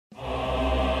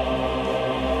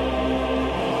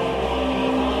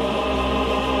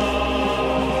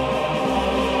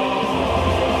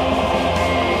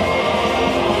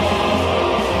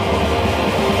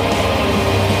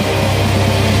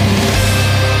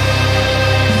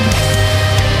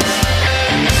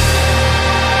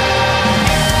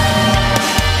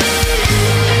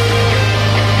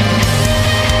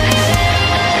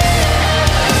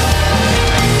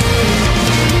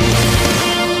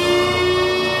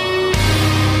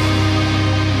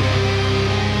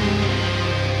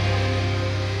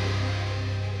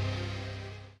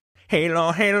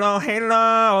Halo, Halo,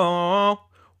 Halo.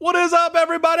 What is up,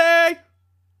 everybody?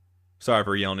 Sorry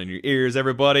for yelling in your ears,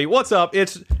 everybody. What's up?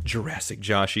 It's Jurassic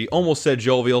Joshy. Almost said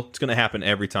jovial. It's going to happen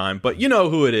every time, but you know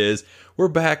who it is. We're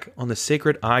back on the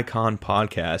Sacred Icon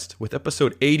podcast with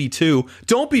episode 82.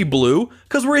 Don't be blue,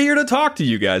 because we're here to talk to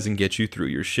you guys and get you through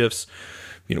your shifts,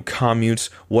 commutes,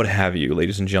 what have you,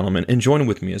 ladies and gentlemen. And joining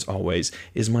with me, as always,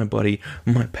 is my buddy,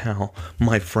 my pal,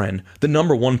 my friend, the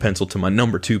number one pencil to my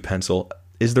number two pencil.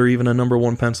 Is there even a number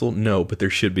one pencil? No, but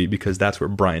there should be, because that's where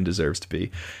Brian deserves to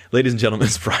be. Ladies and gentlemen,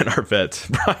 it's Brian Arvett.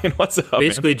 Brian, what's up,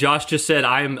 Basically, man? Josh just said,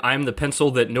 I'm the pencil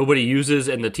that nobody uses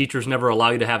and the teachers never allow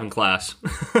you to have in class.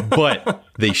 But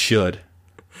they should.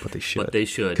 But they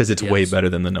should. Because it's way better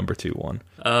than the number two one.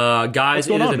 Guys,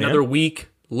 it is another week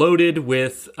loaded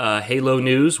with Halo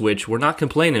news, which we're not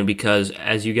complaining because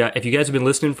if you guys have been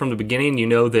listening from the beginning, you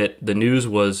know that the news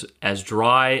was as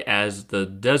dry as the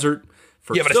desert.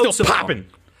 But it's still popping.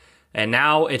 And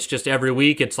now it's just every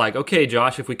week. It's like, okay,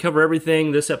 Josh, if we cover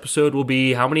everything, this episode will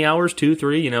be how many hours? 2,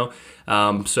 3,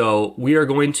 So we are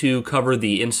going to cover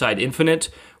the Inside Infinite,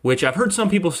 which I've heard some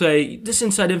people say, this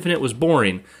Inside Infinite was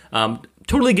boring.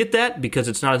 Totally get that, because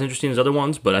it's not as interesting as other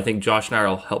ones, but I think Josh and I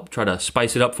will help try to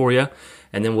spice it up for you.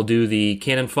 And then we'll do the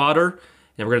canon fodder.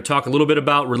 And we're going to talk a little bit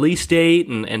about release date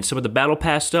and some of the Battle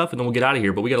Pass stuff, and then we'll get out of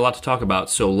here. But we got a lot to talk about,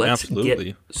 so let's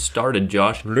get started,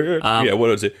 Josh. What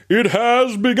is it? It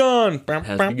has begun.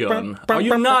 Are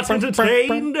you not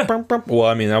entertained? Well,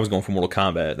 I mean, I was going for Mortal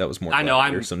Kombat. That was more. I know.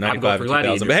 I'm going for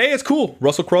Gladiator. But hey, it's cool.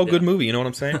 Russell Crowe, good movie. You know what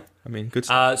I'm saying? I mean, good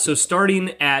stuff. So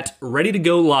starting at Ready to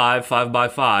Go Live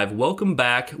 5x5, welcome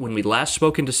back. When we last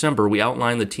spoke in December, we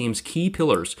outlined the team's key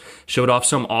pillars, showed off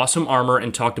some awesome armor,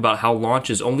 and talked about how launch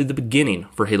is only the beginning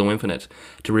for Halo Infinite.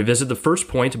 To revisit the first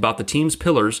point about the team's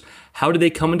pillars, how do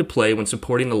they come into play when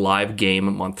supporting the live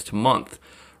game month to month?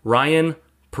 Ryan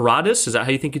Paradis, is that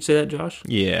how you think you'd say that, Josh?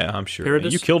 Yeah, I'm sure.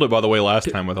 Paradis? You killed it, by the way,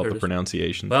 last time without the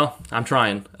pronunciation. Well, I'm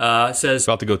trying. Says,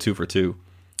 about to go 2 for 2.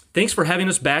 Thanks for having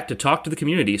us back to talk to the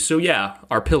community. So yeah,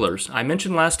 our pillars. I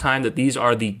mentioned last time that these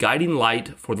are the guiding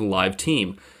light for the live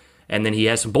team. And then he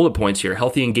has some bullet points here.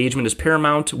 Healthy engagement is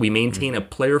paramount. We maintain a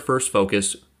player-first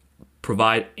focus,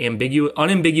 provide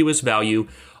unambiguous value,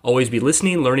 always be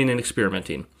listening, learning, and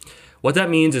experimenting. What that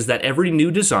means is that every new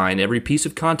design, every piece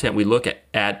of content we look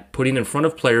at putting in front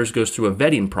of players goes through a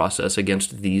vetting process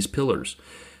against these pillars.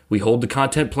 We hold the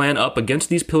content plan up against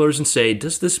these pillars and say,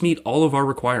 does this meet all of our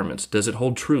requirements? Does it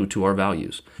hold true to our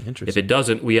values? If it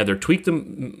doesn't, we either tweak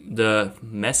the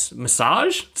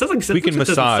massage? It sounds like tweak and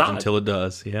massage until it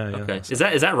does. Yeah. Okay. Is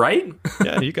that right?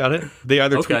 Yeah, you got it. They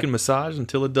either tweak and massage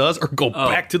until it does, or go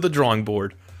back to the drawing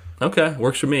board. Okay,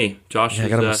 works for me. Josh, I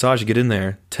got to massage you, get in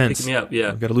there. Tense. Picking me up,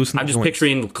 yeah. Got to loosen the I'm just joints.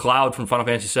 picturing Cloud from Final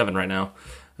Fantasy VII right now.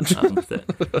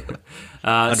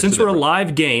 Since we're a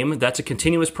live game, that's a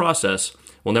continuous process.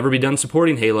 We'll never be done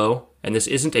supporting Halo, and this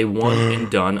isn't a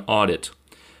one-and-done audit.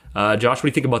 Josh, what do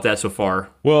you think about that so far?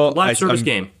 Well, live service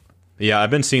game. Yeah,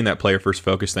 I've been seeing that player-first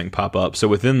focus thing pop up. So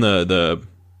within the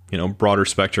broader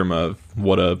spectrum of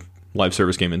what a live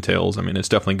service game entails, I mean, it's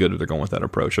definitely good if they're going with that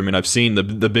approach. I mean, I've seen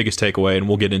the biggest takeaway, and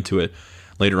we'll get into it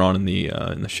later on in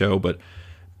the show, but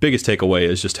biggest takeaway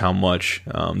is just how much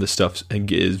this stuff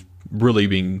is really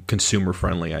being consumer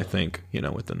friendly, I think,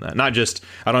 within that.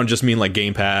 I don't just mean like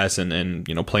Game Pass and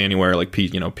play anywhere like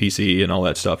PC and all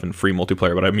that stuff and free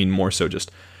multiplayer, but I mean more so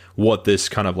just what this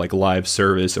kind of like live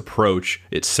service approach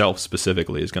itself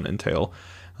specifically is going to entail.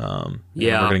 We're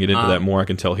going to get into that more, I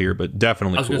can tell here, but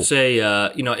definitely I was going to say,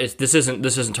 this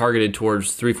isn't targeted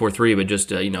towards 343, but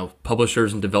just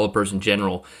publishers and developers in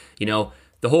general.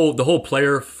 The whole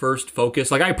player first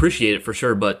focus, like I appreciate it for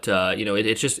sure, but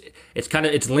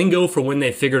it's lingo for when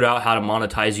they figured out how to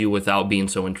monetize you without being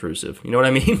so intrusive. You know what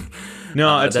I mean?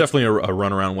 No, it's definitely a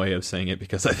runaround way of saying it,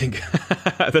 because I think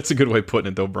that's a good way of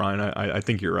putting it, though, Brian. I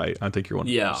think you're right. I think you're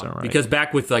 100% right. Because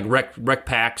back with like rec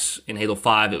packs in Halo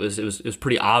 5, it was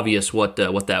pretty obvious what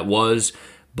that was.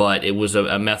 But it was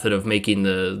a method of making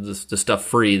the stuff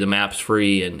free, the maps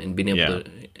free, and being able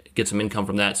to get some income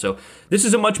from that. So this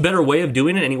is a much better way of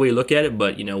doing it, any way you look at it.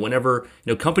 But whenever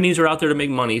companies are out there to make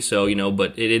money, so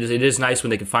but it is nice when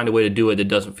they can find a way to do it that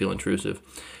doesn't feel intrusive.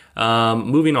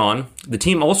 Moving on, the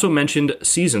team also mentioned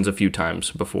seasons a few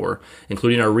times before,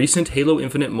 including our recent Halo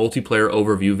Infinite multiplayer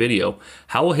overview video.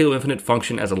 How will Halo Infinite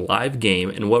function as a live game,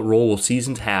 and what role will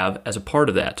seasons have as a part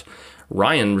of that?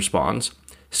 Ryan responds,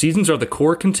 seasons are the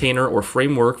core container or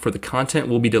framework for the content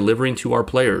we'll be delivering to our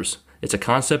players. It's a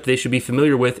concept they should be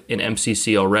familiar with in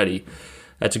MCC already.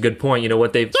 That's a good point.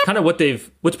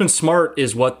 What's been smart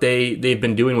is what they've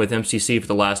been doing with MCC for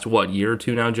the last year or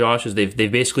two now, Josh, is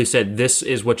they've basically said this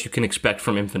is what you can expect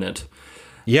from Infinite.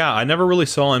 Yeah, I never really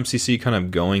saw MCC kind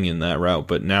of going in that route,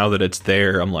 but now that it's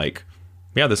there, I'm like,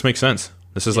 yeah, this makes sense.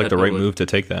 This is like the right move to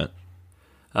take that.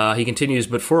 He continues,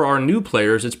 but for our new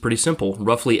players, it's pretty simple.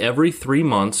 Roughly every 3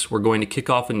 months, we're going to kick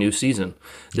off a new season.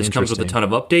 This comes with a ton of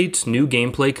updates, new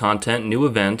gameplay content, new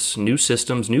events, new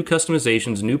systems, new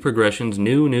customizations, new progressions,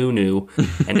 new.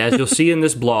 And as you'll see in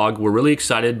this blog, we're really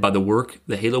excited by the work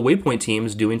the Halo Waypoint team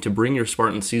is doing to bring your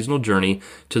Spartan seasonal journey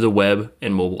to the web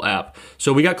and mobile app.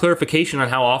 So we got clarification on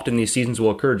how often these seasons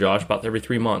will occur, Josh, about every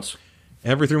 3 months.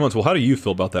 Every 3 months. Well, how do you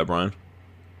feel about that, Brian?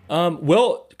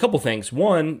 Well, a couple things.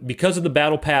 One, because of the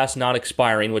battle pass not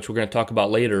expiring, which we're going to talk about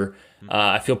later,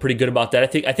 I feel pretty good about that. I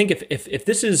think if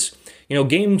this is,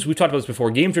 games, we've talked about this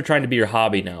before, games are trying to be your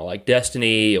hobby now, like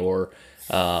Destiny or,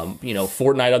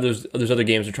 Fortnite, others other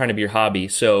games are trying to be your hobby.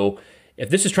 So if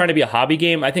this is trying to be a hobby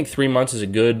game, I think 3 months is a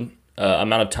good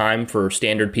amount of time for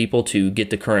standard people to get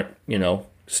the current,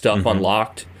 stuff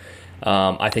unlocked.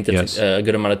 I think that's a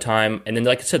good amount of time. And then,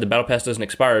 like I said, the Battle Pass doesn't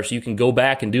expire, so you can go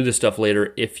back and do this stuff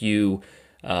later if you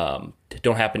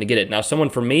don't happen to get it. Now,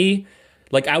 someone for me,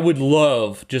 like I would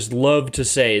love to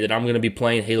say that I'm going to be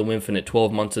playing Halo Infinite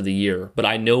 12 months of the year, but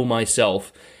I know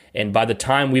myself, and by the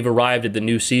time we've arrived at the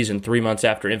new season, 3 months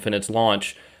after Infinite's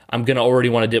launch, I'm going to already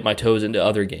want to dip my toes into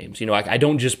other games. I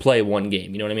don't just play one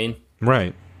game, you know what I mean?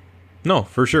 Right. No,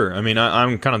 for sure. I mean,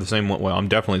 I'm kind of the same way. Well, I'm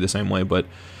definitely the same way, but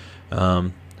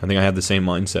I think I have the same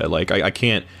mindset. Like,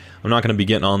 I'm not going to be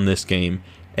getting on this game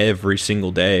every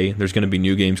single day. There's going to be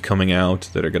new games coming out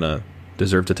that are going to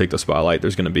deserve to take the spotlight.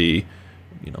 There's going to be,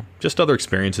 just other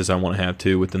experiences I want to have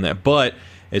too within that. But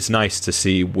it's nice to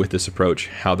see with this approach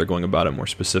how they're going about it more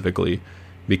specifically,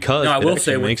 because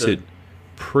it makes it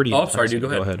pretty. Oh, sorry, dude,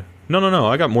 go ahead. No.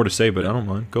 I got more to say, but I don't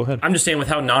mind. Go ahead. I'm just saying, with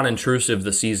how non-intrusive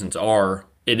the seasons are,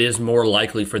 it is more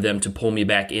likely for them to pull me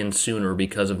back in sooner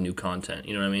because of new content.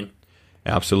 You know what I mean?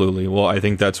 Absolutely. Well, I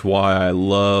think that's why I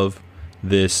love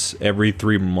this every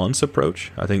 3 months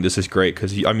approach. I think this is great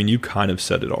because, you kind of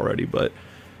said it already, but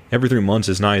every 3 months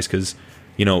is nice because,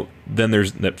 then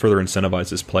there's that further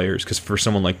incentivizes players. Because for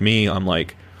someone like me, I'm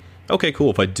like, okay,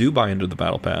 cool. If I do buy into the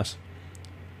Battle Pass,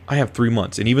 I have 3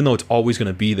 months. And even though it's always going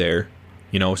to be there,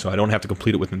 so I don't have to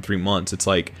complete it within 3 months, it's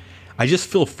like I just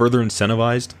feel further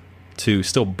incentivized to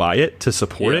still buy it, to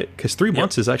support it. Because 3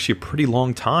 months is actually a pretty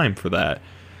long time for that.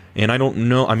 And I don't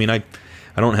know. I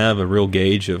don't have a real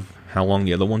gauge of how long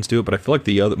the other ones do it, but I feel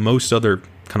like most other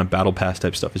kind of battle pass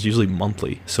type stuff is usually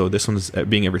monthly. So this one's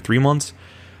being every 3 months.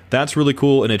 That's really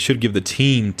cool, and it should give the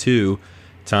team too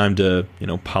time to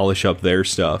polish up their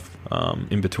stuff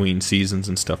in between seasons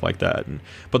and stuff like that.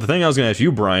 But the thing I was going to ask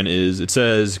you, Brian, is it's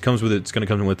going to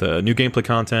come with new gameplay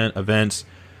content, events,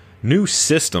 new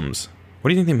systems. What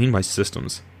do you think they mean by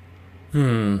systems?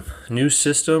 New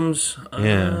systems?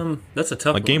 Yeah. That's a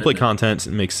tough one. Like gameplay content,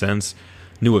 it makes sense.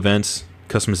 New events,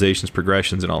 customizations,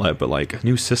 progressions, and all that. But like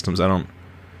new systems, I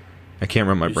can't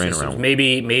run my brain around.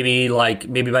 Maybe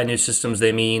by new systems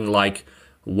they mean like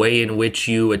way in which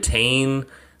you attain,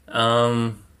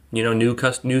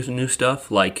 new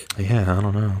stuff. Like, yeah, I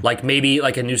don't know. Like maybe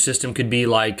like a new system could be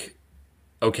like,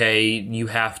 okay, you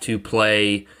have to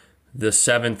play the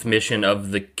 7th mission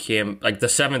of the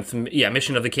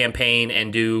mission of the campaign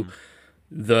and do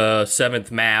the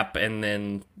 7th map and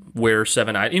then wear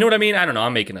 7 items. You know what I mean? I don't know.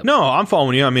 I'm making up. No, I'm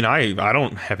following you. I mean, I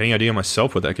don't have any idea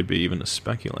myself what that could be, even to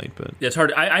speculate. But it's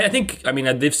hard. I think. I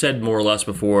mean, they've said more or less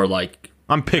before. Like,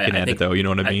 I'm picking at it though. You know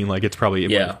what I mean? Like, it's probably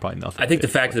nothing. I think the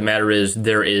fact of the matter is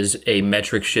there is a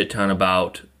metric shit ton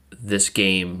about this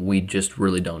game we just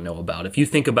really don't know about. If you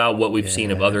think about what we've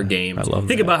seen of other games,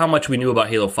 about how much we knew about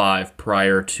Halo 5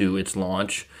 prior to its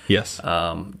launch. Yes.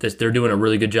 They're doing a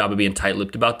really good job of being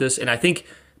tight-lipped about this. And I think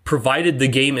provided the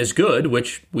game is good,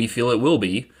 which we feel it will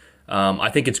be,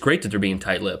 I think it's great that they're being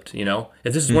tight-lipped. If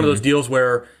this is one of those deals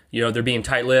where they're being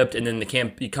tight-lipped and then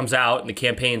it comes out and the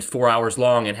campaign's 4 hours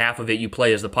long and half of it you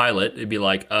play as the pilot, it'd be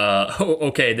like,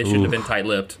 okay, they shouldn't have been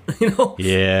tight-lipped.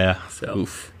 Yeah. So.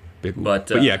 Oof. But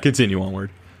yeah, continue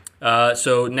onward.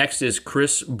 So next is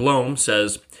Chris Blom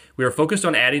says, we are focused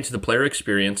on adding to the player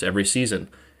experience every season.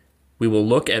 We will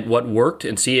look at what worked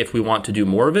and see if we want to do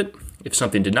more of it. If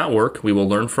something did not work, we will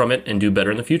learn from it and do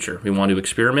better in the future. We want to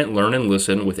experiment, learn, and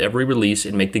listen with every release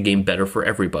and make the game better for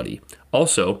everybody.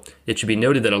 Also, it should be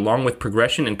noted that along with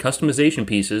progression and customization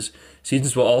pieces,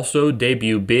 seasons will also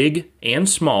debut big and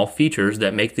small features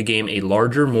that make the game a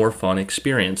larger, more fun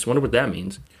experience. I wonder what that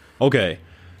means. Okay.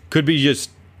 Could be it's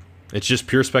just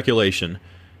pure speculation,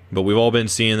 but we've all been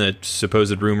seeing the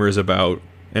supposed rumors about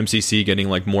MCC getting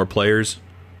like more players.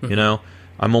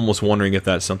 I'm almost wondering if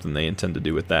that's something they intend to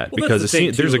do with that, because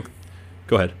there's a.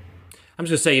 Go ahead. I'm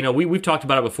just gonna say, we've talked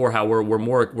about it before. How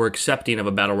we're accepting of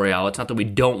a battle royale. It's not that we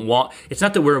don't want. It's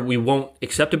not that we won't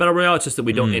accept a battle royale. It's just that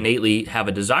we don't innately have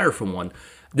a desire for one.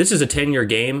 This is a 10-year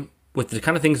game with the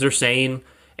kind of things they're saying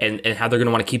and how they're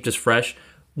gonna want to keep this fresh.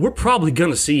 We're probably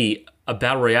gonna see a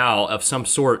battle royale of some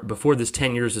sort before this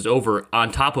 10 years is over,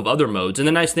 on top of other modes. And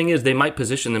the nice thing is they might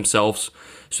position themselves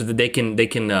so that they can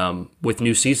with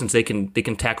new seasons they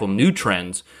can tackle new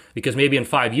trends, because maybe in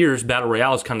 5 years battle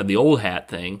royale is kind of the old hat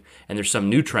thing and there's some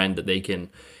new trend that they can.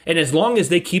 And as long as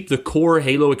they keep the core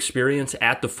Halo experience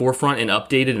at the forefront and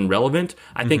updated and relevant,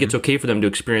 I think it's okay for them to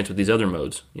experience with these other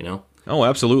modes, Oh,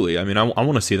 absolutely. I mean, I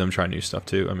want to see them try new stuff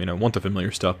too. I mean, I want the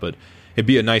familiar stuff, but it'd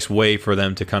be a nice way for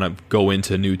them to kind of go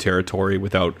into new territory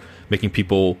without making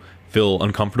people feel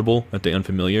uncomfortable at the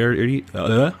unfamiliarity,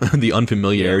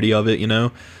 of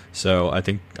it, So I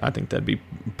think that'd be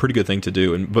a pretty good thing to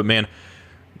do. But man,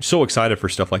 I'm so excited for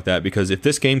stuff like that, because if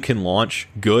this game can launch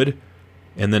good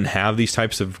and then have these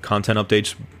types of content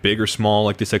updates, big or small,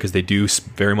 like they said, because they do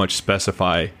very much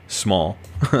specify small,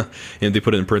 and they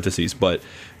put it in parentheses. But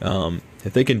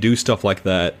if they can do stuff like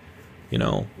that,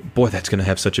 boy, that's going to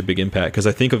have such a big impact. Because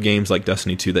I think of games like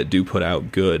Destiny 2 that do put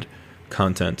out good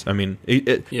content. I mean,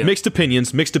 mixed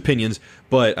opinions,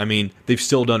 but I mean, they've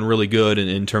still done really good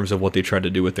in terms of what they tried to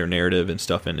do with their narrative and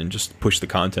stuff, and just push the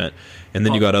content. And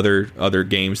then you got other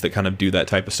games that kind of do that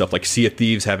type of stuff, like Sea of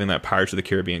Thieves having that Pirates of the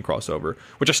Caribbean crossover,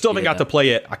 which I still haven't got to play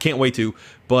yet. I can't wait to,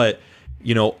 but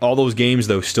all those games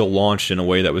though still launched in a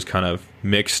way that was kind of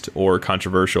mixed or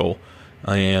controversial.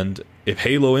 And if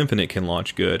Halo Infinite can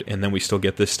launch good, and then we still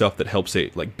get this stuff that helps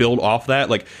it like build off that,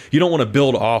 like you don't want to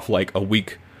build off like a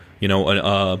weak, an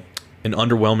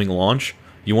underwhelming launch.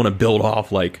 You want to build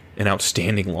off like an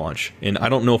outstanding launch. And I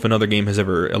don't know if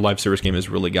a live service game has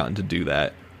really gotten to do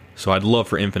that. So I'd love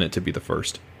for Infinite to be the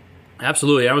first.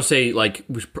 Absolutely. I would say like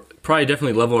we should probably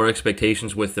definitely level our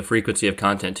expectations with the frequency of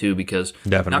content too, because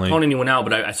definitely. Not calling anyone out,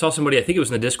 but I saw somebody, I think it was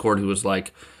in the Discord, who was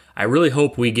like, I really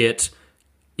hope we get,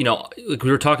 like we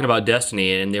were talking about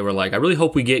Destiny, and they were like, I really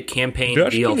hope we get campaign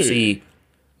DLC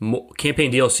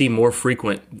more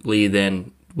frequently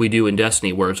than we do in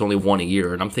Destiny, where it's only one a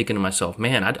year. And I'm thinking to myself,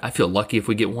 man, I feel lucky if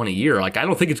we get one a year. Like, I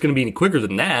don't think it's going to be any quicker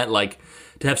than that. Like,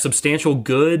 to have substantial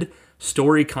good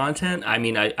story content, I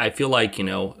mean, I feel like,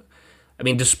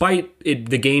 despite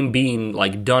the game being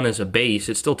like done as a base,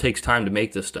 it still takes time to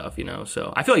make this stuff,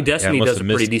 So I feel like Destiny does a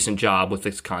pretty decent job with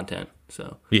its content.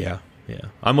 So yeah,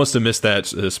 I must have missed that,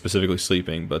 specifically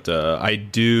sleeping, but I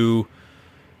do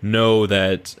know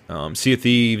that Sea of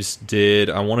Thieves did.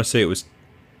 I want to say it was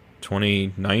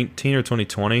 2019 or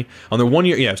 2020 on their 1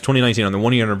 year. Yeah, it's 2019 on their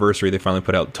 1 year anniversary. They finally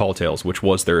put out Tall Tales, which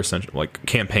was their essential like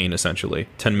campaign, essentially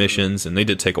 10 missions, and they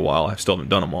did take a while. I still haven't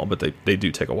done them all, but they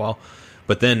do take a while.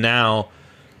 But then now,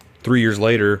 3 years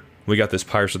later, we got this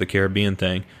Pirates of the Caribbean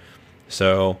thing.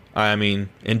 So I mean,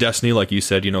 in Destiny, like you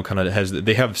said, kind of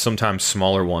they have sometimes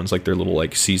smaller ones, like their little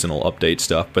like seasonal update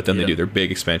stuff, but then they do their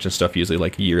big expansion stuff usually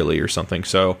like yearly or something.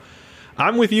 So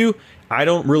I'm with you. I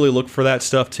don't really look for that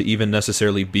stuff to even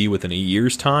necessarily be within a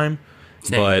year's time.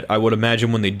 Same. But I would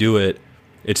imagine when they do it,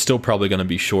 it's still probably going to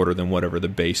be shorter than whatever the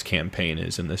base campaign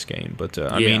is in this game. But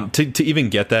I mean, to even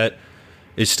get that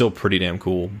is still pretty damn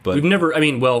cool. But we've never,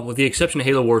 with the exception of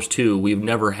Halo Wars 2, we've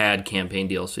never had campaign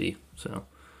DLC. So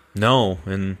no,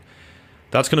 and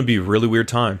that's going to be a really weird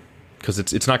time, because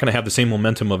it's not going to have the same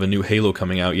momentum of a new Halo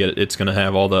coming out, yet it's going to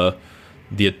have all the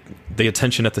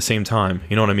attention at the same time.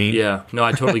 You know what I mean? Yeah. No,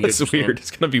 I totally get it. It's weird.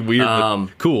 It's going to be weird,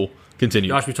 but cool. Continue.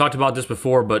 Josh, we talked about this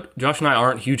before, but Josh and I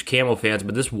aren't huge camo fans,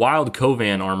 but this Wild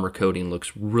Kovan armor coating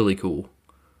looks really cool.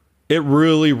 It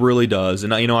really, really does.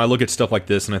 And I look at stuff like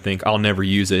this and I think I'll never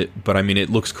use it, but I mean, it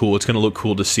looks cool. It's going to look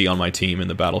cool to see on my team in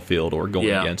the battlefield or going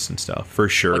against and stuff, for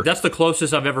sure. Like, that's the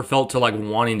closest I've ever felt to like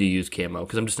wanting to use camo,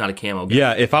 because I'm just not a camo guy.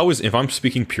 Yeah, if I'm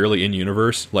speaking purely in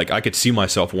universe, like I could see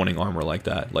myself wanting armor like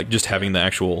that, like just having the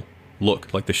actual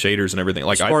look, like the shaders and everything.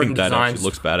 Like I think that actually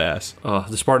looks badass.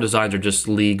 The Spartan designs are just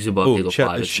leagues above Halo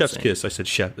 5. Chef's kiss. I said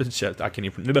chef. I can't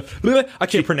even. I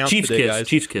can't pronounce Chief's today, kiss. guys.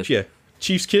 Chief's kiss. Yeah.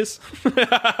 Chief's kiss.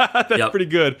 That's pretty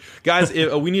good, guys.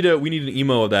 We need an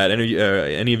emo of that.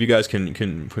 Any of you guys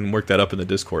can work that up in the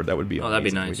Discord. That would be. That'd be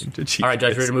nice. All right,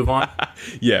 Josh, ready to move on?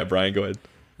 Yeah, Brian, go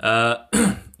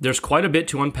ahead. There's quite a bit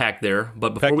to unpack there,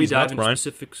 but before we dive into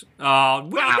specifics,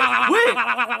 wait,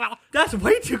 that's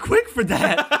way too quick for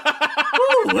that.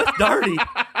 Ooh, that's dirty.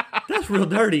 That's real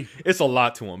dirty. It's a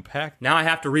lot to unpack. Now I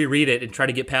have to reread it and try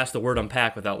to get past the word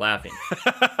unpack without laughing.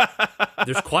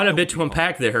 There's quite a bit to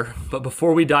unpack there, but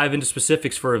before we dive into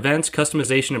specifics for events,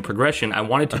 customization, and progression, I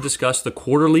wanted to discuss the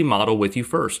quarterly model with you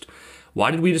first.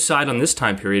 Why did we decide on this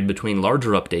time period between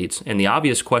larger updates? And the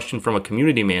obvious question from a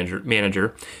community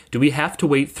manager, do we have to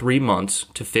wait 3 months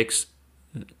to fix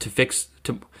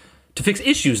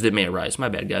issues that may arise? My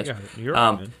bad, guys. Yeah, you're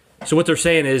right, man. So what they're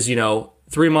saying is,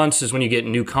 3 months is when you get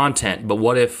new content, but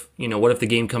what if the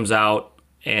game comes out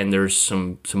and there's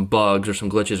some bugs or some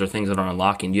glitches or things that are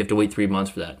unlocking? Do you have to wait 3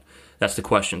 months for that? That's the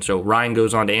question. So Ryan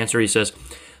goes on to answer. He says,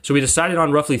 so we decided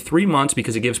on roughly 3 months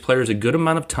because it gives players a good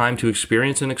amount of time to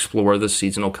experience and explore the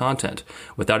seasonal content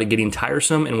without it getting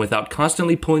tiresome and without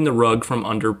constantly pulling the rug from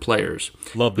under players.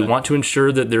 Love that. We want to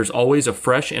ensure that there's always a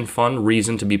fresh and fun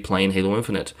reason to be playing Halo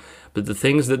Infinite, but the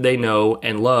things that they know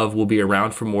and love will be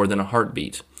around for more than a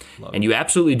heartbeat. And you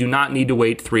absolutely do not need to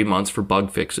wait 3 months for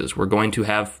bug fixes. We're going to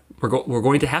have to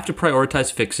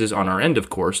prioritize fixes on our end, of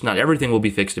course. Not everything will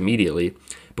be fixed immediately,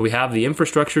 but we have the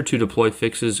infrastructure to deploy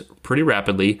fixes pretty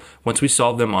rapidly once we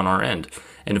solve them on our end.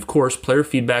 And of course, player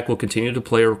feedback will continue to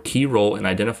play a key role in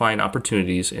identifying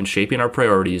opportunities and shaping our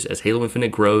priorities as Halo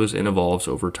Infinite grows and evolves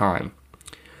over time.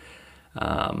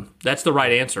 That's the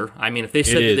right answer. I mean, if they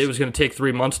said that it was going to take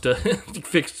 3 months to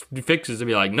fix fixes, they'd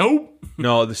be like, nope.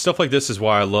 No, the stuff like this is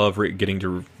why I love getting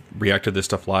to react to this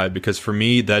stuff live, because for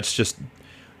me, that's just,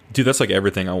 dude, that's like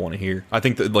everything I want to hear. I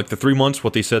think that like the 3 months,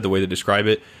 what they said, the way they describe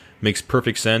it, makes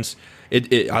perfect sense.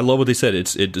 I love what they said.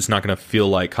 It's not going to feel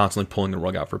like constantly pulling the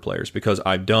rug out for players, because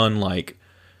I've almost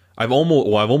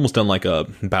done like a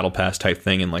battle pass type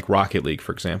thing in like Rocket League,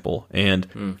 for example. And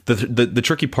the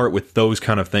tricky part with those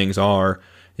kind of things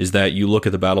is that you look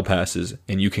at the battle passes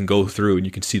and you can go through and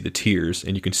you can see the tiers,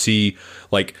 and you can see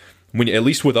like, when at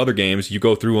least with other games, you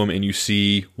go through them and you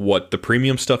see what the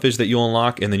premium stuff is that you'll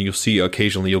unlock, and then you'll see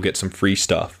occasionally you'll get some free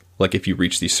stuff, like if you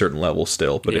reach these certain levels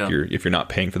still. But if you're not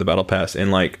paying for the battle pass,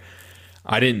 and like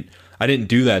I didn't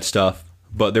do that stuff,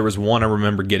 but there was one I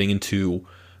remember getting into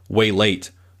way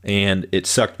late, and it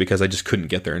sucked because I just couldn't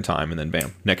get there in time, and then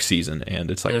bam, next season,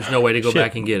 and it's like, there's no way to go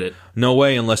back and get it. No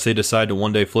way, unless they decide to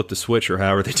one day flip the switch or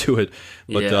however they do it.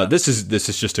 But this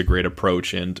is just a great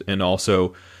approach, and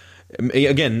also,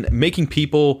 again, making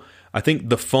people, I think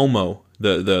the FOMO,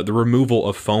 the removal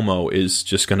of FOMO is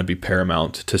just going to be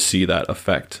paramount to see that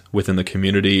effect within the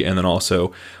community, and then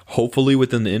also hopefully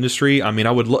within the industry. I mean,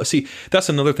 I would see, that's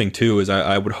another thing too, is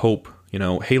I would hope,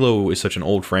 Halo is such an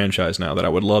old franchise now that I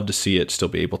would love to see it still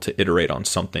be able to iterate on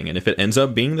something. And if it ends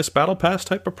up being this battle pass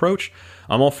type approach,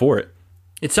 I'm all for it.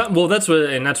 It's well, that's what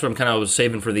I'm kind of was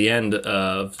saving for the end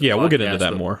of. Yeah, we'll get into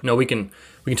that more. No, we can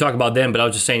talk about them, but I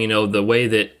was just saying, the way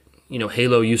that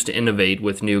Halo used to innovate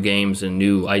with new games and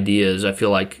new ideas, I feel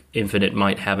like Infinite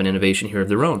might have an innovation here of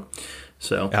their own.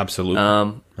 So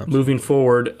absolutely. Moving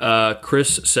forward,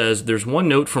 Chris says, there's one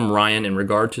note from Ryan in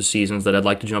regard to seasons that I'd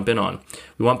like to jump in on.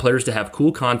 We want players to have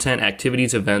cool content,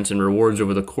 activities, events, and rewards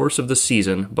over the course of the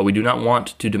season, but we do not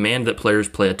want to demand that players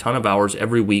play a ton of hours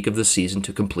every week of the season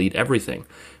to complete everything.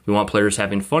 We want players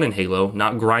having fun in Halo,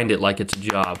 not grind it like it's a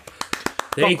job.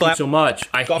 Thank you so much.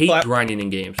 I hate grinding in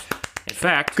games. In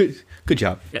fact, good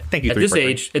job. Thank you. At this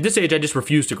age, I just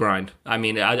refuse to grind. I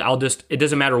mean, it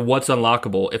doesn't matter what's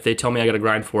unlockable. If they tell me I got to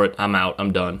grind for it, I'm out.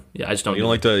 I'm done. Yeah, I just don't. You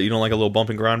don't like a little bump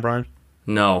and grind, Brian?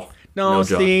 No. No,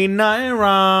 see nothing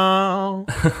wrong.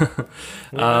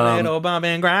 A little bump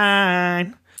and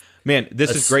grind. Man,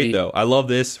 this is great though. I love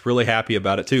this. Really happy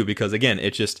about it too, because again,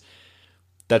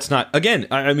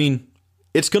 I mean,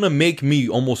 it's gonna make me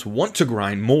almost want to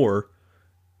grind more.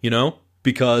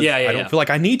 Because I don't feel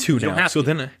like I need to now. So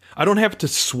then I don't have to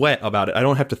sweat about it. I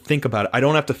don't have to think about it. I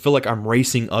don't have to feel like I'm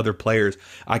racing other players.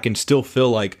 I can still feel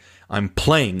like I'm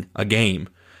playing a game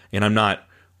and I'm not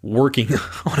working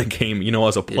on a game,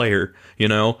 as a player,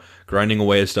 grinding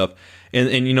away at stuff. And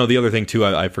the other thing too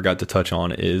I forgot to touch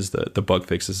on is the bug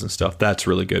fixes and stuff. That's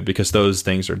really good, because those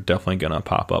things are definitely going to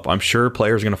pop up. I'm sure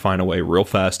players are going to find a way real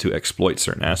fast to exploit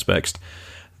certain aspects,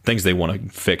 things they want to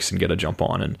fix and get a jump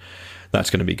on, and that's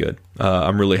going to be good.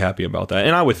 I'm really happy about that.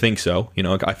 And I would think so.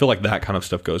 I feel like that kind of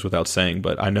stuff goes without saying,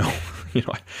 but I know,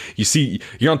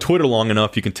 you're on Twitter long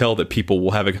enough, you can tell that people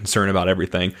will have a concern about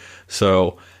everything.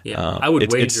 So I would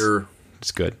wager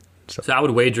it's good. So I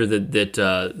would wager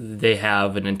that they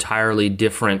have an entirely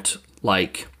different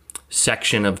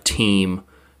section of team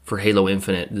for Halo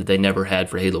Infinite that they never had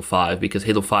for Halo 5, because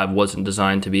Halo 5 wasn't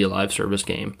designed to be a live service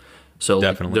game. So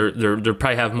definitely. They're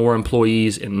probably have more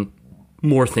employees and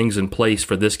more things in place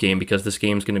for this game, because this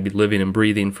game's going to be living and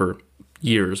breathing for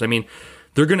years. I mean,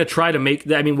 they're going to try to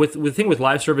make. I mean, with the thing with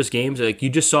live service games, like you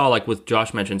just saw, like with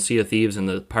Josh mentioned, Sea of Thieves and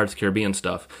the Pirates of the Caribbean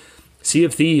stuff. Sea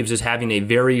of Thieves is having a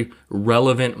very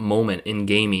relevant moment in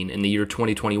gaming in the year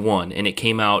 2021, and it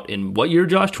came out in what year,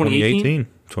 Josh? 2018.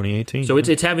 2018. So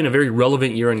it's having a very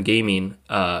relevant year in gaming,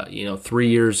 3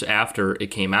 years after it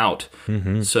came out.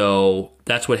 Mm-hmm. So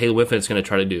that's what Halo Infinite's going to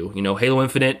try to do. Halo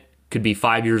Infinite could be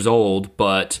 5 years old,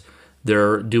 but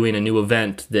they're doing a new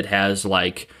event that has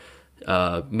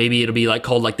maybe it'll be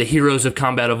called the Heroes of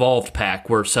Combat Evolved pack,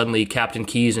 where suddenly Captain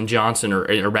Keyes and Johnson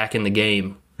are back in the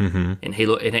game in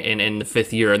Halo in the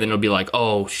 5th year, and then it'll be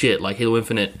oh shit, Halo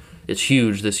Infinite. It's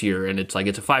huge this year, and it's a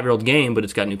 5-year-old game, but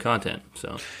it's got new content.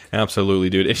 So absolutely,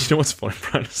 dude. And you know what's funny,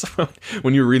 Brian?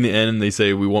 When you read the end and they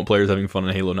say we want players having fun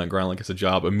in Halo, not grind like it's a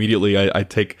job. Immediately, I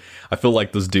feel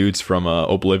like those dudes from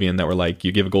Oblivion that were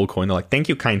you give a gold coin, they're like, "Thank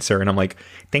you, kind sir," and I'm like,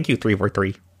 "Thank you,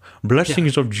 343.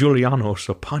 Blessings of Julianos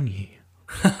upon ye."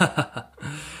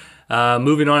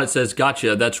 Moving on, it says,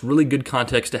 gotcha, that's really good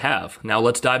context to have. Now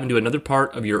let's dive into another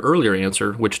part of your earlier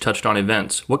answer, which touched on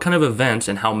events. What kind of events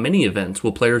and how many events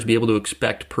will players be able to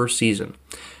expect per season?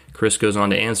 Chris goes on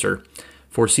to answer,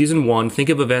 for Season 1, think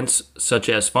of events such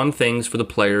as fun things for the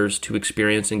players to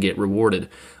experience and get rewarded.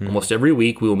 Almost every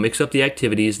week, we will mix up the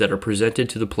activities that are presented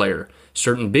to the player.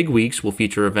 Certain big weeks will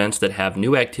feature events that have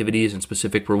new activities and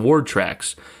specific reward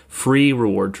tracks, free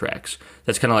reward tracks.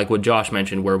 That's kind of like what Josh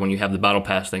mentioned, where when you have the Battle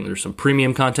Pass thing, there's some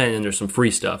premium content and there's some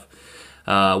free stuff.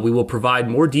 We will provide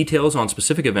more details on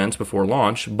specific events before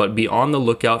launch, but be on the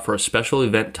lookout for a special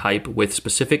event type with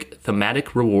specific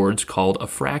thematic rewards called a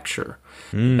fracture.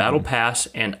 The Battle Pass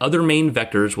and other main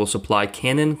vectors will supply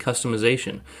canon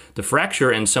customization. The fracture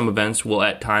and some events will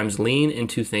at times lean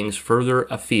into things further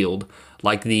afield,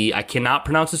 like I cannot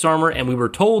pronounce this armor, and we were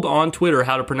told on Twitter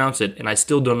how to pronounce it, and I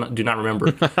still do not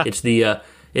remember. It's the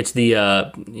what do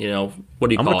you call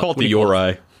it? I'm going to call it the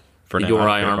Yori. The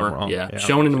Yori armor, yeah,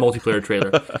 shown in the multiplayer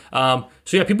trailer.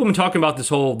 So yeah, people have been talking about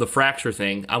the fracture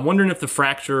thing. I'm wondering if the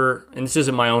fracture, and this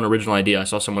isn't my own original idea, I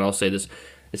saw someone else say this,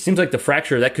 it seems like the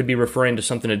fracture, that could be referring to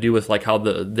something to do with how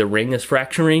the ring is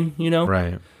fracturing,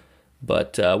 Right.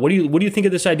 But what do you think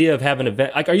of this idea of having an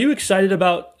event? Are you excited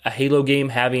about a Halo game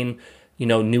having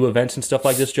new events and stuff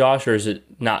like this, Josh, or does it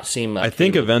not seem like I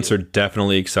think events are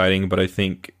definitely exciting, but I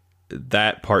think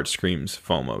that part screams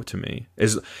FOMO to me.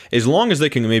 As long as they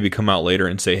can maybe come out later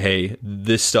and say, hey,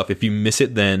 this stuff, if you miss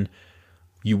it then,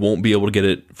 you won't be able to get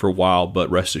it for a while, but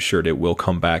rest assured it will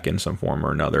come back in some form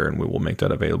or another, and we will make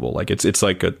that available. It's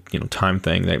like a time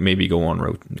thing that maybe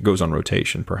goes on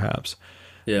rotation, perhaps.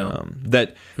 Yeah,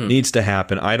 that needs to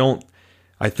happen.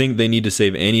 I think they need to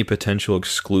save any potential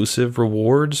exclusive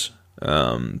rewards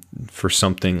for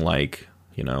something like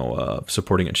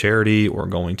supporting a charity or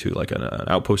going to an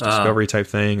outpost discovery type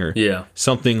thing, or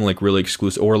something really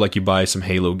exclusive, or you buy some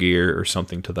Halo gear or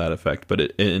something to that effect.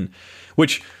 But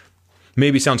which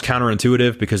maybe sounds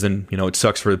counterintuitive, because then it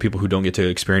sucks for the people who don't get to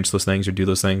experience those things or do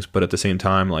those things. But at the same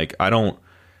time, I don't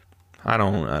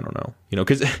know,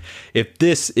 because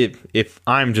if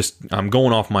I'm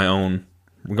going off my own,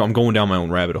 I'm going down my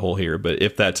own rabbit hole here. But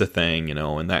if that's a thing,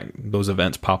 and that those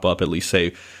events pop up, at least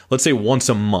let's say once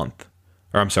a month,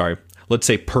 or I'm sorry, let's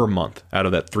say per month out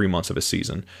of that 3 months of a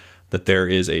season, that there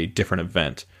is a different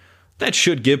event, that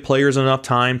should give players enough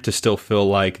time to still feel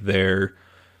like they're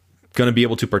going to be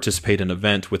able to participate in an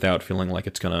event without feeling like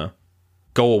it's going to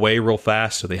go away real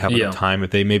fast. So they have enough time.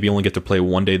 If they maybe only get to play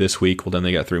one day this week, well, then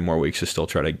they got 3 more weeks to still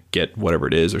try to get whatever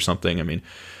it is or something. I mean,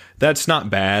 that's not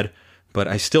bad, but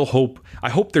I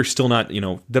hope they're still not,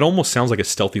 that almost sounds like a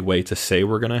stealthy way to say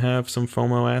we're going to have some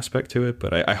FOMO aspect to it,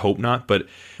 but I hope not. But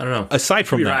I don't know. Aside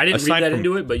from that, I didn't read that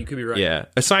into it, but you could be right. Yeah.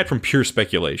 Aside from pure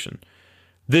speculation,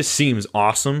 this seems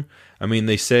awesome. I mean,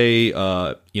 they say,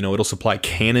 it'll supply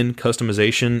canon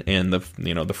customization, and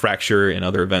the fracture and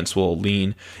other events will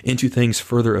lean into things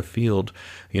further afield,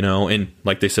 and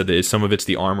like they said, some of it's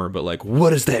the armor, but what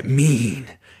does that mean?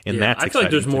 And that's I feel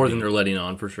like there's more than they're letting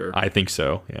on, for sure. I think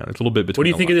so. Yeah, it's a little bit between. What do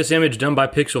you think of this image done by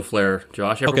Pixel Flare,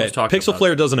 Josh? Everyone's talking Pixel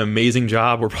Flare does an amazing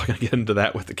job. We're probably going to get into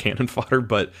that with the cannon fodder,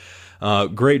 but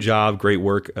great job, great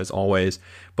work as always.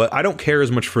 But I don't care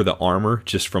as much for the armor,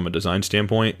 just from a design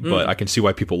standpoint, but I can see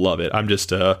why people love it. I'm just,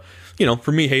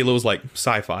 for me, Halo's like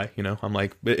sci-fi, I'm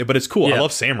like, but it's cool. Yeah. I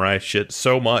love samurai shit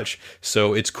so much,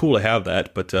 so it's cool to have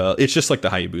that, but it's just like the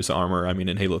Hayabusa armor,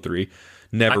 in Halo 3.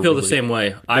 I feel the same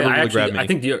way. I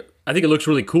think it looks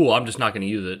really cool. I'm just not going to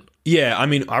use it. Yeah,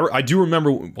 I do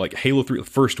remember Halo 3, the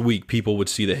first week, people would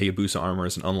see the Hayabusa armor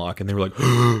as an unlock, and they were like,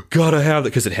 gotta have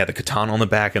that, because it had the katana on the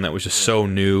back, and that was just so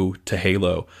new to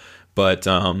Halo. But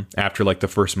after the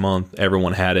first month,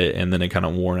 everyone had it, and then it kind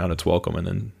of worn out its welcome, and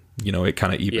then it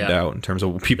kind of evened out in terms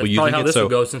of people using it. That's probably how this will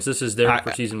go, since this is there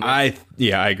for season 1. I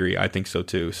agree. I think so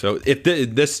too. So if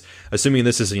this, assuming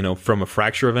this is from a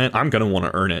fracture event, I'm gonna want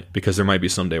to earn it, because there might be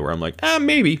someday where I'm like,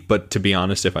 maybe. But to be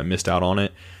honest, if I missed out on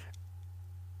it, I don't know. I think it's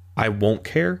cool. I love samurai shit so much, so it's cool to have that. But it's just like the Hayabusa armor, in Halo 3. Never really grabbed me. Yeah, I feel the same way. I think it looks really cool. I'm just not going to use it. Yeah, I mean, I do remember aside from pure speculation, this seems awesome. I mean, they say, I won't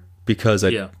care because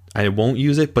I won't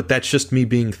use it, but that's just me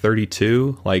being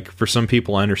 32. Like, for some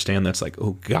people, I understand that's like,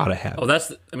 oh, gotta have it. Oh, that's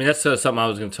something I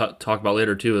was going to talk about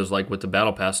later too. Is like with the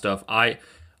Battle Pass stuff.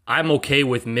 I'm okay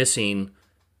with missing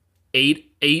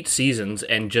eight seasons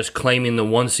and just claiming the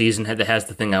one season that has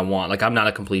the thing I want. Like, I'm not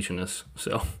a completionist,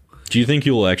 so. Do you think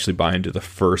you'll actually buy into the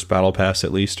first Battle Pass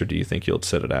at least, or do you think you'll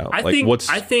sit it out? I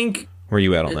think where are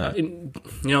you at on that? You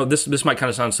know, this might kind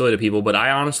of sound silly to people, but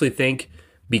I honestly think,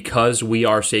 because we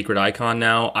are Sacred Icon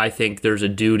now, I think there's a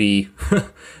duty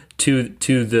to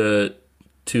the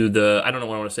I don't know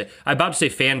what I want to say. I'm about to say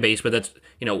fan base, but that's,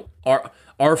 you know,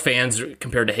 our fans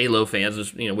compared to Halo fans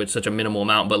is, you know, with such a minimal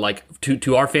amount, but like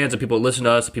to our fans, the people that listen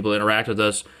to us, the people that interact with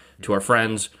us, to our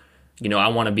friends, you know, I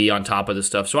want to be on top of this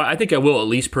stuff. So I think I will at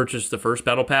least purchase the first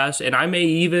Battle Pass, and I may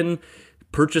even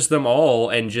purchase them all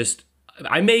and just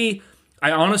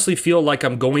I honestly feel like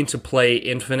I'm going to play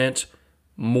Infinite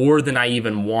more than I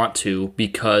even want to,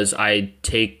 because I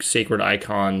take Sacred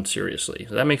Icon seriously.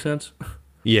 Does that make sense?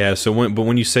 Yeah. So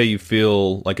when you say you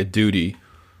feel like a duty,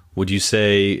 would you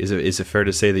say is it fair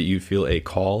to say that you feel a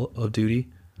call of duty?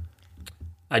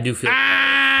 I do feel.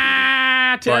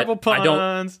 Terrible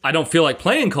puns. I don't feel like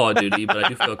playing Call of Duty, but I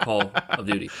do feel a call of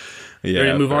duty. Yeah.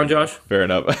 Ready to move on, Josh? Fair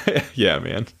enough. Yeah,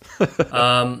 man.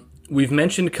 We've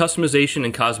mentioned customization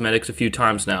and cosmetics a few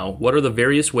times now. What are the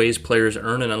various ways players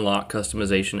earn and unlock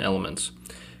customization elements?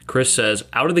 Chris says,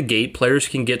 out of the gate, players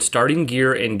can get starting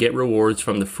gear and get rewards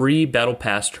from the free Battle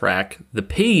Pass track, the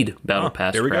paid Battle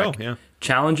Pass there we track, go. Yeah.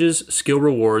 challenges, skill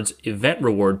rewards, event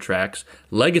reward tracks,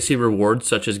 legacy rewards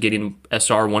such as getting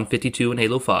SR 152 in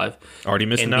Halo 5. Already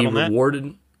missing out on that?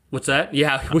 Rewarded. What's that?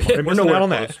 Yeah, we're nowhere out on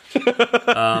that.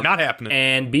 Not happening.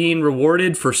 And being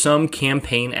rewarded for some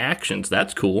campaign actions.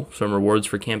 That's cool. Some rewards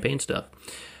for campaign stuff.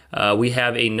 We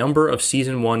have a number of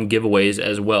Season 1 giveaways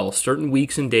as well. Certain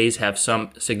weeks and days have some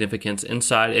significance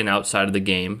inside and outside of the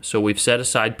game, so we've set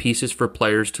aside pieces for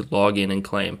players to log in and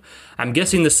claim. I'm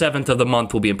guessing the 7th of the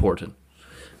month will be important.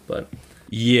 But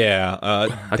yeah,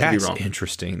 that's wrong.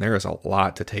 Interesting. There is a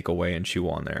lot to take away and chew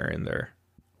on there.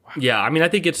 Wow. Yeah, I mean, I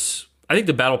think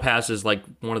the Battle Pass is like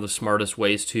one of the smartest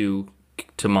ways to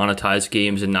monetize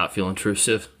games and not feel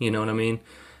intrusive. You know what I mean?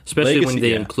 Especially Legacy, when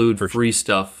they include free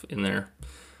stuff in there.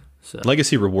 So.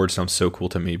 Legacy rewards sounds so cool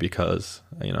to me because,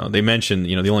 you know, they mentioned,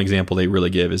 you know, the only example they really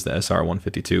give is the SR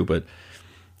 152, but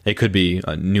it could be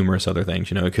numerous other things.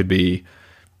 You know, it could be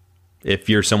if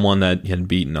you're someone that had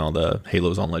beaten all the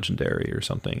Halos on Legendary or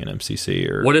something in MCC,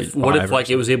 or what if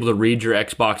like it was able to read your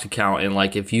Xbox account, and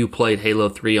like if you played Halo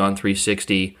 3 on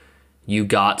 360, you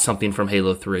got something from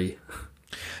Halo 3.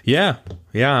 Yeah.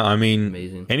 I mean,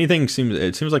 amazing.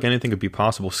 It seems like anything could be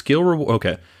possible. Skill reward.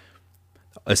 Okay.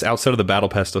 It's outside of the Battle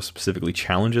Pass stuff, specifically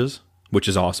challenges, which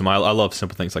is awesome. I love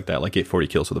simple things like that, like get 40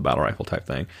 kills with a battle rifle type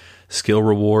thing. Skill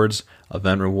rewards,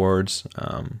 event rewards,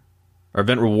 or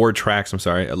event reward tracks,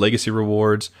 legacy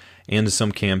rewards, and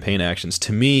some campaign actions.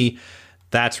 To me,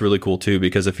 that's really cool too,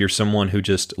 because if you're someone who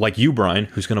just, like you, Brian,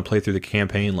 who's going to play through the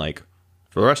campaign like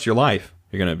for the rest of your life,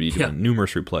 you're going to be doing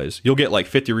numerous replays. You'll get like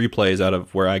 50 replays out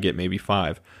of where I get maybe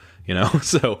 5. You know,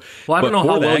 so. Well, I don't know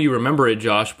how well you remember it,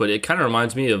 Josh, but it kind of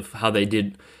reminds me of how they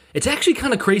did. It's actually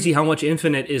kind of crazy how much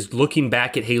Infinite is looking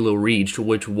back at Halo Reach,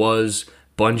 which was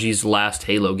Bungie's last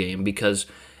Halo game. Because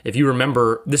if you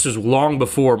remember, this was long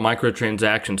before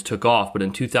microtransactions took off, but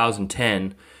in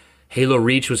 2010, Halo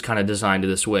Reach was kind of designed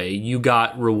this way. You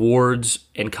got rewards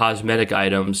and cosmetic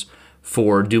items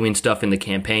for doing stuff in the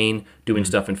campaign, doing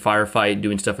stuff in Firefight,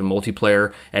 doing stuff in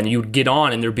multiplayer, and you'd get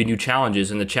on and there'd be new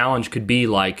challenges, and the challenge could be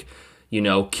like, you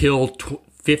know, kill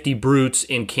 50 brutes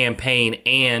in campaign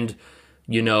and,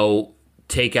 you know,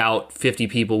 take out 50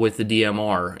 people with the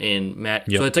DMR in Matt.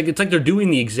 Yep. So it's like they're doing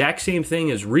the exact same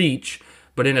thing as Reach,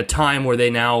 but in a time where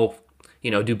they now, you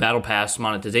know, do Battle Pass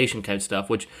monetization kind of stuff,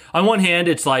 which on one hand,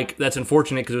 it's like, that's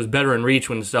unfortunate because it was better in Reach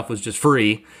when the stuff was just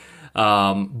free.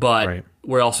 But right.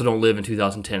 We also don't live in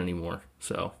 2010 anymore,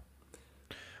 so.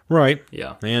 Right.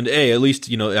 Yeah. And hey, at least,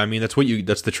 you know, I mean, that's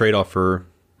the trade-off for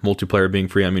multiplayer being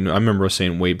free. I mean, I remember us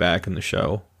saying way back in the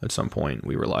show at some point,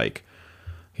 we were like,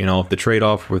 you know, if the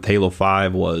trade-off with Halo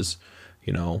 5 was,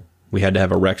 you know, we had to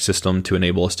have a rec system to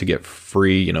enable us to get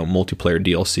free, you know, multiplayer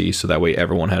DLC, so that way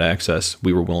everyone had access,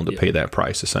 we were willing to pay that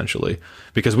price, essentially.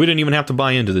 Because we didn't even have to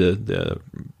buy into the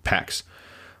packs.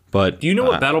 But do you know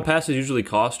what Battle Passes usually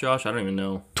cost, Josh? I don't even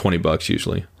know. $20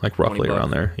 usually, like roughly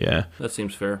around there. Yeah, that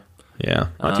seems fair. Yeah,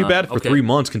 not too bad for 3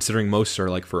 months, considering most are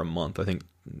like for a month. I think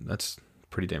that's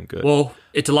pretty damn good. Well,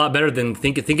 it's a lot better than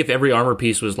think if every armor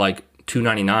piece was like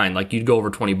 $2.99, like you'd go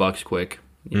over $20 quick.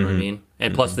 You know what I mean?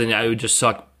 And plus, then I would just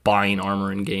suck buying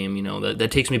armor in game. You know,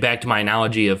 that takes me back to my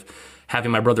analogy of having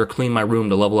my brother clean my room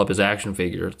to level up his action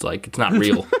figure. It's like, it's not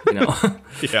real, you know?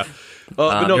 Yeah.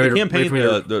 But no, the campaign,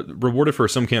 the rewarded for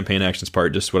some campaign actions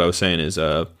part, just what I was saying is,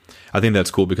 I think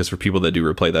that's cool because for people that do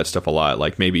replay that stuff a lot,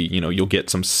 like maybe, you know, you'll get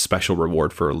some special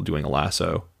reward for doing a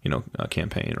lasso, you know, a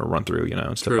campaign or run through, you know,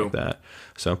 and stuff like that.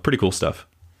 So pretty cool stuff.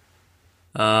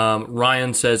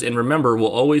 Ryan says, and remember, we'll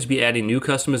always be adding new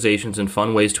customizations and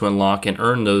fun ways to unlock and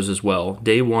earn those as well.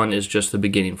 Day one is just the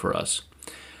beginning for us.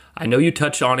 I know you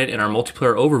touched on it in our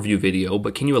multiplayer overview video,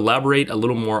 but can you elaborate a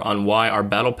little more on why our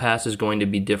battle pass is going to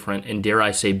be different and, dare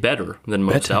I say, better than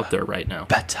most out there right now?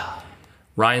 Better.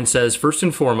 Ryan says, first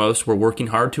and foremost, we're working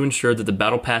hard to ensure that the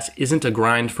battle pass isn't a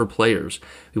grind for players.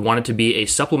 We want it to be a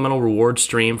supplemental reward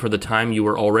stream for the time you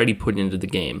were already putting into the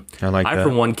game. I for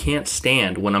one, can't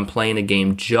stand when I'm playing a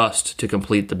game just to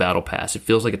complete the battle pass. It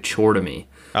feels like a chore to me.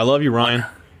 I love you, Ryan.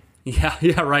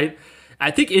 Yeah, right. I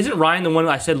think, isn't Ryan the one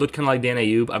I said looked kind of like Dan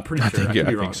Ayub? I'm pretty sure. I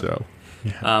think so.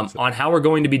 Yeah, on how we're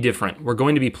going to be different. We're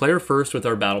going to be player first with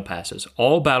our battle passes.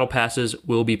 All battle passes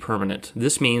will be permanent.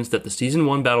 This means that the Season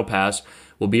 1 battle pass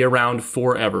will be around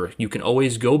forever. You can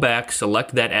always go back,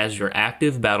 select that as your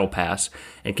active battle pass,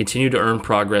 and continue to earn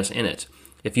progress in it.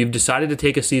 If you've decided to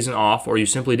take a season off or you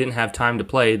simply didn't have time to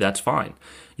play, that's fine.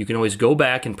 You can always go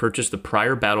back and purchase the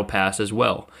prior battle pass as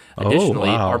well. Additionally,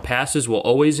 our passes will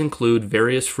always include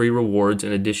various free rewards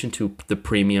in addition to the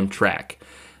premium track.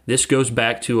 This goes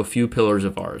back to a few pillars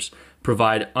of ours.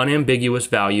 Provide unambiguous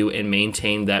value and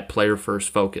maintain that player-first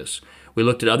focus. We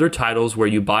looked at other titles where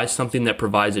you buy something that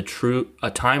provides a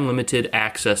time-limited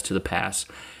access to the pass,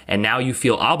 and now you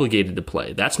feel obligated to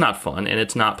play. That's not fun, and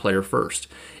it's not player-first.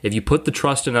 If you put the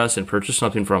trust in us and purchase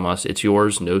something from us, it's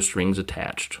yours, no strings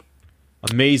attached.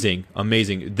 Amazing.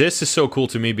 This is so cool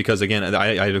to me because, again,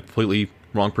 I had a completely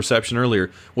wrong perception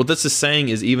earlier. What this is saying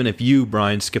is even if you,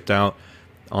 Brian, skipped out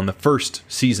on the first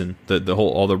season,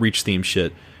 all the Reach theme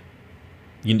shit,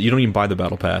 you don't even buy the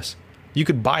battle pass. You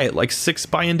could buy it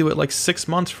buy into it 6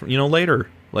 months, later.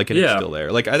 It's still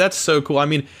there. That's so cool. I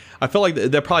mean, I felt like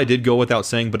that probably did go without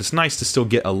saying, but it's nice to still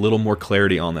get a little more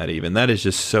clarity on that. Even that is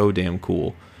just so damn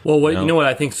cool. Well, what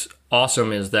I think's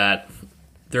awesome is that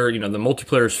the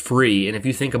multiplayer is free, and if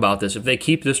you think about this, if they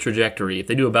keep this trajectory, if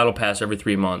they do a battle pass every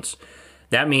 3 months,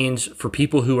 that means for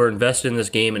people who are invested in this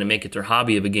game and to make it their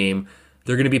hobby of a game,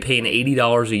 they're going to be paying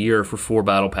 $80 a year for 4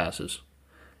 battle passes.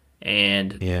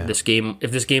 And this game,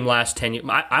 if this game lasts 10 years,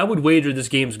 I would wager this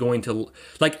game's going to,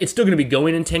 it's still going to be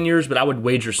going in 10 years, but I would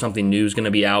wager something new is going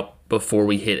to be out before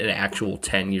we hit an actual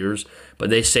 10 years. But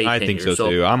they say 10 years. I think so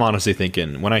too. I'm honestly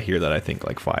thinking, when I hear that, I think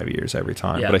 5 years every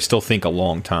time, but I still think a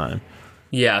long time.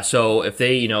 Yeah, so if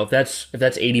they, if that's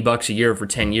 $80 a year for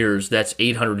 10 years, that's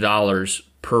 $800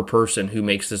 per person who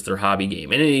makes this their hobby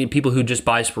game. And people who just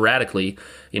buy sporadically,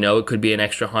 it could be an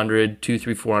extra $100,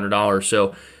 $200, $300, $400.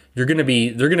 So they're going to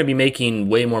be making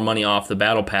way more money off the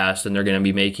battle pass than they're going to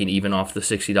be making even off the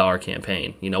 $60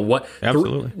 campaign.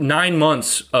 Absolutely. 9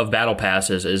 months of battle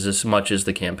passes is as much as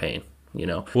the campaign.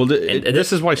 Well,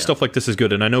 this is why stuff like this is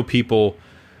good. And I know people,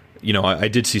 I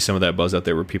did see some of that buzz out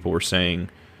there where people were saying,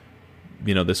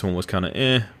 this one was kind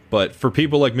of but for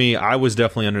people like me, I was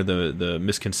definitely under the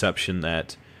misconception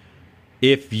that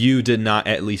if you did not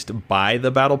at least buy the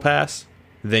battle pass,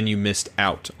 then you missed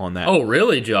out on that. Oh,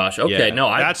 really, Josh? Okay, yeah, no,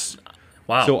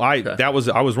 wow. So I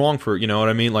was wrong for, what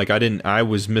I mean? I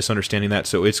was misunderstanding that.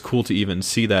 So it's cool to even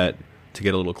see that, to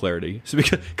get a little clarity. So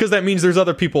because that means there's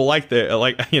other people like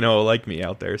me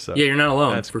out there. So yeah, you're not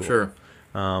alone. That's for cool. Sure.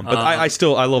 But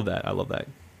I love that. I love that.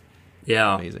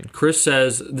 Yeah. Amazing. Chris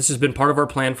says, this has been part of our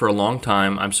plan for a long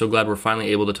time. I'm so glad we're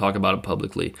finally able to talk about it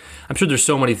publicly. I'm sure there's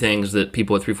so many things that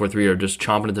people at 343 are just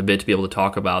chomping at the bit to be able to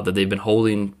talk about that they've been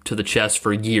holding to the chest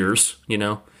for years,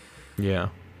 Yeah.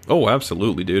 Oh,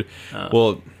 absolutely, dude.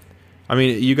 Well, I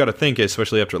mean, you got to think,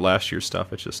 especially after last year's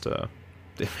stuff, it's just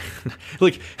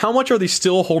how much are they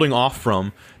still holding off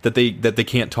from that they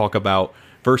can't talk about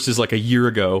versus a year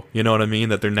ago, you know what I mean?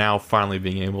 That they're now finally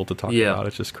being able to talk about.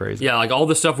 It's just crazy. Yeah, all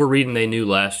the stuff we're reading they knew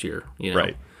last year.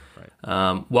 Right.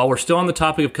 While we're still on the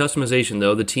topic of customization,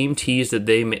 though, the team teased that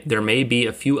there may be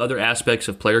a few other aspects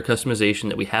of player customization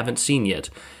that we haven't seen yet.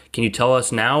 Can you tell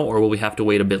us now, or will we have to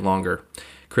wait a bit longer?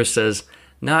 Chris says,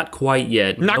 not quite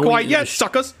yet. Not quite yet,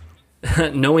 suckers!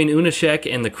 Knowing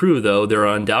Unashek and the crew, though, there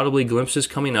are undoubtedly glimpses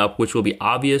coming up which will be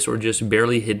obvious or just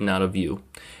barely hidden out of view.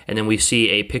 And then we see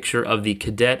a picture of the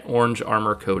cadet orange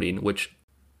armor coating, which...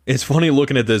 It's funny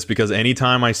looking at this because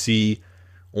anytime I see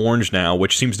orange now,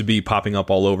 which seems to be popping up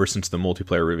all over since the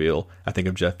multiplayer reveal, I think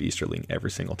of Jeff Easterling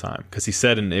every single time. Because he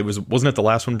said, and wasn't it the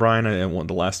last one, Brian?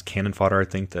 The last cannon fodder, I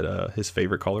think, that his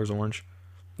favorite color is orange?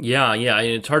 Yeah,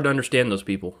 it's hard to understand those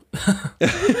people.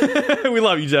 We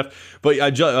love you, Jeff.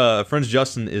 But friends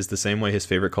Justin is the same way. His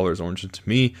favorite color is orange. And to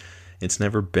me, it's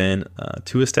never been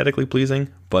too aesthetically pleasing.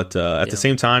 But at the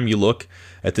same time, you look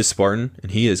at this Spartan,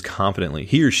 and he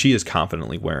or she is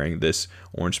confidently wearing this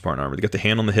orange Spartan armor. They got the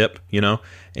hand on the hip,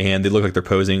 and they look like they're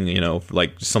posing,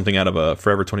 like something out of a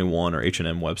Forever 21 or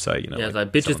H&M website. Yeah,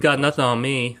 like bitches got nothing on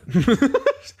me.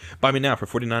 Buy me now for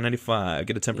 $49.95.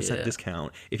 Get a 10%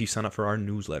 discount if you sign up for our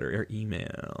newsletter or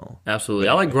email. Absolutely.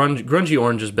 I like grungy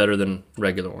orange is better than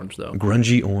regular orange, though.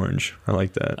 Grungy orange. I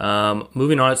like that.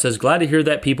 Moving on, it says, glad to hear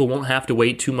that people won't have to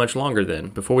wait too much longer then.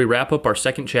 Before we wrap up our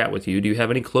second chat with you, do you have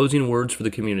any closing words for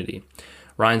the community?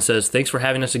 Ryan says, thanks for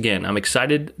having us again. I'm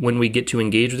excited when we get to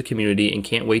engage with the community and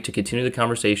can't wait to continue the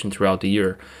conversation throughout the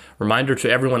year. Reminder to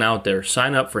everyone out there,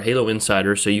 sign up for Halo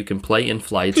Insider so you can play in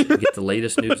flights and get the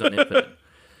latest news on Infinite.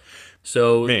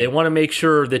 So they want to make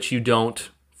sure that you don't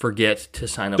forget to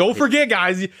sign up. Don't forget,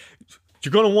 guys.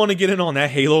 You're going to want to get in on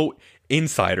that Halo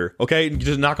Insider, okay? You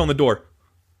just knock on the door.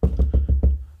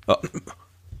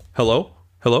 Hello?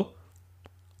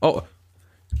 Oh,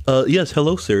 yes,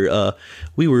 hello, sir.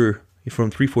 We were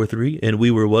from 343, and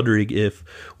we were wondering if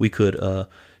we could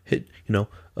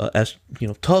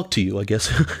talk to you, I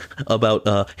guess,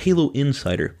 about Halo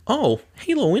Insider. Oh,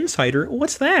 Halo Insider?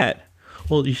 What's that?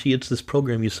 Well, you see, it's this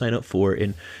program you sign up for,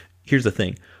 and here's the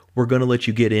thing. We're going to let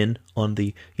you get in on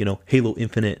the, Halo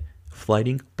Infinite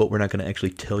flighting, but we're not going to actually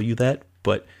tell you that.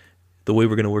 But the way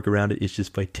we're going to work around it is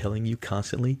just by telling you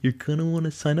constantly, you're going to want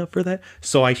to sign up for that.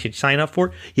 So I should sign up for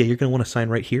it? Yeah, you're going to want to sign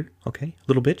right here, okay,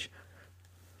 little bitch?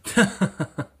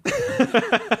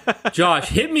 Josh,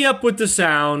 hit me up with the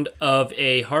sound of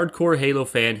a hardcore Halo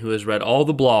fan who has read all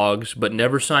the blogs but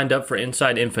never signed up for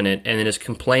Inside Infinite and then is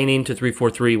complaining to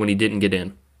 343 when he didn't get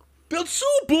in. That's so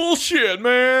bullshit,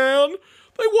 man.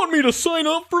 They want me to sign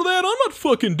up for that. I'm not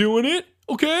fucking doing it,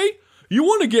 okay? You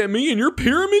want to get me in your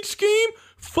pyramid scheme?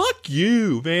 Fuck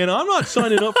you, man. I'm not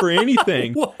signing up for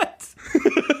anything. What?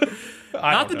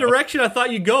 Not the direction I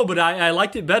thought you'd go, but I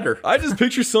liked it better. I just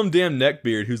picture some damn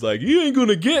neckbeard who's like, you ain't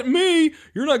gonna get me.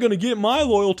 You're not gonna get my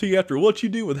loyalty after what you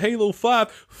do with Halo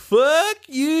 5. Fuck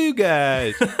you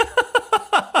guys.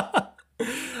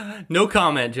 No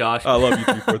comment, Josh. I love you,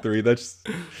 343.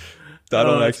 I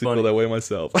don't actually feel that way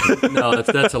myself. No,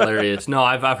 that's hilarious. No,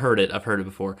 I've heard it. I've heard it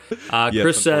before.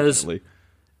 Chris says,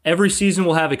 every season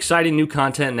will have exciting new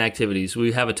content and activities.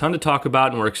 We have a ton to talk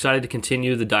about, and we're excited to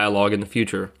continue the dialogue in the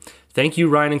future. Thank you,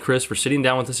 Ryan and Chris, for sitting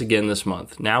down with us again this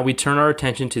month. Now we turn our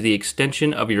attention to the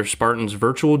extension of your Spartan's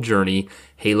virtual journey,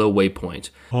 Halo Waypoint.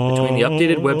 Between the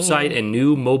updated website and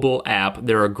new mobile app,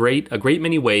 there are a great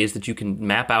many ways that you can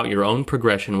map out your own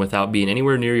progression without being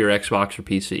anywhere near your Xbox or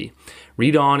PC.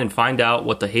 Read on and find out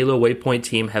what the Halo Waypoint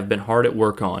team have been hard at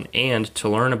work on, and to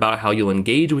learn about how you'll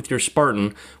engage with your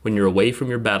Spartan when you're away from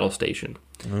your battle station.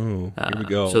 Oh, here we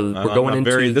go. So we're going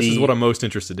into this is what I'm most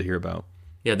interested to hear about.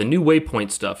 Yeah, the new Waypoint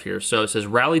stuff here. So it says,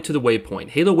 rally to the Waypoint.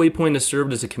 Halo Waypoint has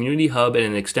served as a community hub and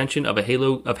an extension of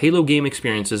Halo game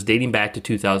experiences dating back to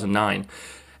 2009.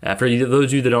 For those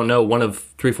of you that don't know, one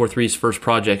of 343's first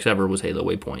projects ever was Halo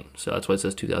Waypoint. So that's why it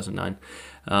says 2009.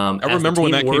 I remember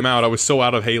when that came out, I was so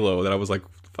out of Halo that I was like,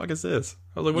 what the fuck is this?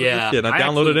 I was like, what is this shit? And I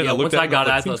downloaded it and I looked at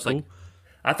it.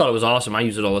 I thought it was awesome. I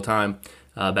used it all the time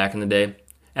back in the day.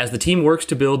 As the team works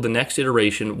to build the next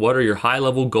iteration, what are your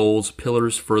high-level goals,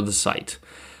 pillars for the site?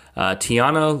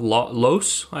 Tiana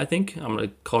Los, I think, I'm going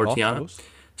to call her Tiana,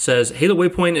 says, Halo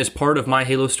Waypoint is part of my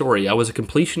Halo story. I was a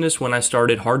completionist when I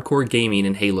started hardcore gaming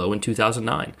in Halo in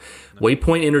 2009.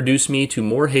 Waypoint introduced me to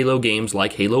more Halo games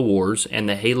like Halo Wars, and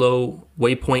the Halo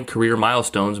Waypoint career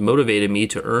milestones motivated me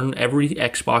to earn every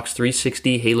Xbox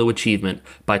 360 Halo achievement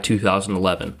by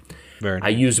 2011. Nice. I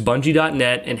used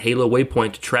Bungie.net and Halo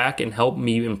Waypoint to track and help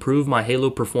me improve my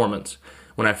Halo performance.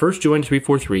 When I first joined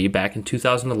 343 back in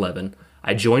 2011,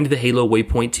 I joined the Halo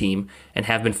Waypoint team and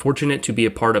have been fortunate to be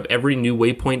a part of every new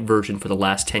Waypoint version for the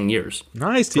last 10 years.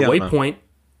 Nice, for Waypoint,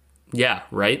 yeah,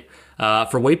 right.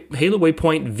 For Halo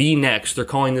Waypoint V Next, they're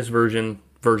calling this version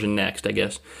Next, I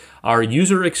guess. Our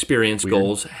user experience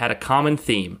goals had a common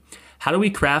theme. How do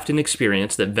we craft an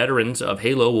experience that veterans of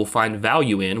Halo will find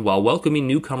value in while welcoming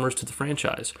newcomers to the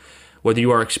franchise? Whether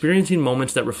you are experiencing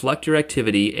moments that reflect your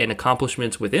activity and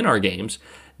accomplishments within our games,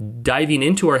 diving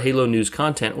into our Halo news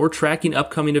content, or tracking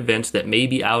upcoming events that may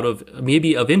be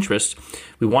of interest,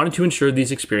 we wanted to ensure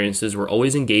these experiences were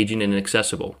always engaging and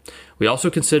accessible. We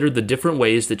also considered the different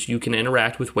ways that you can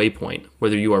interact with Waypoint,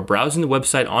 whether you are browsing the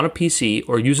website on a PC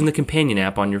or using the companion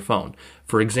app on your phone.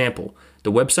 For example,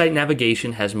 The website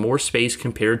navigation has more space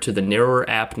compared to the narrower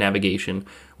app navigation,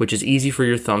 which is easy for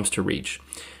your thumbs to reach.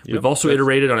 We've also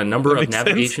iterated on a number of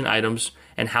navigation items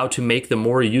and how to make them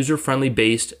more user-friendly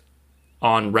based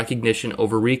on recognition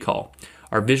over recall.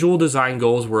 Our visual design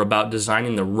goals were about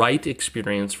designing the right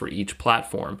experience for each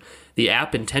platform. The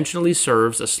app intentionally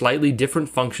serves a slightly different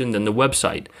function than the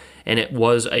website, and it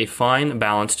was a fine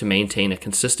balance to maintain a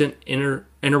consistent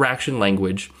interaction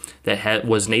language that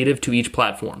was native to each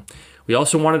platform. We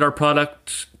also wanted our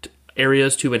product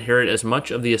areas to inherit as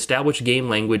much of the established game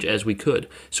language as we could,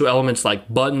 so elements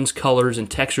like buttons, colors, and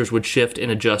textures would shift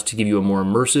and adjust to give you a more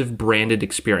immersive, branded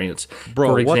experience.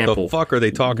 Bro, for example, what the fuck are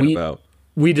they talking about?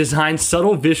 We designed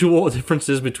subtle visual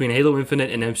differences between Halo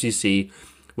Infinite and MCC.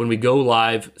 When we go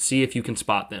live, see if you can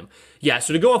spot them. Yeah,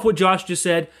 so to go off what Josh just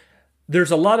said,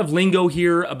 there's a lot of lingo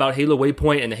here about Halo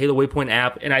Waypoint and the Halo Waypoint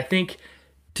app, and I think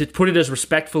to put it as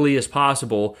respectfully as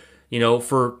possible,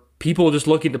 for people just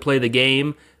looking to play the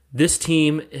game, this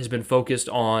team has been focused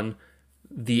on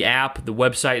the app, the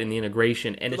website, and the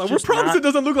integration. And it's we promise it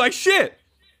doesn't look like shit.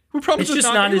 We promise it's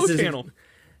not Halo channel.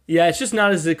 Yeah, it's just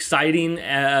not as exciting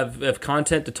of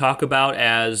content to talk about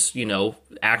as,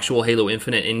 actual Halo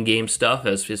Infinite in-game stuff,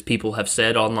 as people have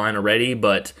said online already.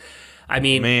 But, I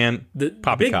mean, my big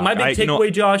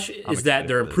takeaway, Josh, is that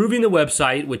they're improving the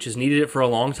website, which has needed it for a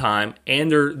long time,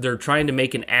 and they're trying to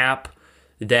make an app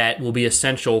that will be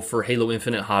essential for Halo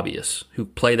Infinite hobbyists who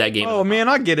play that game. Oh, man,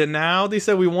 I get it now. They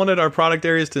said we wanted our product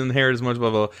areas to inherit as much, blah,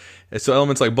 blah, blah. So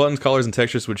elements like buttons, colors, and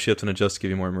textures would shift and adjust to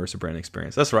give you more immersive brand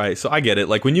experience. That's right. So I get it.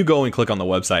 Like, when you go and click on the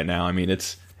website now, I mean,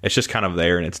 it's just kind of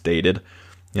there and it's dated,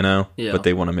 Yeah. But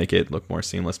they want to make it look more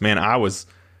seamless. Man,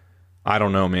 I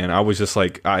don't know, man. I was just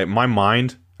like, I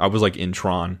was like in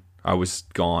Tron. I was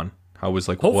gone. I was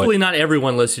like, hopefully not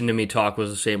everyone listening to me talk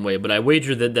was the same way, but I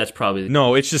wager that that's probably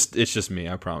no. It's just me.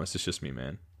 I promise. It's just me,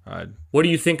 man. What do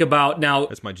you think about now?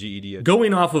 That's my GED.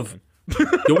 Going off of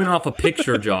a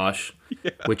picture, Josh,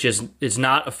 which is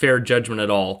not a fair judgment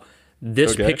at all.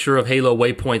 This picture of Halo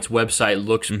Waypoint's website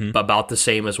looks about the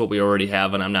same as what we already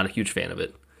have, and I'm not a huge fan of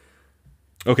it.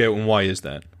 Okay, and why is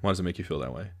that? Why does it make you feel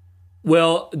that way?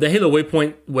 Well, the Halo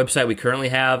Waypoint website we currently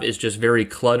have is just very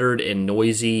cluttered and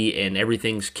noisy, and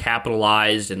everything's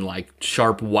capitalized and like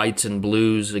sharp whites and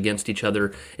blues against each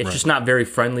other. It's just not very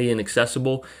friendly and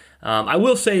accessible. I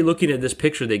will say, looking at this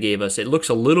picture they gave us, it looks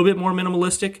a little bit more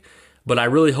minimalistic, but I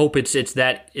really hope it's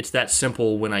that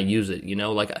simple when I use it.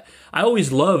 Like I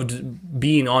always loved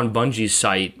being on Bungie's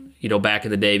site, back in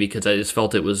the day, because I just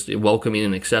felt it was welcoming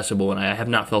and accessible, and I have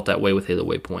not felt that way with Halo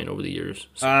Waypoint over the years.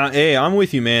 So. Hey, I'm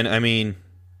with you, man. I mean,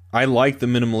 I like the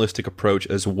minimalistic approach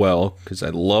as well, because I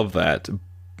love that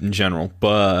in general.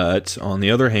 But on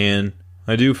the other hand,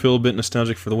 I do feel a bit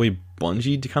nostalgic for the way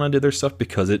Bungie kind of did their stuff,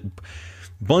 because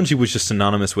Bungie was just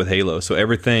synonymous with Halo, so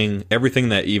everything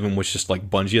that even was just like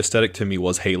Bungie aesthetic to me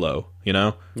was Halo,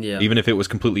 Yeah. Even if it was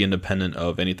completely independent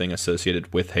of anything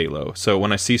associated with Halo. So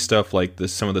when I see stuff like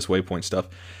this, some of this Waypoint stuff,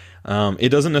 it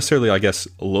doesn't necessarily, I guess,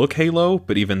 look Halo,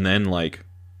 but even then, like,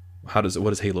 what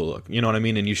does Halo look? You know what I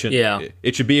mean? And you should,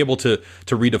 it should be able to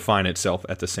redefine itself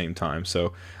at the same time.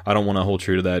 So I don't want to hold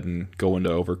true to that and go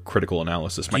into overcritical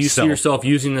analysis myself. Do you see yourself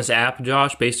using this app,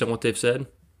 Josh, based on what they've said?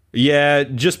 Yeah,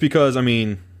 just because, I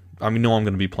know I'm going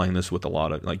to be playing this with a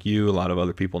lot of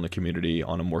other people in the community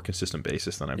on a more consistent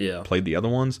basis than I've played the other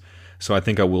ones. So I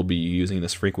think I will be using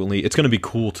this frequently. It's going to be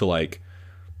cool to, like,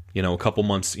 a couple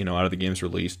months, out of the game's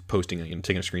release, posting,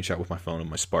 taking a screenshot with my phone of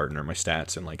my Spartan or my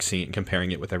stats and, like,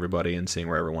 comparing it with everybody and seeing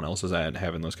where everyone else is at and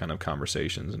having those kind of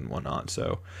conversations and whatnot.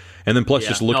 So, and then plus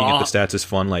just looking at the stats is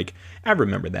fun. Like, I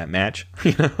remember that match,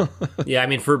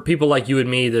 Yeah, for people like you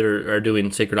and me that are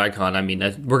doing Sacred Icon,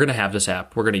 we're going to have this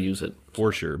app. We're going to use it.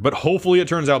 For sure. But hopefully it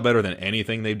turns out better than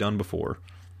anything they've done before.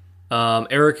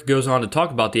 Eric goes on to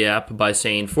talk about the app by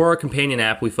saying, for our companion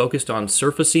app, we focused on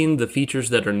surfacing the features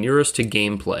that are nearest to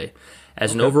gameplay.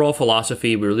 As an overall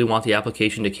philosophy, we really want the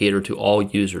application to cater to all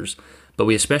users, but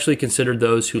we especially considered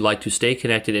those who like to stay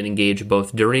connected and engage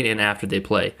both during and after they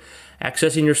play.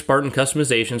 Accessing your Spartan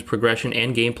customizations, progression,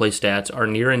 and gameplay stats are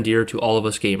near and dear to all of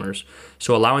us gamers,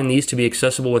 so allowing these to be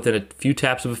accessible within a few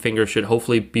taps of a finger should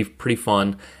hopefully be pretty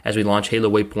fun as we launch Halo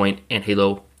Waypoint and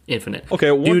Halo Infinite.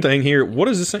 Okay, one thing here. What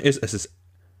is this? Is this?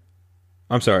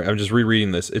 I'm sorry, I'm just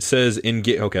rereading this. It says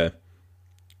okay.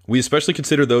 We especially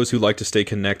consider those who like to stay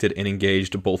connected and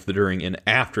engaged both during and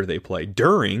after they play.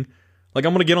 During? Like,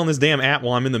 I'm going to get on this damn app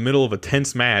while I'm in the middle of a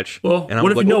tense match. Well,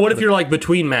 what if you're like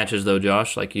between matches though,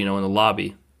 Josh? Like, in the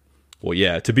lobby. Well,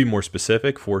 yeah, to be more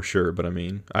specific, for sure. But I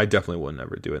mean, I definitely would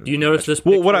never do it. Do you notice this?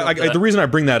 Well, the reason I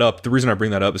bring that up,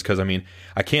 is because I mean,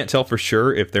 I can't tell for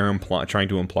sure if they're trying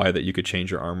to imply that you could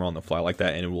change your armor on the fly like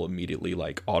that, and it will immediately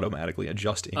like automatically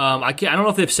adjust. I don't know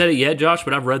if they've said it yet, Josh,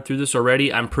 but I've read through this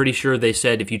already. I'm pretty sure they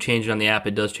said if you change it on the app,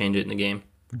 it does change it in the game.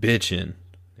 Bitchin'.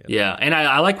 Yeah, and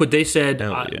I like what they said.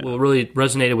 What really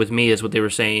resonated with me is what they were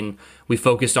saying. We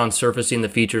focused on surfacing the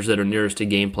features that are nearest to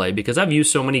gameplay, because I've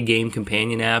used so many game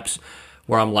companion apps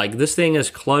where I'm like, this thing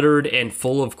is cluttered and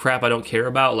full of crap I don't care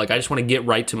about. Like, I just want to get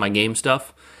right to my game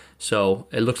stuff. So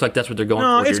it looks like that's what they're going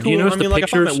for it's here. cool. Do you notice I mean, the like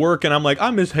pictures? if I'm at work and I'm like,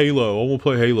 I miss Halo, I want to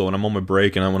play Halo, and I'm on my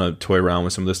break and I want to toy around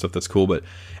with some of this stuff, that's cool. But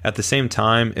at the same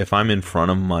time, if I'm in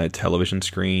front of my television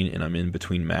screen and I'm in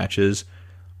between matches,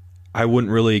 I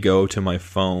wouldn't really go to my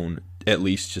phone, at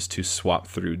least just to swap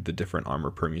through the different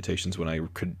armor permutations when I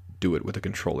could do it with a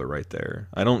controller right there.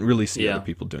 I don't really see other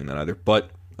people doing that either.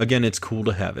 But again, it's cool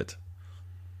to have it.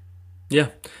 Yeah.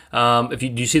 Do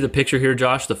you see the picture here,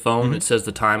 Josh? The phone, It says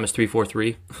the time is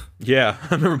 3:43. Yeah,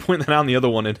 I remember pointing that out in the other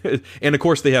one. And of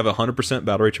course, they have 100%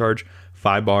 battery charge,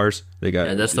 5 bars. They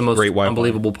got that's the most great Wi-Fi.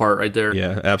 Unbelievable part right there.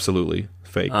 Yeah, absolutely.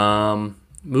 Fake.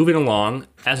 Moving along,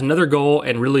 as another goal,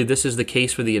 and really this is the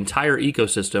case for the entire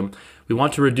ecosystem, we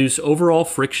want to reduce overall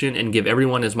friction and give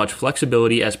everyone as much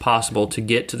flexibility as possible to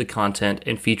get to the content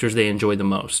and features they enjoy the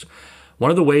most.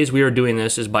 One of the ways we are doing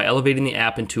this is by elevating the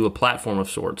app into a platform of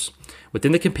sorts.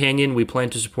 Within the companion, we plan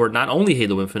to support not only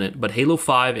Halo Infinite, but Halo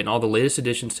 5 and all the latest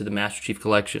additions to the Master Chief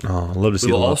Collection. Oh, I'd love to see.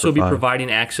 We will also be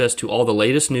providing access to all the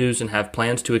latest news and have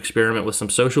plans to experiment with some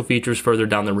social features further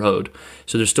down the road.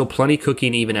 So there's still plenty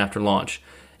cooking even after launch.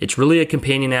 It's really a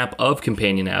companion app of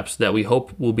companion apps that we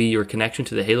hope will be your connection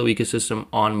to the Halo ecosystem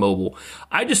on mobile.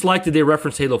 I just like that they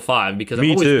reference Halo 5 because I'm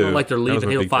always feeling like they're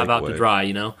leaving Halo 5 out to dry,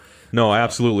 you know? No,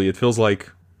 absolutely. It feels like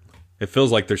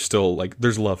there's still like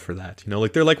there's love for that. You know,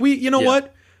 like they're like,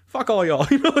 what? Fuck all y'all.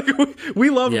 You know, like we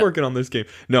love working on this game.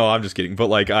 No, I'm just kidding. But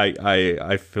like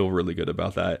I feel really good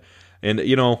about that. And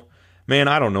you know, man,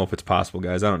 I don't know if it's possible,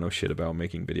 guys. I don't know shit about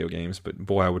making video games, but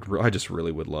boy, I just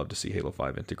really would love to see Halo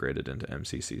 5 integrated into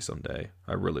MCC someday.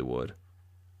 I really would.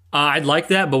 I'd like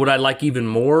that, but what I'd like even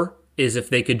more is if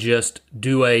they could just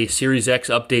do a Series X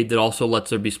update that also lets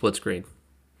there be split screen.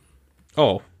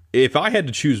 Oh, if I had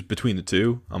to choose between the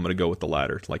two, I'm going to go with the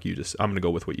latter. I'm going to go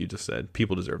with what you just said.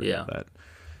 People deserve to have that.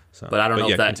 So, but I don't know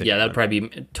if that'd probably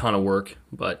be a ton of work.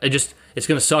 But it's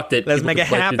going to suck that let's make it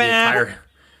happen.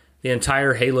 The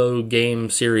entire Halo game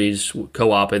series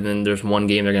co-op, and then there's one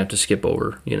game they're going to have to skip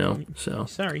over, you know? So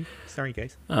Sorry,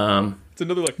 guys. It's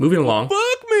another moving along.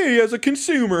 Fuck me as a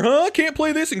consumer, huh? Can't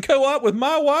play this in co-op with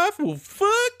my wife? Well,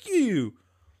 fuck you.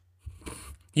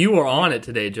 You are on it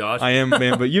today, Josh. I am,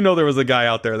 man, but you know there was a guy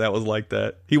out there that was like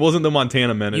that. He wasn't the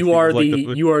Montana Menace. He was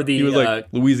like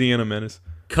Louisiana Menace.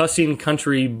 Cussing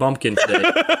country bumpkin today.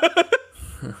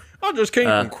 I just came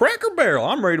from Cracker Barrel.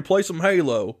 I'm ready to play some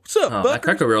Halo. What's up,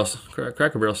 Cracker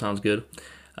Barrel sounds good.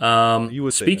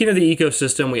 Speaking of the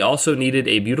ecosystem, we also needed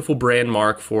a beautiful brand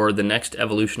mark for the next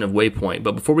evolution of Waypoint.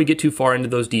 But before we get too far into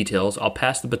those details, I'll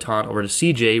pass the baton over to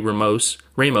CJ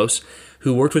Ramos,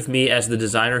 who worked with me as the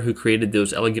designer who created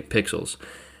those elegant pixels.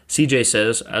 CJ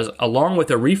says, along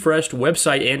with a refreshed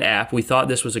website and app, we thought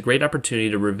this was a great opportunity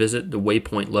to revisit the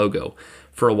Waypoint logo.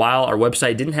 For a while, our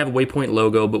website didn't have a Waypoint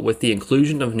logo, but with the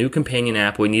inclusion of new companion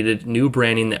app, we needed new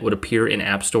branding that would appear in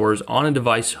app stores on a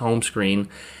device home screen.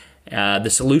 The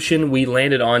solution we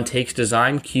landed on takes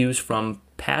design cues from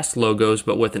past logos,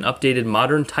 but with an updated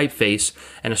modern typeface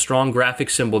and a strong graphic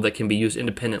symbol that can be used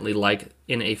independently, like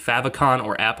in a favicon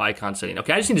or app icon setting.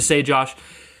 Okay, I just need to say, Josh,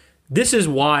 this is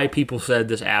why people said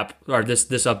this app or this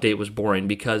update was boring,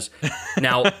 because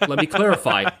now let me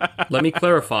clarify.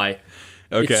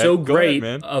 Okay, it's so great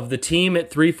ahead, of the team at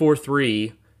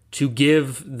 343 to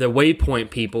give the Waypoint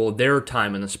people their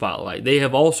time in the spotlight. They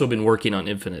have also been working on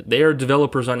Infinite. They are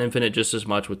developers on Infinite just as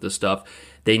much with this stuff.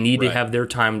 They need to have their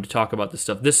time to talk about this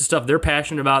stuff. This is stuff they're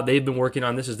passionate about. They've been working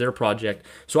on. This is their project.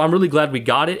 So I'm really glad we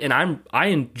got it, and I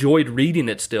enjoyed reading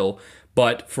it still.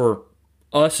 But for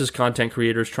us as content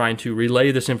creators trying to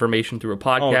relay this information through a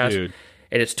podcast,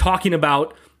 and it's talking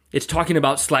about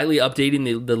slightly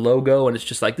updating the logo, and it's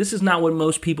just like, this is not what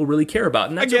most people really care about.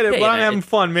 And that's I get okay. it, but I'm having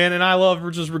fun, man, and I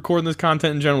love just recording this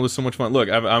content in general. It's so much fun. Look,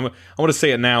 I want to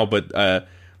say it now, but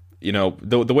you know,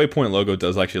 the Waypoint logo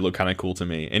does actually look kind of cool to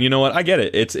me. And you know what? I get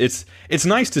it. It's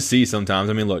nice to see sometimes.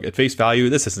 I mean, look, at face value,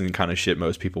 this isn't the kind of shit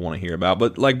most people want to hear about.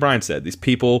 But like Brian said, these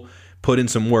people put in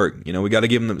some work. You know, we got to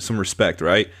give them some respect,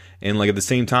 right? And like at the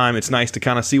same time, it's nice to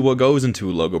kind of see what goes into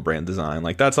a logo brand design.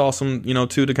 Like that's awesome, you know,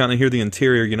 too, to kind of hear the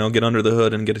interior, you know, get under the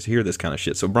hood and get to hear this kind of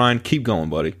shit. So Brian, keep going,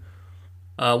 buddy.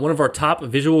 One of our top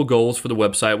visual goals for the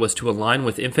website was to align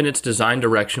with Infinite's design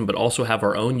direction, but also have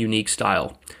our own unique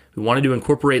style. We wanted to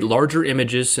incorporate larger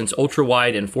images since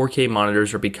ultra-wide and 4K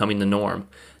monitors are becoming the norm.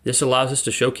 This allows us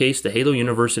to showcase the Halo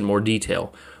universe in more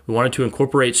detail. We wanted to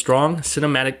incorporate strong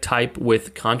cinematic type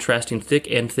with contrasting thick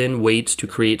and thin weights to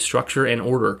create structure and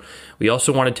order. We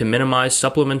also wanted to minimize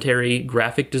supplementary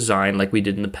graphic design like we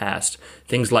did in the past.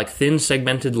 Things like thin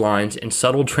segmented lines and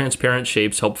subtle transparent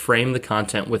shapes help frame the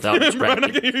content without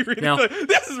distracting. Now,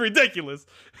 this is ridiculous.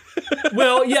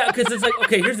 Well, yeah, because it's like,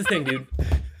 okay, here's the thing, dude.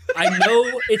 I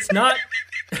know it's not...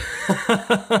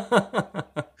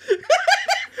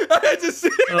 I just,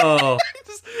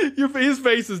 his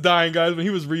face is dying, guys. When he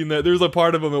was reading that, there was a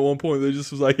part of him at one point that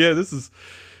just was like, "Yeah, this is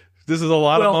a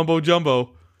lot of mumbo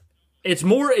jumbo." It's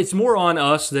more on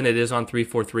us than it is on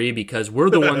 343 because we're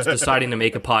the ones deciding to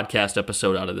make a podcast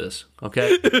episode out of this.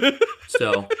 Okay,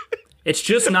 so it's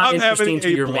just not interesting to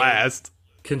your main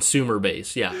consumer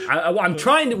base. Yeah,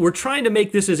 we're trying to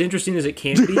make this as interesting as it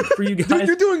can be for you guys. Dude,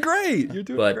 you're doing great. You're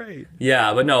doing great.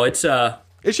 Yeah, but no, it's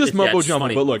just mumbo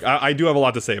jumbo. But look, I do have a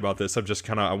lot to say about this. I'm just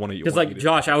I want to. Because like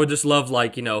Josh, I would just love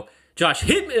Josh,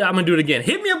 hit me. I'm gonna do it again.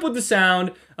 Hit me up with the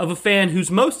sound of a fan who's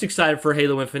most excited for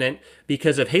Halo Infinite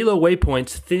because of Halo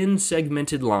Waypoint's thin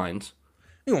segmented lines.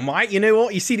 You know, mate, you know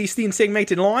what? You see these thin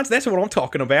segmented lines? That's what I'm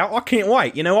talking about. I can't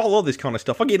wait. You know, I love this kind of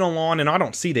stuff. I get online and I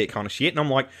don't see that kind of shit. And I'm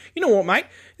like, you know what, mate?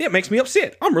 That makes me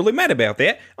upset. I'm really mad about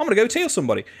that. I'm going to go tell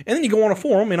somebody. And then you go on a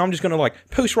forum and I'm just going to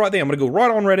post right there. I'm going to go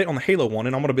right on Reddit on the Halo one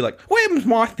and I'm going to be like, what happens to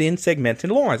my thin segmented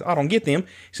lines? I don't get them.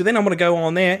 So then I'm going to go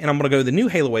on there and I'm going to go to the new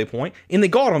Halo Waypoint and they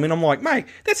got them. And I'm like, mate,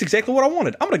 that's exactly what I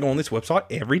wanted. I'm going to go on this website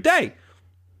every day.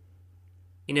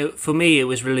 You know, for me, it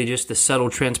was really just the subtle,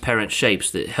 transparent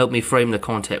shapes that helped me frame the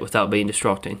content without being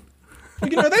distracting.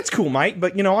 You know, that's cool, mate.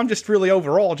 But, I'm just really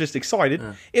overall just excited.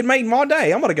 It made my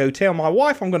day. I'm going to go tell my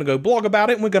wife. I'm going to go blog about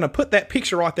it. And we're going to put that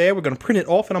picture right there. We're going to print it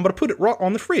off. And I'm going to put it right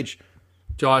on the fridge.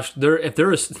 Josh, there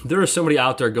is somebody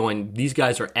out there going, these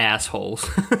guys are assholes.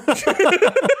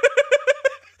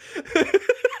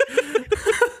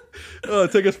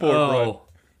 Take us forward, bro.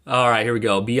 All right, here we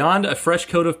go. Beyond a fresh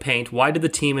coat of paint, why did the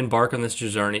team embark on this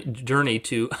journey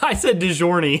to... I said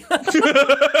DiGiorno.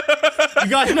 You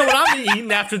guys know what I'm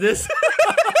eating after this.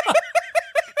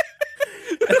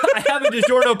 I have a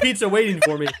DiGiorno pizza waiting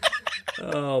for me.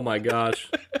 Oh, my gosh.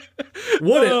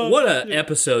 What a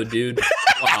episode, dude.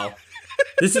 Wow.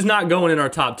 This is not going in our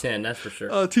top 10, that's for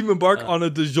sure. Team embark on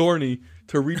a DiGiorno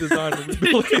to redesign and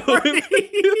rebuild Halo.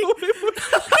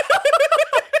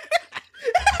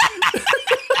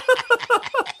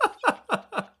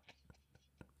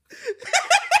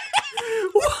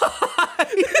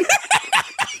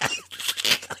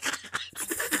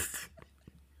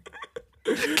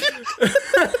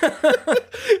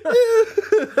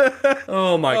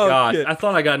 Oh my gosh. I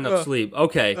thought I got enough sleep.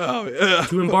 Okay.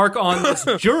 To embark on this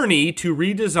journey to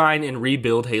redesign and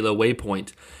rebuild Halo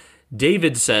Waypoint.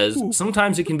 David says,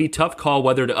 sometimes it can be a tough call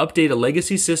whether to update a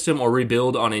legacy system or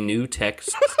rebuild on a new tech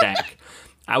stack.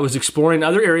 I was exploring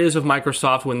other areas of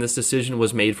Microsoft when this decision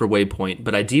was made for Waypoint,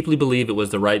 but I deeply believe it was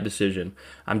the right decision.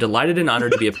 I'm delighted and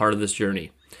honored to be a part of this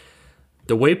journey.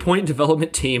 The Waypoint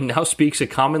development team now speaks a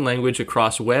common language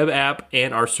across web app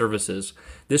and our services.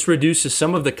 This reduces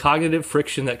some of the cognitive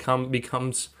friction that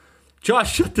becomes...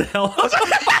 Josh, shut the hell up.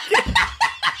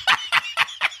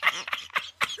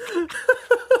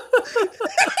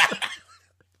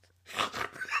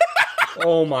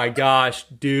 Oh my gosh,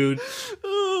 dude.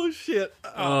 Oh shit.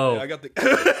 Oh. I got the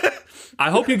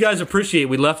I hope you guys appreciate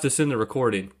we left this in the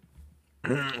recording.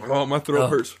 Oh, my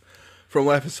throat hurts from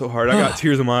laughing so hard. I got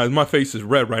tears in my eyes. My face is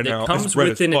red right now. It comes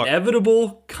with an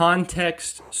inevitable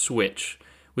context switch.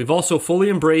 We've also fully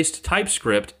embraced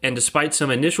TypeScript, and despite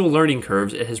some initial learning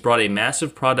curves, it has brought a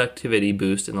massive productivity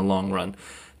boost in the long run.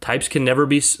 Types can never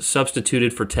be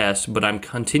substituted for tests, but I'm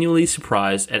continually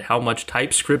surprised at how much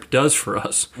TypeScript does for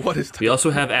us. What is TypeScript? We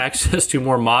also have access to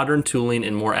more modern tooling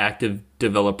and more active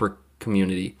developer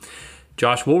community.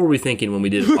 Josh, what were we thinking when we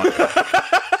did it?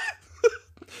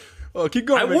 Oh, keep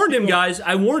going. I warned him, guys.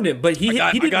 I warned him, but he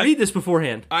didn't read this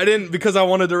beforehand. I didn't because I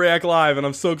wanted to react live, and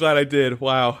I'm so glad I did.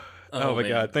 Wow. Oh my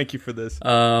God. Thank you for this.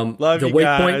 Love you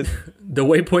guys. The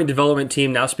Waypoint development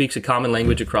team now speaks a common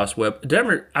language across web.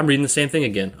 I'm reading the same thing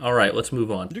again. All right, let's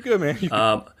move on. You're good, man.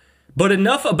 But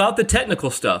enough about the technical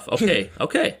stuff.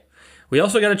 Okay. We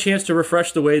also got a chance to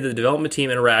refresh the way the development team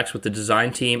interacts with the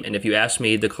design team, and if you ask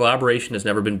me, the collaboration has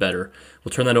never been better.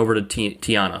 We'll turn that over to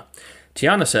Tiana.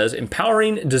 Tiana says,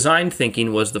 empowering design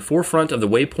thinking was the forefront of the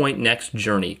Waypoint Next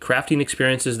journey, crafting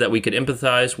experiences that we could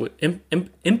empathize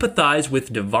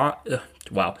with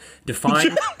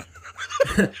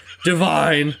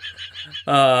divine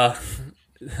by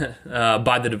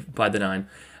the nine.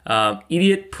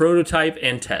 Idiot, prototype,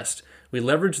 and test. We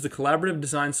leveraged the collaborative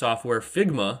design software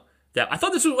Figma. I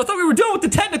thought we were done with the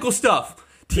technical stuff.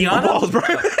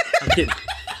 Tiana, I'm kidding.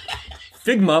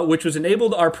 Figma, which was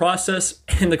enabled our process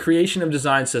in the creation of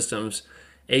design systems,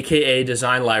 aka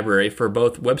design library, for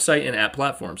both website and app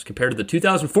platforms. Compared to the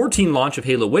 2014 launch of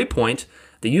Halo Waypoint,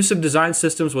 the use of design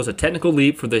systems was a technical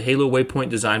leap for the Halo Waypoint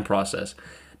design process.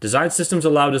 Design systems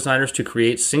allow designers to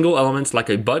create single elements like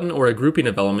a button or a grouping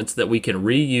of elements that we can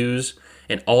reuse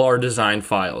in all our design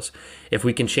files. If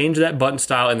we can change that button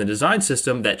style in the design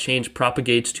system, that change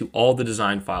propagates to all the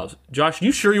design files. Josh,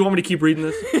 you sure you want me to keep reading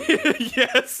this?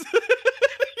 Yes.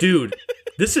 Dude,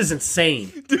 this is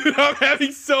insane. Dude, I'm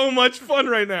having so much fun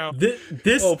right now.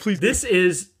 This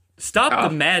is... Stop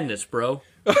the madness, bro.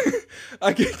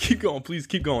 I can't keep going. Please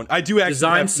keep going. I do actually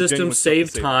Design systems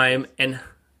save time and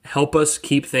help us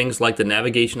keep things like the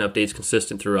navigation updates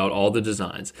consistent throughout all the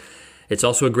designs. It's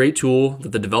also a great tool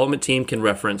that the development team can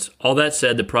reference. All that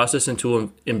said, the process and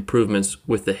tool improvements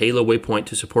with the Halo Waypoint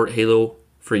to support Halo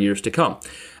for years to come.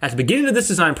 At the beginning of this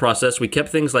design process, we kept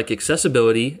things like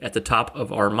accessibility at the top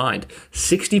of our mind.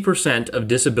 60% of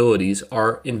disabilities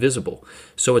are invisible,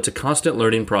 so it's a constant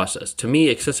learning process. To me,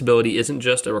 accessibility isn't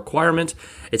just a requirement,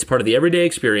 it's part of the everyday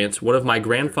experience. One of my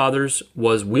grandfathers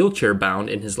was wheelchair bound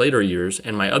in his later years,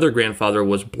 and my other grandfather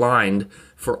was blind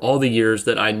for all the years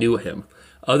that I knew him.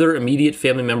 Other immediate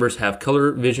family members have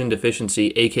color vision deficiency,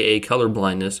 aka color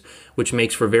blindness, which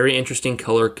makes for very interesting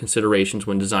color considerations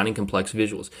when designing complex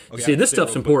visuals. Okay, see, this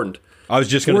stuff's important. I was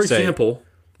just going to say... For example...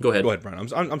 Go ahead. Go ahead, Brian.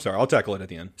 I'm sorry. I'll tackle it at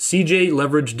the end. CJ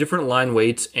leveraged different line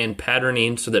weights and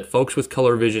patterning so that folks with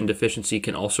color vision deficiency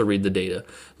can also read the data.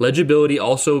 Legibility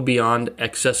also beyond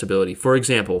accessibility. For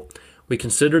example, we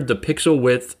considered the pixel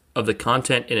width of the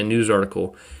content in a news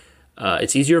article.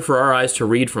 It's easier for our eyes to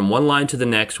read from one line to the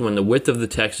next when the width of the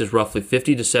text is roughly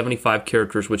 50 to 75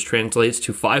 characters, which translates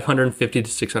to 550 to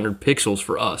 600 pixels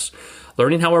for us.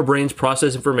 Learning how our brains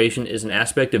process information is an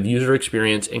aspect of user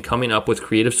experience, and coming up with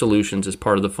creative solutions is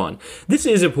part of the fun. This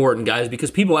is important, guys,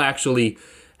 because people actually,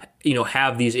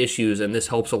 have these issues, and this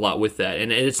helps a lot with that.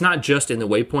 And it's not just in the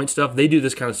Waypoint stuff. They do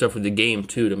this kind of stuff with the game,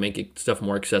 too, to make stuff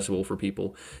more accessible for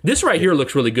people. This right here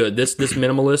looks really good. This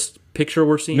minimalist picture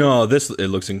we're seeing. No, it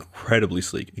looks incredibly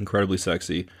sleek, incredibly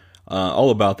sexy. All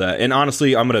about that. And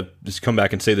honestly, I'm going to just come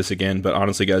back and say this again, but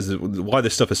honestly, guys, why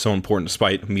this stuff is so important,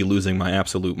 despite me losing my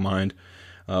absolute mind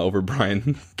over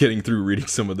Brian getting through reading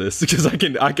some of this, because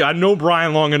I know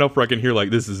Brian long enough where I can hear, like,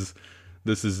 this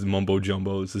is mumbo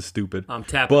jumbo. This is stupid. I'm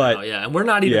tapping out, yeah. And we're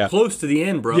not even close to the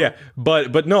end, bro. Yeah,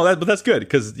 but no, but that's good,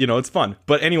 because, it's fun.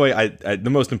 But anyway, I the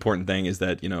most important thing is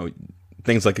that,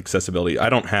 things like accessibility. I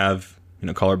don't have,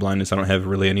 color blindness. I don't have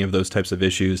really any of those types of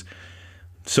issues.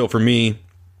 So for me,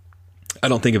 I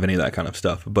don't think of any of that kind of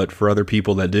stuff. But for other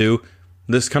people that do,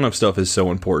 this kind of stuff is so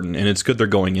important. And it's good they're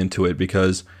going into it,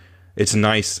 because it's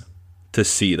nice to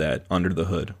see that under the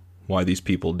hood, why these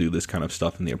people do this kind of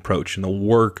stuff and the approach and the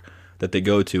work that they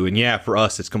go to. And yeah, for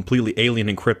us, it's completely alien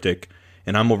and cryptic.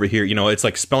 And I'm over here, it's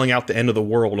like spelling out the end of the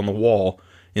world on the wall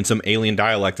in some alien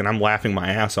dialect, and I'm laughing my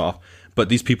ass off. But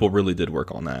these people really did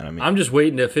work on that. I mean, I'm just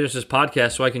waiting to finish this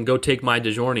podcast so I can go take my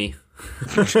DiGiorno.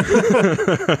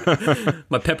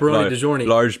 My pepperoni DiGiorno.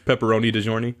 Large pepperoni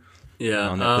DiGiorno. Yeah.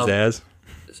 On that pizzazz.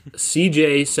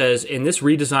 CJ says, in this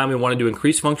redesign, we wanted to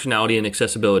increase functionality and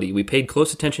accessibility. We paid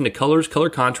close attention to colors, color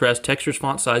contrast, textures,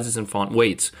 font sizes, and font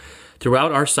weights.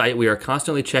 Throughout our site, we are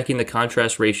constantly checking the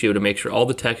contrast ratio to make sure all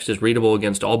the text is readable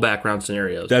against all background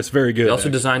scenarios. That's very good. We also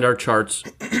designed our charts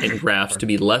and graphs to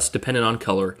be less dependent on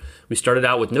color. We started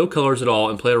out with no colors at all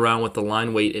and played around with the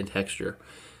line weight and texture.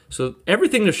 So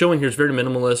everything they're showing here is very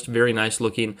minimalist, very nice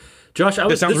looking. Josh,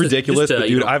 it sounds ridiculous, but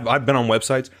dude, I've been on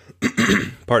websites.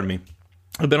 Pardon me.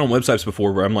 I've been on websites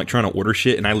before where I'm like trying to order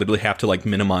shit, and I literally have to like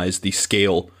minimize the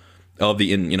scale of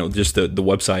just the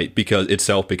website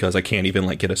because I can't even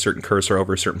like get a certain cursor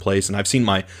over a certain place. And I've seen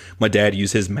my dad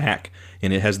use his Mac,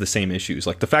 and it has the same issues.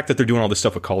 Like the fact that they're doing all this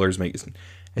stuff with colors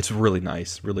it's really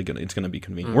nice, really good. It's going to be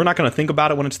convenient. We're not going to think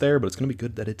about it when it's there, but it's going to be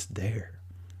good that it's there.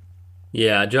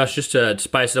 Yeah, Josh, just to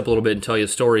spice it up a little bit and tell you a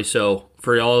story. So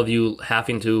for all of you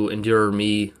having to endure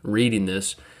me reading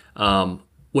this,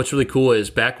 what's really cool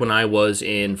is back when I was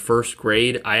in first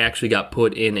grade, I actually got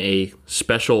put in a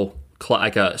special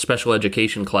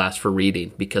education class for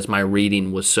reading because my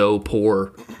reading was so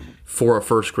poor for a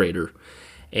first grader.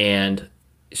 And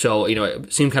so,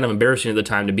 it seemed kind of embarrassing at the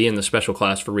time to be in the special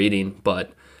class for reading,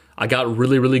 but I got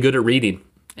really, really good at reading.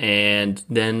 And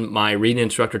then my reading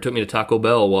instructor took me to Taco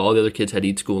Bell while all the other kids had to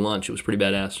eat school lunch. It was pretty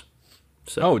badass.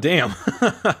 So Oh, damn.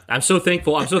 I'm so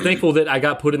thankful. I'm so thankful that I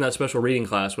got put in that special reading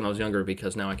class when I was younger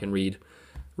because now I can read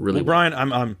really well. Brian,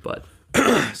 I'm But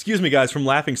excuse me, guys, from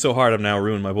laughing so hard, I've now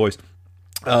ruined my voice.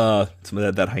 Some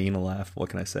of that hyena laugh. What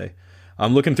can I say?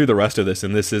 I'm looking through the rest of this,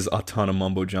 and this is a ton of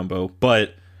mumbo jumbo.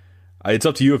 But it's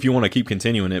up to you if you want to keep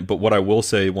continuing it. But what I will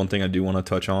say, one thing I do want to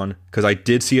touch on, because I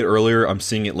did see it earlier, I'm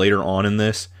seeing it later on in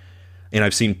this, and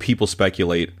I've seen people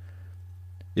speculate,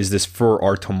 is this for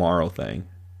our tomorrow thing?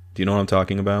 Do you know what I'm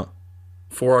talking about?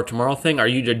 for our tomorrow thing,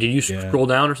 did you scroll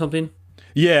down or something?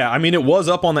 Yeah, I mean, it was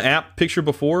up on the app picture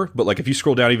before, but like if you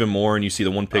scroll down even more and you see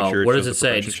the one picture, what does it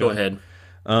say? Just go ahead.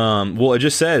 Well, it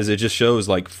just shows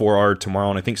like 4 hour tomorrow,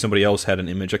 and I think somebody else had an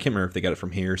image. I can't remember if they got it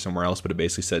from here or somewhere else, but it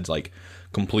basically said like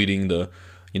completing the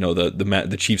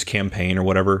Chiefs campaign or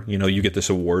whatever. You know, you get this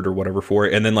award or whatever for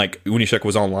it. And then like Unyshek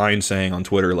was online saying on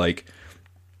Twitter like,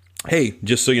 "Hey,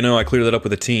 just so you know, I cleared that up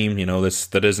with the team. You know,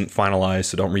 that isn't finalized,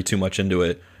 so don't read too much into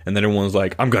it." And then everyone's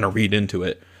like, "I'm gonna read into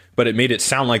it," but it made it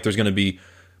sound like there's gonna be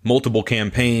multiple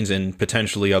campaigns and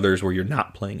potentially others where you're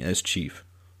not playing as Chief.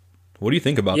 What do you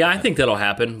think about that? Yeah, I think that'll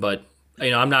happen, but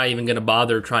I'm not even going to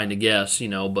bother trying to guess,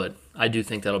 but I do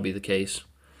think that'll be the case.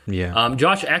 Yeah.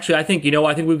 Josh, actually, I think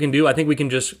we can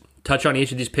just touch on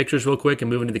each of these pictures real quick and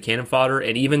move into the cannon fodder.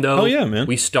 And even though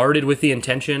we started with the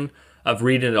intention of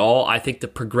reading it all, I think the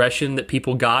progression that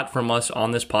people got from us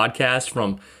on this podcast,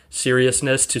 from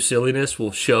seriousness to silliness,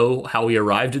 will show how we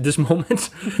arrived at this moment.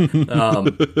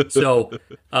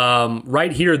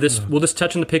 Right here, we'll just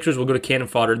touch on the pictures. We'll go to cannon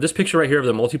fodder. This picture right here of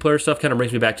the multiplayer stuff kind of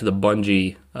brings me back to the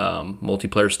Bungie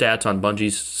multiplayer stats on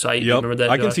Bungie's site. Yep, you remember that,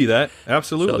 I Josh? can see that.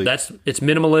 Absolutely. So it's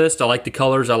minimalist. I like the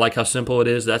colors. I like how simple it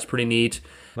is. That's pretty neat.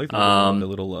 I like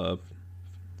the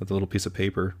little piece of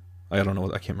paper. I don't know.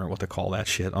 I can't remember what to call that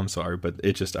shit. I'm sorry, but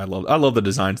I love the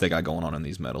designs they got going on in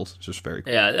these medals. It's just very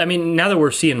cool. Yeah, I mean, now that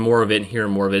we're seeing more of it and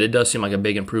hearing more of it, it does seem like a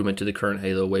big improvement to the current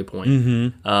Halo waypoint.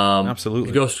 Mm-hmm.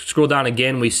 Absolutely. If you scroll down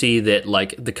again, we see that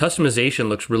like the customization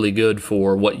looks really good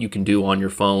for what you can do on your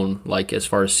phone, like as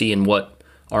far as seeing what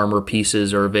armor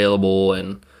pieces are available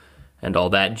and all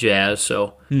that jazz.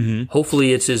 So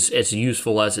hopefully it's as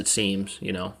useful as it seems,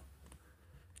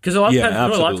 Because a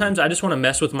lot of times I just want to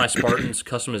mess with my Spartan's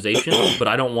customization, but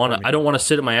I don't want to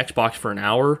sit at my Xbox for an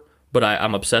hour. But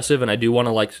I'm obsessive and I do want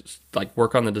to like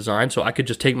work on the design. So I could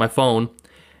just take my phone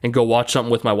and go watch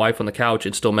something with my wife on the couch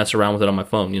and still mess around with it on my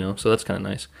phone. So that's kind of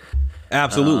nice.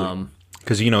 Absolutely.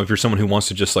 Because if you're someone who wants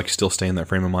to just like still stay in that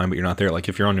frame of mind, but you're not there. Like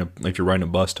if you're riding a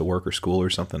bus to work or school or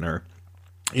something, or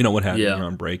what have you, you're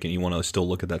on break and you want to still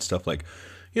look at that stuff like,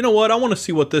 you know what? I want to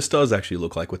see what this does actually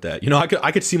look like with that.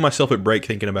 I could see myself at break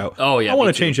thinking about, I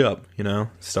want to change up,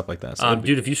 stuff like that. So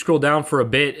dude, if you scroll down for a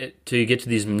bit till you get to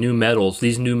these new medals,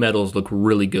 look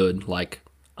really good. Like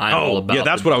I'm all about. Yeah,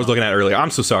 that's what I was looking at earlier. I'm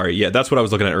so sorry. Yeah, that's what I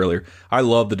was looking at earlier. I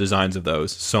love the designs of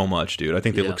those so much, dude. I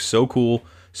think they look so cool,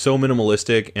 so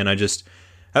minimalistic, and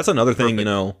that's another thing.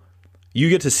 Perfect. You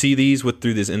get to see these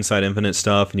through this Inside Infinite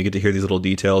stuff, and you get to hear these little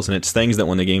details, and it's things that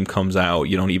when the game comes out,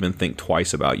 you don't even think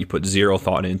twice about. You put zero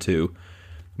thought into,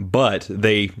 but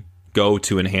they go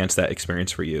to enhance that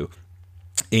experience for you.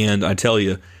 And I tell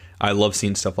you, I love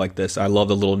seeing stuff like this. I love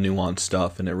the little nuanced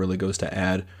stuff, and it really goes to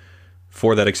add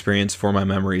for that experience, for my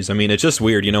memories. I mean, it's just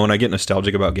weird, when I get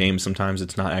nostalgic about games, sometimes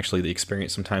it's not actually the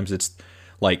experience. Sometimes it's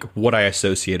like what I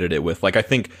associated it with. Like, I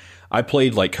think I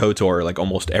played like KOTOR like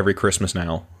almost every Christmas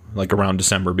now, like around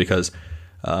December, because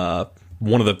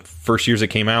one of the first years it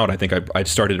came out, I think I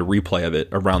started a replay of it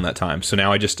around that time. So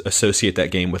now I just associate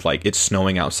that game with like it's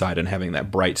snowing outside and having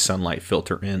that bright sunlight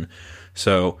filter in.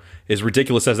 So as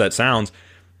ridiculous as that sounds,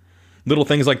 little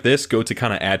things like this go to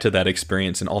kind of add to that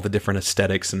experience and all the different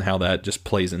aesthetics and how that just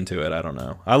plays into it. I don't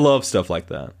know. I love stuff like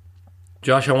that.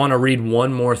 Josh, I want to read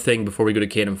one more thing before we go to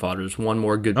cannon fodder. There's one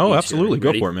more good piece. Oh, absolutely.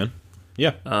 Go for it, man.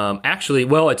 Yeah. Actually,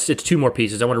 well, it's 2 more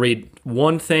pieces. I want to read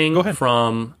one thing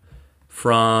from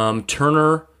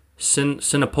Turner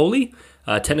Sinopoli,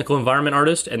 technical environment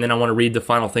artist, and then I want to read the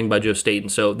final thing by Joe Staten.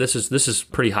 So this is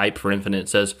pretty hype for Infinite. It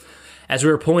says, as we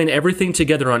are pulling everything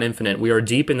together on Infinite, we are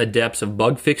deep in the depths of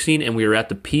bug fixing, and we are at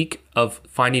the peak of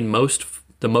finding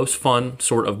the most fun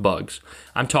sort of bugs.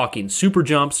 I'm talking super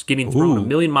jumps, getting thrown a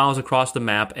million miles across the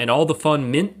map, and all the fun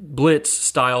Mint Blitz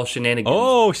style shenanigans.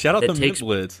 Oh, shout out to Mint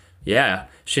Blitz. Yeah,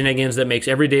 shenanigans that makes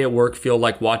every day at work feel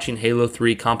like watching Halo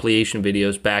 3 compilation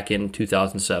videos back in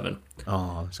 2007.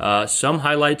 Oh, some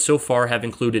highlights so far have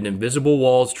included invisible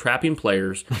walls trapping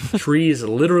players, trees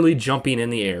literally jumping in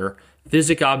the air,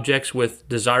 physic objects with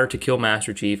desire to kill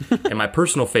Master Chief, and my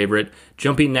personal favorite,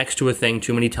 jumping next to a thing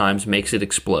too many times makes it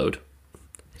explode.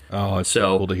 Oh, it's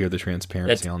so cool to hear the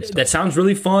transparency on stuff. That sounds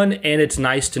really fun, and it's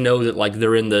nice to know that like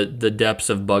they're in the depths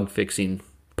of bug fixing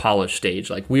polish stage.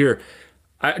 Like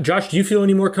Josh, do you feel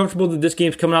any more comfortable that this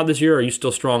game's coming out this year, or are you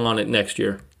still strong on it next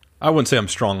year? I wouldn't say I'm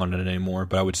strong on it anymore,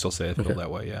 but I would still say I feel that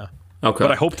way, yeah. Okay.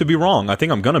 But I hope to be wrong. I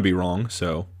think I'm going to be wrong,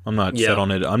 so I'm not set on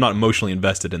it. I'm not emotionally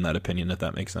invested in that opinion, if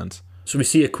that makes sense. So we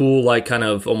see a cool, like, kind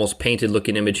of almost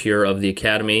painted-looking image here of the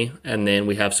Academy, and then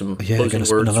we have some closing words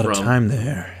spend a lot from of time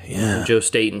there. Yeah. Joe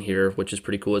Staten here, which is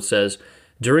pretty cool. It says,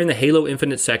 during the Halo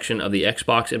Infinite section of the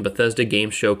Xbox and Bethesda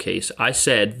Games Showcase, I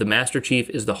said the Master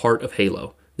Chief is the heart of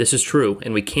Halo. This is true,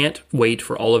 and we can't wait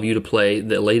for all of you to play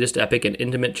the latest epic and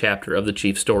intimate chapter of the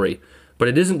Chief's story. But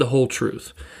it isn't the whole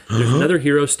truth. There's another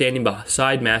hero standing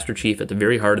beside Master Chief at the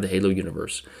very heart of the Halo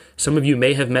universe. Some of you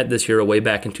may have met this hero way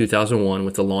back in 2001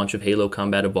 with the launch of Halo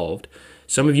Combat Evolved.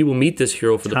 Some of you will meet this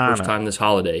hero for the first time this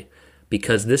holiday,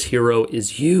 because this hero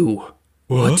is you.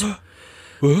 What?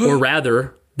 Or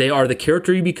rather, they are the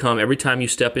character you become every time you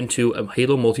step into a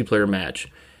Halo multiplayer match.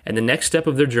 And the next step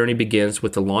of their journey begins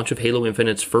with the launch of Halo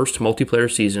Infinite's first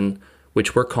multiplayer season,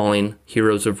 which we're calling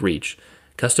Heroes of Reach.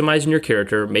 Customizing your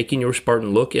character, making your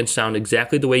Spartan look and sound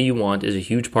exactly the way you want is a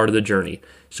huge part of the journey.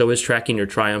 So is tracking your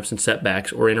triumphs and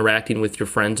setbacks or interacting with your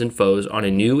friends and foes on a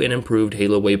new and improved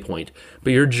Halo waypoint.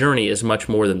 But your journey is much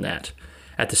more than that.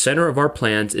 At the center of our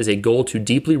plans is a goal to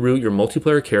deeply root your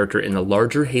multiplayer character in the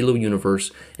larger Halo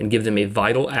universe and give them a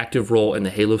vital active role in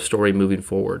the Halo story moving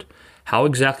forward. How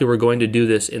exactly we're going to do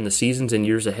this in the seasons and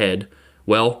years ahead,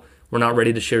 well, we're not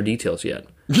ready to share details yet.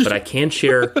 But I can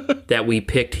share that we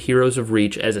picked Heroes of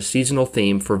Reach as a seasonal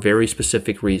theme for very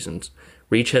specific reasons.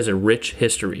 Reach has a rich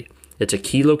history. It's a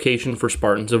key location for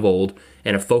Spartans of old,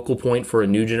 and a focal point for a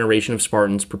new generation of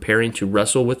Spartans preparing to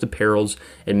wrestle with the perils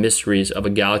and mysteries of a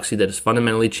galaxy that has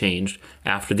fundamentally changed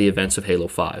after the events of Halo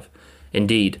 5.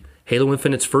 Indeed, Halo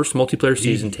Infinite's first multiplayer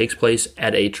season takes place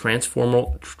at a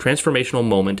transformational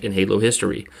moment in Halo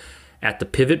history, at the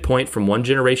pivot point from one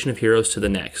generation of heroes to the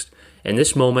next. In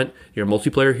this moment, your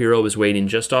multiplayer hero is waiting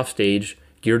just off stage,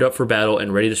 geared up for battle,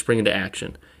 and ready to spring into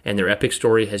action, and their epic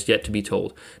story has yet to be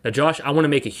told. Now, Josh, I want to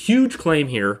make a huge claim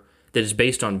here that is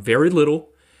based on very little,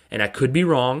 and I could be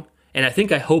wrong, and I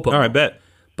think I hope I'm wrong. All right, bet.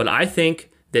 But I think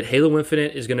that Halo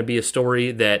Infinite is going to be a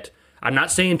story that, I'm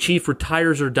not saying Chief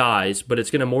retires or dies, but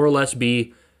it's going to more or less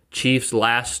be Chief's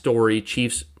last story,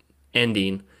 Chief's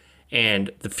ending,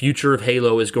 and the future of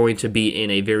Halo is going to be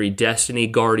in a very Destiny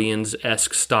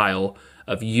Guardians-esque style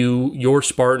of your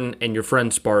Spartan, and your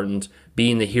friend Spartans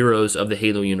being the heroes of the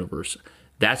Halo universe.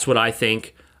 That's what I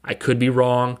think. I could be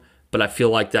wrong, but I feel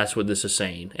like that's what this is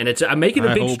saying. And I'm making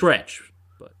a big stretch.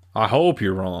 But I hope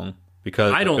you're wrong,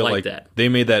 because I don't feel like that. They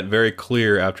made that very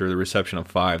clear after the reception of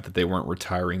 5 that they weren't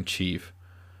retiring Chief.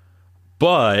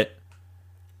 But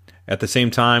at the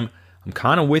same time, I'm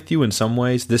kind of with you in some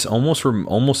ways. This almost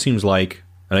seems like,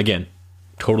 and again,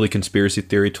 totally conspiracy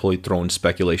theory, totally throwing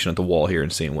speculation at the wall here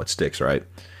and seeing what sticks, right?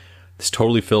 This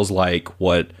totally feels like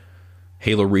what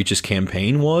Halo Reach's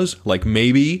campaign was. Like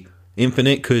maybe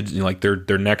Infinite could, like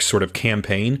their next sort of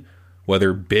campaign,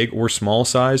 whether big or small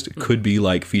sized, could be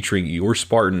like featuring your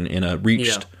Spartan in a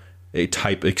Reached a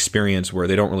type experience where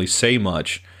they don't really say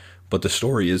much, but the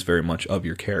story is very much of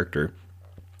your character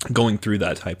going through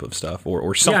that type of stuff,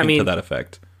 or something to that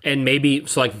effect. And maybe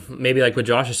like what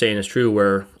Josh is saying is true,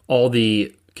 where all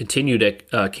the continued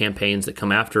campaigns that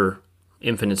come after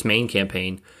Infinite's main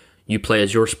campaign, you play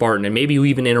as your Spartan, and maybe you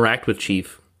even interact with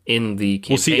Chief in the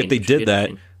campaign. Well, see, if they did that,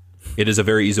 it is a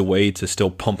very easy way to still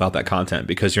pump out that content,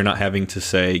 because you're not having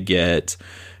to get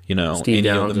any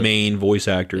of the main voice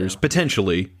actors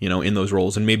potentially, in those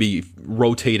roles, and maybe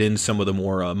rotate in some of the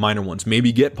more minor ones.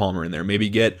 Maybe get Palmer in there, maybe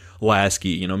get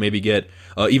Lasky, maybe get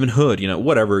even Hood,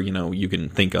 whatever, you can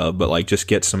think of, but like just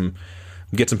get some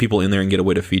people in there and get a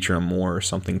way to feature them more, or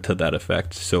something to that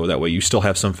effect. So that way you still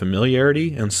have some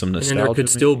familiarity and some nostalgia. And there could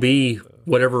still be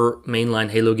whatever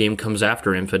mainline Halo game comes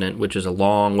after Infinite, which is a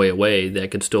long way away, that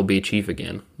could still be Chief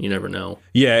again. You never know.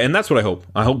 Yeah, and that's what I hope.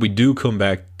 I hope we do come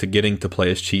back to getting to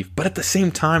play as Chief. But at the same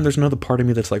time, there's another part of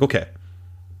me that's like, okay,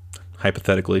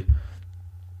 hypothetically,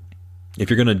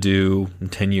 if you're going to do in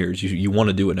 10 years, you want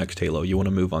to do a next Halo. You want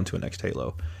to move on to a next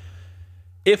Halo.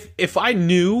 If I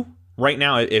knew right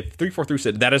now, if 343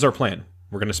 said, that is our plan,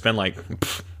 we're going to spend like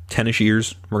 10-ish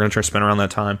years, we're going to try to spend around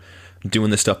that time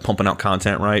doing this stuff, pumping out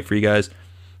content, right, for you guys,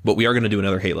 but we are going to do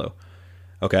another Halo,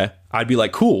 okay? I'd be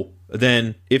like, cool.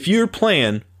 Then if your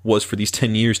plan was for these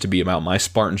 10 years to be about my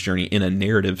Spartan's journey in a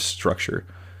narrative structure,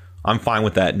 I'm fine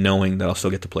with that, knowing that I'll still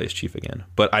get to play as Chief again.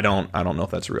 But I don't know if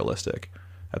that's realistic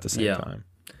at the same time.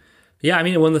 Yeah, I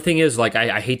mean, one of the thing is, like,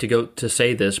 I hate to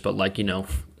say this, but like,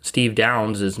 Steve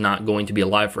Downes is not going to be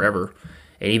alive forever.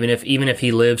 And even if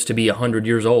he lives to be 100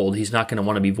 years old, he's not going to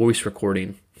want to be voice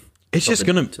recording. It's just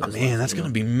going to, man, that's going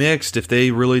to be mixed if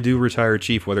they really do retire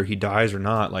Chief, whether he dies or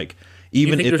not. Like,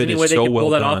 even if it is so well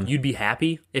done. You'd be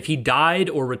happy? If he died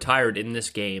or retired in this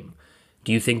game,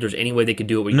 do you think there's any way they could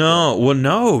do it?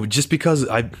 No, just because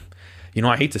I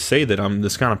hate to say that I'm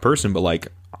this kind of person, but like,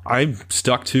 I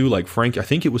stuck to like Frank. I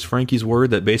think it was Frankie's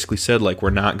word that basically said like, we're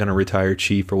not going to retire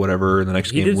Chief or whatever. The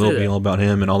next game will be all about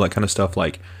him and all that kind of stuff.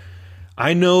 Like,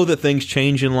 I know that things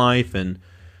change in life and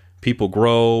people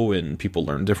grow and people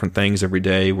learn different things every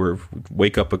day. We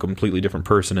wake up a completely different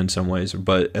person in some ways,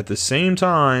 but at the same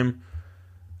time,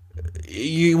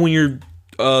 when you're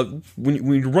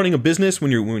running a business,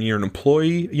 when you're an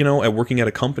employee, at working at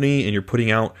a company and you're putting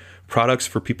out products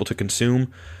for people to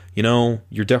consume,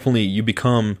 you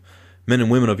become men and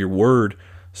women of your word.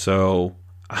 So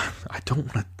I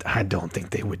don't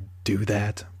think they would do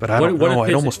that, but I don't know.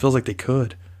 It almost feels like they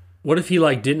could. What if he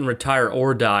didn't retire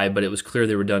or die, but it was clear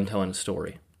they were done telling a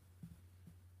story?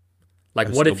 Like,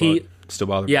 what if he still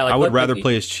bother me? Yeah, like, I would rather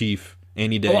play as Chief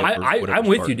any day. I'm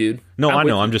with you, dude. No, I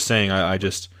know. I'm just saying. I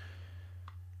just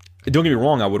don't get me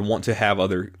wrong. I would want to have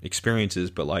other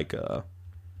experiences, but like, I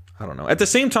don't know. At the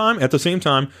same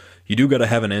time, you do got to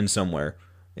have an end somewhere.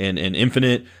 And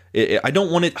Infinite, I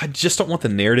don't want it. I just don't want the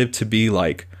narrative to be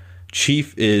like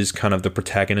Chief is kind of the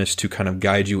protagonist to kind of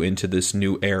guide you into this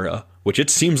new era, which it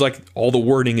seems like all the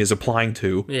wording is applying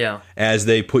to. Yeah. As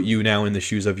they put you now in the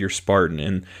shoes of your Spartan,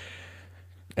 and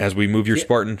as we move your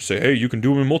Spartan, say, hey, you can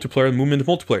do them in multiplayer and move them into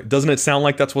multiplayer. Doesn't it sound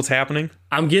like that's what's happening?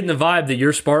 I'm getting the vibe that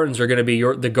your Spartans are going to be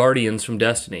the Guardians from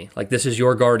Destiny. Like, this is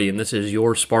your Guardian, this is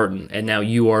your Spartan, and now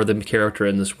you are the character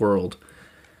in this world.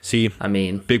 See, I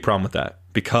mean, big problem with that,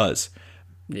 because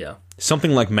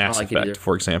something like Mass Effect,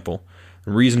 for example,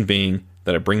 the reason being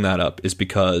that I bring that up is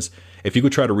because if you go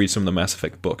try to read some of the Mass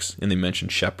Effect books and they mention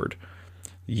Shepard,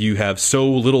 you have so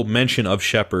little mention of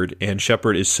Shepard, and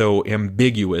Shepard is so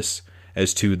ambiguous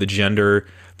as to the gender,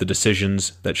 the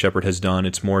decisions that Shepard has done.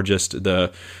 It's more just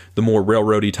the more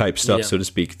railroady type stuff, so to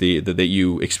speak, that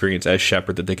you experience as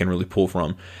Shepard that they can really pull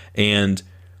from. And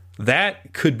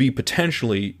that could be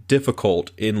potentially difficult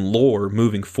in lore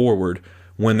moving forward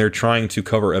when they're trying to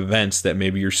cover events that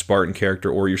maybe your Spartan character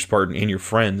or your Spartan and your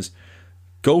friends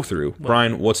go through.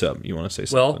 Brian, what's up? You want to say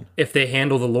something? Well, if they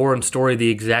handle the lore and story the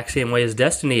exact same way as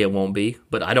Destiny, it won't be.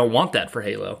 But I don't want that for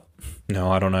Halo. No,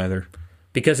 I don't either.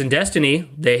 Because in Destiny,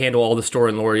 they handle all the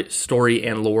story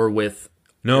and lore with...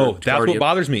 No, that's what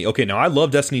bothers me. Okay, now I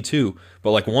love Destiny 2,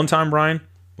 but like one time, Brian,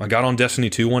 I got on Destiny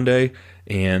 2 one day,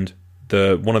 and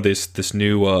one of this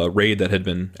new raid that had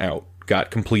been out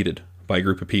got completed by a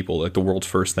group of people, like the world's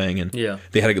first thing, and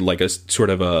they had like a sort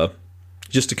of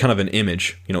just a kind of an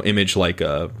image like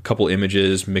a couple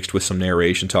images mixed with some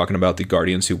narration talking about the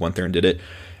Guardians who went there and did it.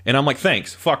 And I'm like,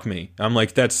 thanks, fuck me. I'm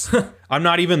like, I'm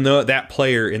not even that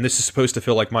player, and this is supposed to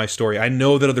feel like my story. I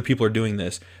know that other people are doing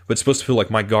this, but it's supposed to feel like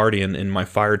my Guardian and my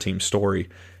fire team story.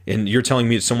 And you're telling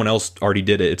me that someone else already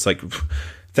did it. It's like,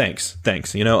 thanks.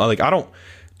 Like I don't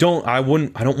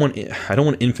want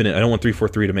Infinite. I don't want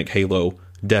 343 to make Halo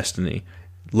Destiny.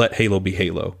 Let Halo be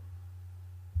Halo.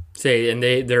 And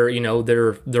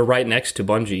they're right next to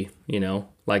Bungie,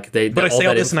 Like but I say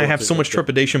all this and I have so much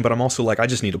trepidation, but I'm also like, I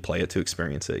just need to play it to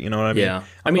experience it. You know what I mean? Yeah.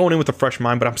 I'm going in with a fresh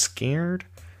mind, but I'm scared.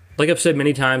 Like I've said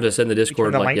many times, I said in the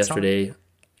Discord like yesterday,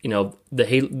 the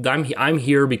Halo, I'm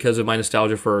here because of my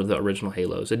nostalgia for the original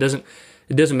Halos. It doesn't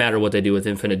matter what they do with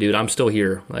Infinite, dude. I'm still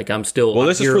here. Like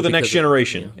this is for the next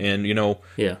generation, and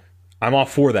I'm all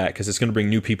for that because it's going to bring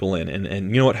new people in.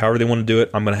 And you know what? However they want to do it,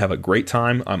 I'm going to have a great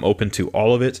time. I'm open to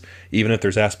all of it, even if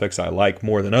there's aspects I like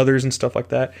more than others and stuff like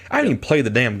that. I didn't even play the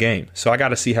damn game, so I got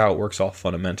to see how it works all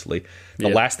fundamentally. The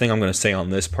last thing I'm going to say on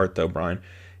this part, though, Brian,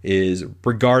 is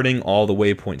regarding all the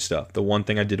Waypoint stuff. The one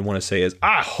thing I did want to say is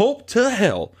I hope to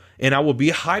hell, and I will be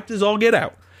hyped as all get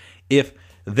out, if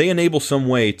they enable some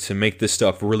way to make this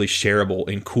stuff really shareable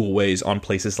in cool ways on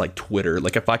places like Twitter.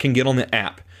 Like if I can get on the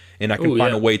app and I can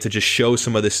find a way to just show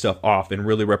some of this stuff off and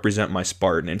really represent my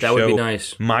Spartan and that would be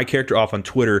nice. My character off on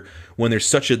Twitter when there's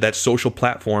such that social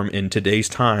platform in today's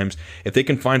times. If they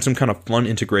can find some kind of fun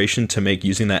integration to make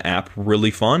using that app really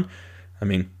fun, I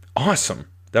mean, awesome.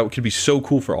 That could be so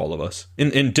cool for all of us.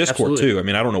 In Discord too. I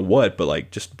mean, I don't know what, but like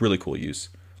just really cool use.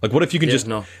 Like what if you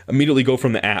can immediately go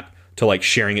from the app to like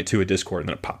sharing it to a Discord and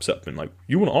then it pops up and like,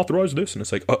 you want to authorize this? And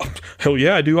it's like, oh, hell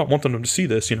yeah, I do. I want them to see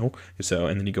this, So,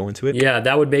 and then you go into it. Yeah,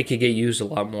 that would make it get used a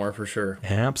lot more for sure.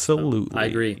 Absolutely. I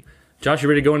agree. Josh, you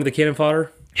ready to go into the cannon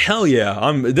fodder? Hell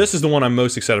yeah. This is the one I'm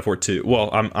most excited for too. Well,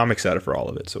 I'm excited for all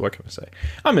of it. So what can I say?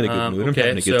 I'm in a good mood. I'm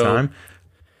having a good time.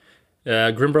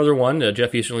 Grim Brother 1,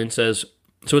 Jeff Easterling says,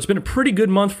 so it's been a pretty good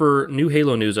month for new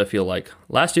Halo news, I feel like.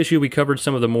 Last issue, we covered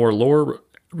some of the more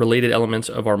lore-related elements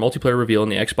of our multiplayer reveal in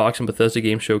the Xbox and Bethesda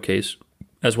game showcase,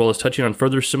 as well as touching on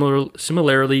further similarly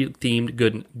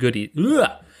themed goodies.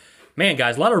 Man,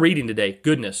 guys, a lot of reading today.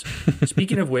 Goodness.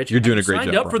 Speaking of which, you're doing a great job.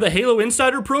 Signed up for the Halo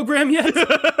Insider program yet?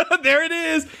 There it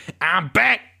is. I'm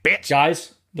back, bitch.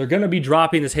 Guys, they're going to be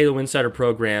dropping this Halo Insider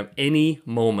program any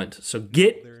moment. So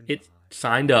get it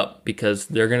signed up because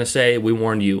they're going to say, we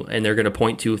warned you, and they're going to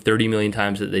point to 30 million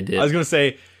times that they did. I was going to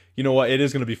say, you know what? It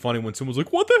is going to be funny when someone's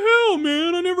like, what the hell,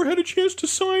 man? I never had a chance to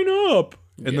sign up.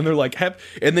 And then they're like, and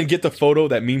then get the photo,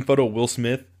 that meme photo of Will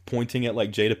Smith pointing at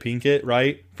like Jada Pinkett,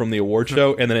 right? From the award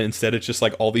show. And then instead it's just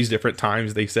like all these different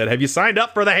times they said, have you signed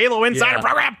up for the Halo Insider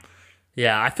program?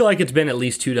 Yeah, I feel like it's been at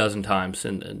least 24 times.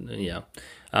 And yeah.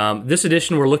 This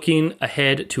edition, we're looking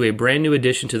ahead to a brand new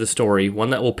addition to the story,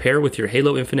 one that will pair with your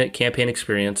Halo Infinite campaign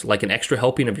experience like an extra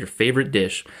helping of your favorite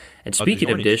dish. And speaking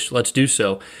of dish, let's do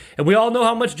so. And we all know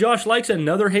how much Josh likes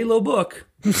another Halo book.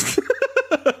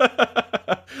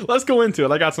 Let's go into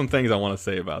it. I got some things I want to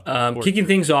say about that. Kicking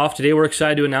things off, today we're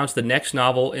excited to announce the next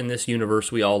novel in this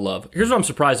universe we all love. Here's what I'm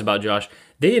surprised about, Josh.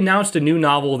 They announced a new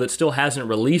novel that still hasn't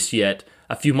released yet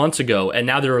a few months ago, and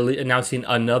now they're announcing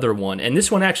another one. And this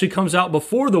one actually comes out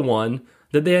before the one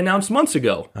that they announced months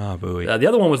ago. Oh, booey. The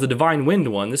other one was the Divine Wind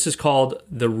one. This is called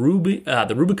the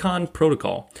Rubicon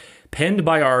Protocol, penned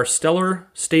by our stellar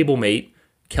stablemate,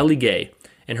 Kelly Gay.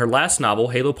 In her last novel,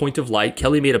 Halo Point of Light,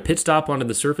 Kelly made a pit stop onto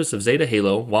the surface of Zeta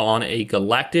Halo while on a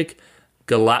galactic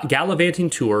gallivanting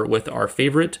tour with our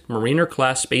favorite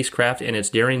Mariner-class spacecraft and its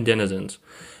daring denizens.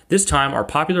 This time, our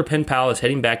popular pen pal is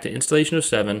heading back to Installation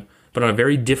 07, but on a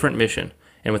very different mission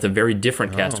and with a very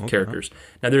different cast of characters.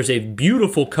 Now, there's a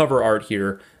beautiful cover art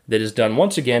here that is done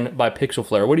once again by Pixel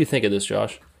Flare. What do you think of this,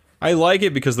 Josh? I like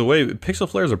it because the way Pixel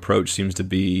Flare's approach seems to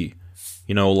be,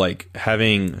 you know, like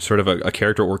having sort of a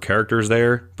character or characters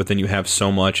there, but then you have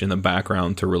so much in the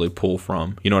background to really pull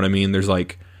from. You know what I mean? There's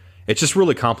like, it's just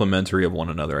really complementary of one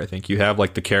another. I think you have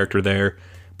like the character there,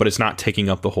 but it's not taking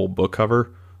up the whole book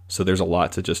cover. So there's a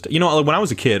lot to just, you know, when I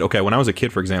was a kid,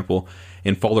 for example,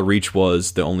 and Fall to Reach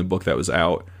was the only book that was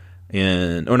out.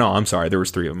 And, oh no, I'm sorry, there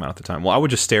was 3 of them out at the time. Well, I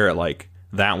would just stare at like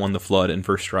that one, The Flood, and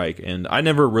First Strike. And I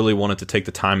never really wanted to take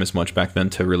the time as much back then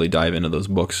to really dive into those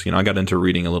books. You know, I got into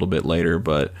reading a little bit later,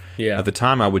 but at the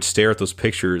time I would stare at those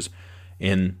pictures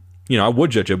and, you know, I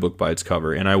would judge a book by its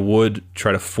cover and I would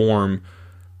try to form,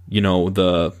 you know,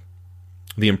 the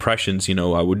impressions, you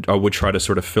know, I would try to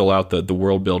sort of fill out the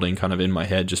world building kind of in my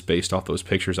head just based off those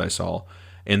pictures I saw.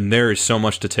 And there is so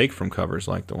much to take from covers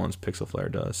like the ones Pixel Flare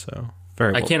does. So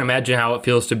very well. I can't imagine how it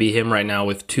feels to be him right now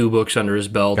with 2 books under his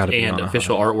belt and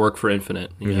official artwork for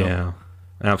Infinite. You know? Yeah,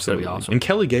 absolutely. Awesome. And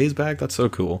Kelly Gay's back. That's so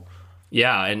cool.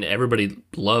 Yeah, and everybody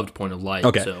loved Point of Light.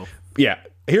 Okay. So. Yeah.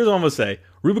 Here's what I'm going to say.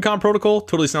 Rubicon Protocol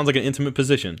totally sounds like an intimate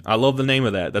position. I love the name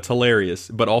of that. That's hilarious,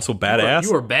 but also badass.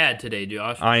 You are bad today,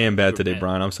 Josh. I am bad today,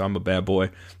 Brian. I'm a bad boy.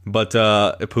 But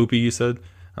poopy, you said?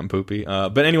 I'm poopy.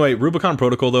 But anyway, Rubicon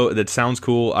Protocol, though, that sounds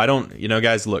cool. I don't, you know,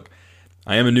 guys, look,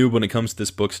 I am a noob when it comes to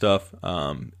this book stuff.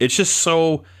 It's just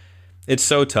so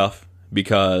tough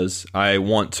because I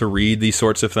want to read these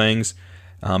sorts of things.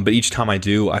 But each time I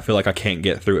do, I feel like I can't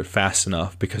get through it fast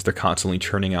enough because they're constantly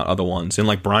churning out other ones. And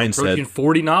like Brian said,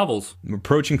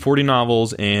 approaching 40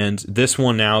 novels, and this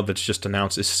one now that's just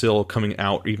announced is still coming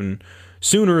out even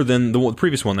sooner than the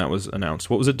previous one that was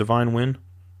announced. What was it, Divine Wind?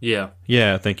 Yeah,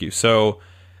 thank you. So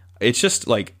it's just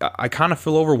like I kind of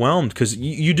feel overwhelmed because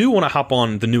you do want to hop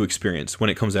on the new experience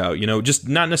when it comes out. You know, just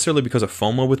not necessarily because of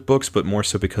FOMO with books, but more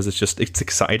so because it's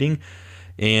exciting.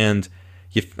 And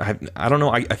I don't know.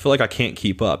 I feel like I can't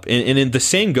keep up. And the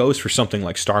same goes for something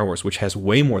like Star Wars, which has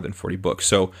way more than 40 books.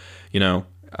 So, you know,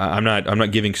 I'm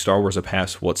not giving Star Wars a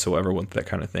pass whatsoever with that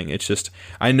kind of thing. It's just,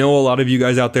 I know a lot of you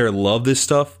guys out there love this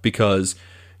stuff because,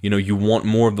 you know, you want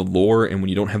more of the lore, and when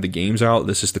you don't have the games out,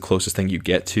 this is the closest thing you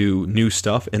get to new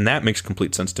stuff, and that makes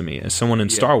complete sense to me. As someone in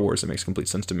Star Wars, it makes complete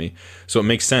sense to me. So it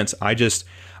makes sense.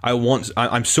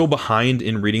 I'm so behind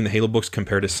in reading the Halo books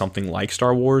compared to something like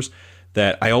Star Wars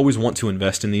that I always want to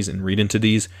invest in these and read into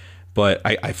these, but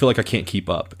I feel like I can't keep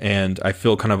up, and I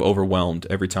feel kind of overwhelmed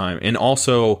every time. And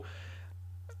also,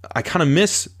 I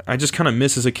just kind of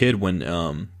miss as a kid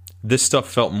when this stuff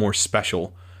felt more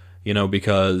special, you know,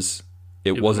 because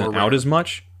it wasn't out as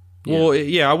much. Yeah.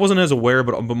 Well, I wasn't as aware,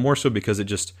 but more so because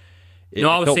it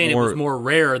was more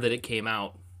rare that it came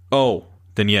out. Oh,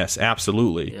 then yes,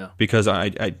 absolutely. Yeah. Because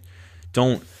I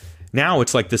don't. now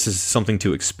it's like this is something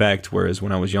to expect, whereas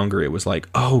when I was younger, it was like,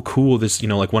 oh, cool, this,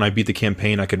 like when I beat the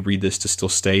campaign, I could read this to still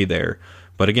stay there.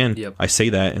 But again, I say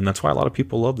that, and that's why a lot of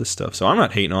people love this stuff. So I'm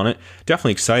not hating on it.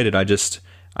 Definitely excited.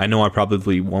 I know I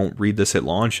probably won't read this at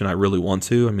launch, and I really want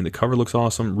to. I mean, the cover looks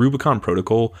awesome. Rubicon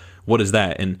Protocol, what is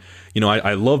that? And,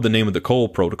 I love the name of the Cole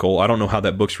Protocol. I don't know how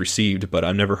that book's received, but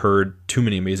I've never heard too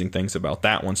many amazing things about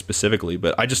that one specifically.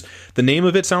 But the name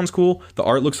of it sounds cool. The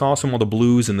art looks awesome, all the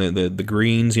blues and the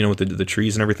greens, with the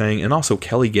trees and everything. And also,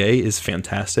 Kelly Gay is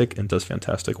fantastic and does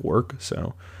fantastic work.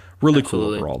 So, really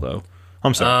cool overall, though.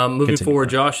 I'm sorry. Moving forward,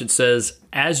 Josh, it says,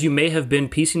 as you may have been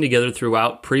piecing together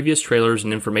throughout previous trailers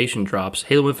and information drops,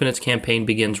 Halo Infinite's campaign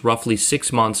begins roughly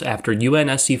 6 months after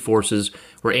UNSC forces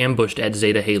were ambushed at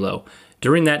Zeta Halo.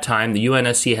 During that time, the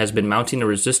UNSC has been mounting a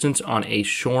resistance on a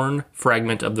shorn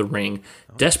fragment of the ring,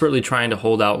 desperately trying to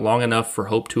hold out long enough for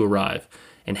hope to arrive.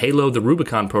 In Halo, the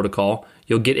Rubicon Protocol,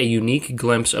 you'll get a unique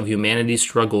glimpse of humanity's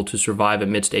struggle to survive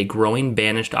amidst a growing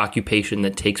banished occupation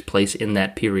that takes place in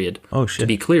that period. Oh, shit. To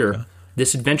be clear,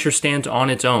 this adventure stands on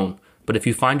its own, but if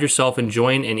you find yourself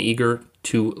enjoying and eager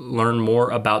to learn more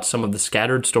about some of the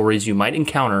scattered stories you might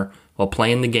encounter while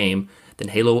playing the game, then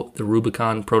Halo the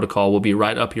Rubicon Protocol will be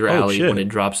right up your alley when it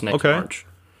drops next March.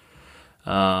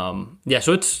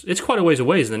 So it's quite a ways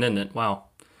away then, isn't it? Wow.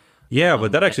 Yeah,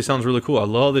 but that actually sounds really cool. I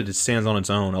love that it stands on its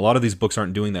own. A lot of these books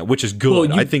aren't doing that, which is good.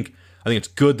 Well, I think it's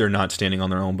good they're not standing on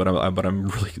their own, but I'm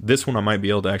really, this one I might be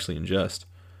able to actually ingest.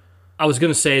 I was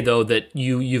going to say, though, that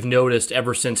you've noticed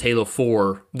ever since Halo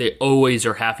 4, they always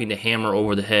are having to hammer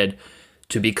over the head.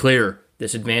 To be clear,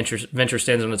 this adventure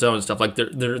stands on its own and stuff. Like,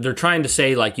 they're trying to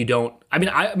say, like, you don't... I mean,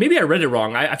 maybe I read it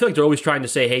wrong. I feel like they're always trying to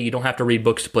say, hey, you don't have to read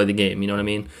books to play the game. You know what I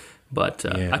mean? But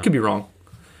I could be wrong.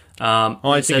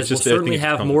 I think it's just... We'll certainly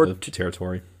have more...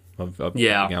 territory of out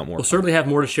more. We'll certainly have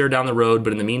more to share down the road,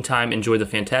 but in the meantime, enjoy the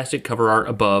fantastic cover art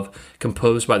above,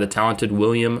 composed by the talented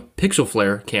William Pixel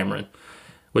Flare Cameron.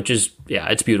 Which is,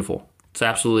 it's beautiful. It's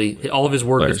absolutely, all of his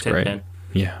work is 10/10.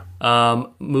 Yeah.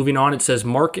 Moving on, it says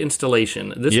Mark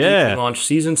Installation. This week we launched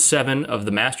Season 7 of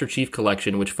the Master Chief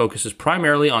Collection, which focuses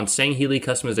primarily on Sangheili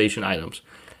customization items.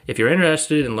 If you're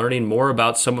interested in learning more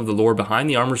about some of the lore behind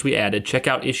the armors we added, check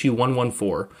out issue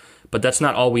 114. But that's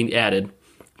not all we added.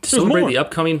 To celebrate the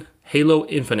upcoming Halo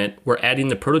Infinite, we're adding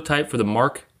the prototype for the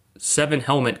Mark 7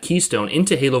 helmet Keystone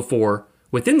into Halo 4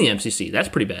 within the MCC. That's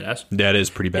pretty badass. That is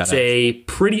pretty badass. It's a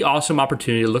pretty awesome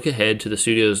opportunity to look ahead to the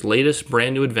studio's latest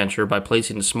brand new adventure by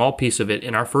placing a small piece of it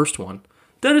in our first one.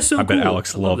 That is so cool. I bet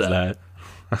Alex loves that.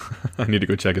 I need to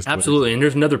go check his Twitter. Absolutely. And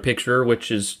there's another picture,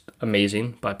 which is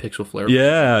amazing, by Pixel Flare.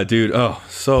 Yeah, dude. Oh,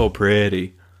 so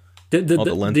pretty.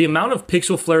 The amount of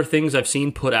Pixel Flare things I've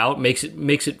seen put out makes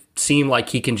it seem like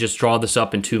he can just draw this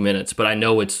up in 2 minutes, but I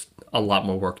know it's a lot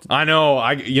more work. I know.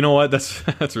 You know what? That's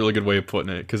a really good way of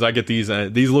putting it, because I get these.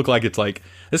 These look like it's like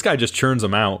this guy just churns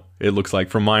them out. It looks like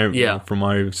from my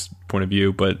point of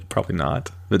view, but probably not.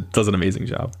 It does an amazing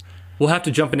job. We'll have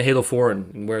to jump into Halo 4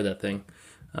 and wear that thing.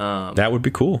 That would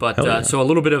be cool. But so a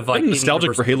little bit of like I'm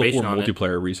nostalgic for Halo 4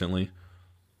 multiplayer recently.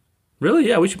 Really?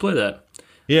 Yeah, we should play that.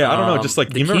 Yeah, I don't know. Just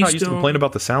like, you remember how I used to complain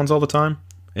about the sounds all the time?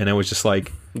 And it was just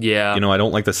like, I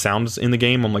don't like the sounds in the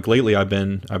game. I'm like, lately I've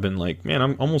been like, man,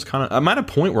 I'm at a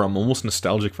point where I'm almost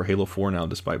nostalgic for Halo 4 now,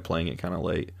 despite playing it kind of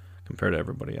late compared to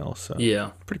everybody else. So,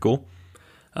 pretty cool.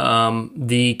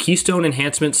 The Keystone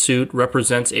Enhancement Suit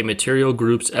represents a material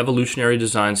group's evolutionary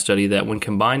design study that, when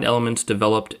combined elements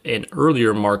developed in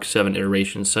earlier Mark 7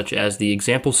 iterations, such as the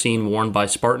example scene worn by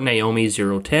Spartan Naomi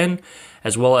 010,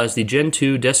 as well as the Gen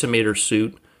 2 Decimator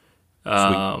suit,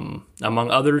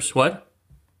 among others. What?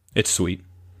 It's sweet.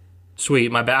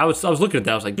 Sweet. My bad. I was looking at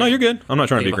that. I was like, no, you're good. I'm not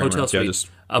trying to be grammar.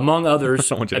 Among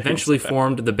others, eventually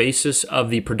formed the basis of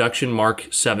the production Mark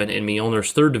 7 in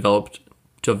Mjolnir's third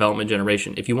development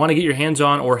generation. If you want to get your hands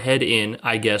on or head in,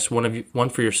 I guess, one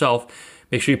for yourself,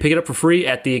 make sure you pick it up for free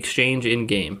at the exchange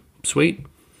in-game. Sweet.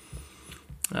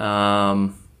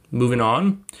 Moving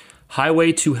on.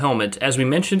 Highway to Helmet. As we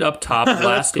mentioned up top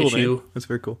last issue, man. That's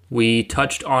very cool. We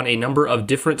touched on a number of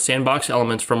different sandbox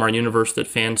elements from our universe that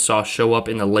fans saw show up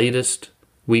in the latest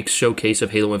week's showcase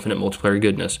of Halo Infinite multiplayer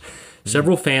goodness.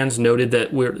 Several fans noted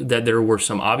that there were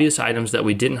some obvious items that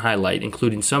we didn't highlight,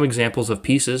 including some examples of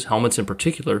pieces, helmets in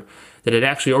particular, that had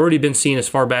actually already been seen as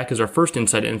far back as our first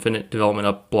Inside Infinite development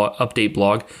update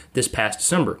blog this past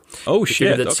December. Oh,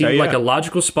 shit. That seemed like a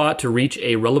logical spot to reach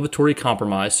a revelatory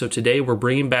compromise, so today we're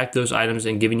bringing back those items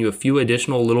and giving you a few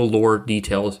additional little lore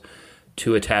details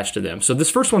to attach to them. So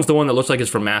this first one's the one that looks like it's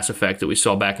from Mass Effect that we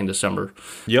saw back in December.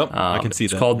 Yep, I can see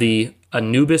that. It's called the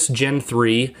Anubis Gen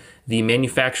 3. The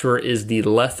manufacturer is the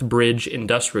Lethbridge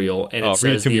Industrial, and it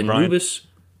says the Anubis...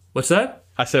 What's that?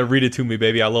 I said, read it to me,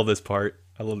 baby. I love this part.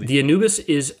 I love The Anubis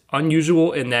is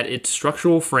unusual in that its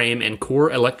structural frame and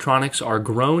core electronics are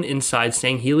grown inside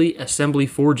Sangheili assembly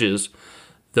forges,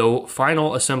 though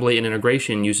final assembly and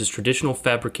integration uses traditional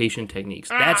fabrication techniques.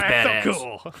 That's badass. So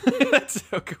cool. That's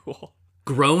so cool.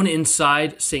 Grown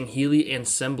inside Sangheili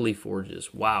assembly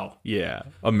forges. Wow. Yeah,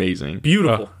 amazing.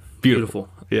 Beautiful. Beautiful.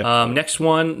 Yeah. Next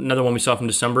one, another one we saw from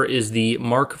December, is the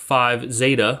Mark V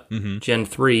Zeta Gen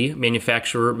 3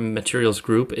 Manufacturer Materials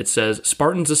Group. It says,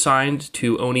 Spartans assigned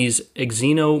to Oni's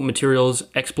Exino Materials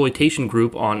Exploitation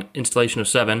Group on installation of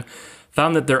 7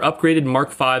 found that their upgraded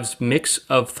Mark V's mix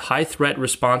of high threat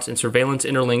response and surveillance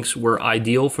interlinks were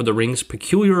ideal for the ring's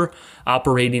peculiar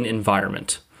operating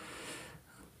environment.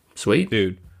 Sweet.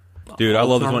 Dude, I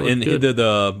love this one. And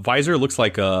the visor looks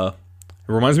like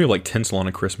it reminds me of like tinsel on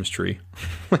a Christmas tree.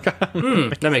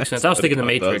 That makes sense. I was thinking The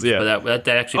Matrix, but that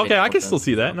actually okay, I can sense. still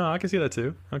see that. No, I can see that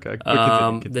too. Okay.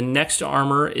 The next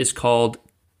armor is called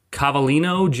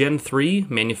Cavallino Gen 3,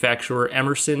 manufacturer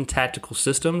Emerson Tactical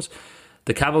Systems.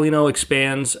 The Cavallino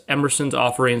expands Emerson's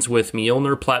offerings with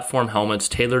Mjolnir platform helmets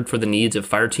tailored for the needs of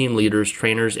fireteam leaders,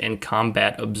 trainers, and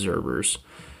combat observers.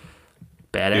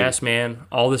 Badass, dude. Man.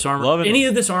 All this armor. Any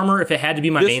of this armor, if it had to be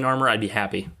my main armor, I'd be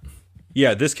happy.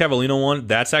 Yeah, this Cavallino one,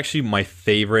 that's actually my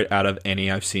favorite out of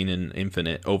any I've seen in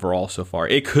Infinite overall so far.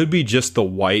 It could be just the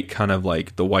white, kind of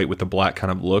like the white with the black kind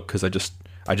of look, because I just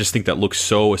think that looks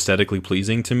so aesthetically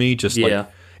pleasing to me. Just like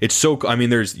it's so. I mean,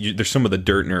 there's some of the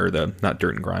dirt or the not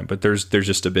dirt and grime, but there's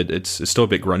just a bit. It's still a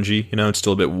bit grungy, you know. It's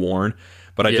still a bit worn,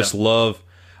 but I just love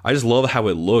how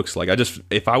it looks. Like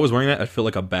if I was wearing that, I'd feel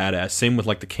like a badass. Same with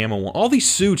like the camo one. All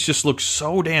these suits just look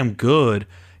so damn good.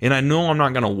 And I know I'm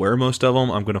not going to wear most of them.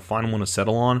 I'm going to find one to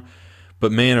settle on.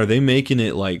 But man, are they making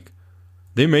it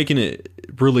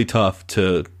really tough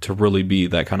to really be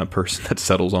that kind of person that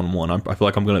settles on one. I feel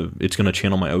like it's going to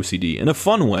channel my OCD in a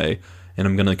fun way. And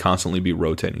I'm going to constantly be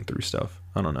rotating through stuff.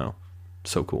 I don't know.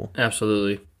 So cool.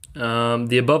 Absolutely.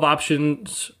 The above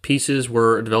options pieces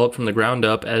were developed from the ground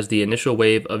up as the initial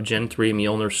wave of Gen 3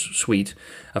 Mjolnir suite.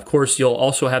 Of course, you'll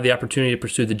also have the opportunity to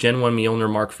pursue the Gen 1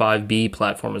 Mjolnir Mark 5B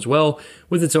platform as well,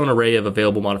 with its own array of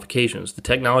available modifications. The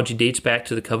technology dates back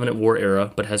to the Covenant War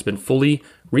era, but has been fully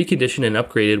reconditioned and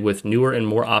upgraded with newer and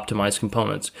more optimized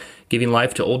components, giving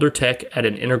life to older tech at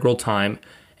an integral time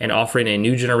and offering a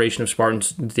new generation of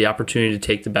Spartans the opportunity to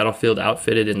take the battlefield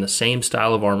outfitted in the same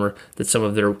style of armor that some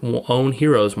of their own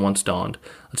heroes once donned.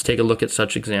 Let's take a look at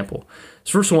such example. This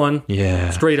first one,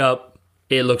 straight up,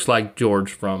 it looks like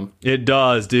George from... It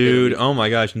does, dude. Oh my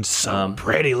gosh, it's so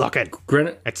pretty looking.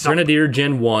 Grenadier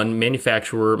Gen 1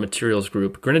 Manufacturer Materials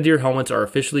Group. Grenadier helmets are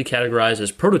officially categorized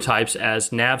as prototypes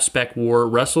as Nav Spec War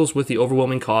wrestles with the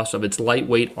overwhelming cost of its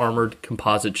lightweight armored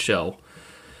composite shell.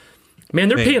 Man,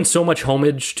 they're paying so much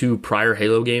homage to prior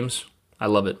Halo games. I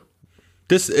love it.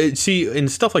 In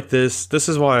stuff like this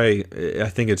is why I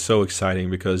think it's so exciting,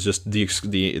 because just the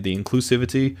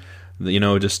inclusivity, you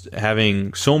know, just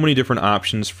having so many different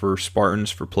options for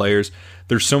Spartans, for players.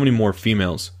 There's so many more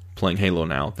females playing Halo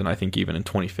now than I think even in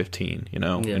 2015, you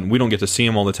know. Yeah. And we don't get to see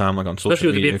them all the time, like on social media. Especially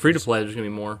with it being free to play, there's going to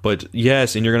be more. But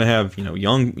yes, and you're going to have, you know,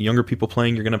 younger people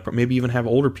playing. You're going to maybe even have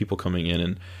older people coming in,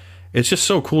 and it's just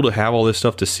so cool to have all this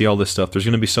stuff, to see all this stuff. There's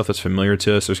going to be stuff that's familiar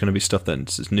to us. There's going to be stuff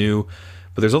that's new.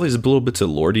 But there's all these little bits of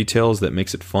lore details that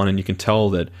makes it fun, and you can tell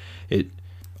that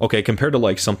compared to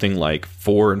like something like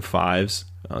 4 and 5's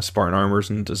Spartan armors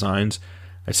and designs,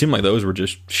 it seemed like those were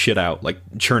just churned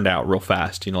out real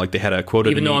fast. You know, like they had a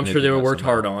quota. Even though I'm sure they were worked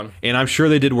hard on. And I'm sure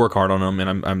they did work hard on them,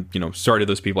 and I'm sorry to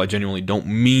those people. I genuinely don't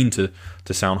mean to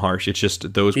sound harsh. It's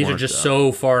just these are just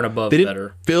so far and above they better.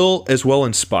 Didn't feel as well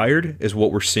inspired as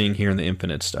what we're seeing here in the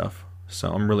Infinite stuff.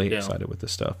 So I'm really excited with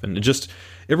this stuff, and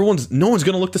no one's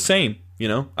gonna look the same. You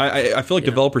know, I feel like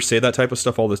developers say that type of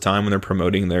stuff all the time when they're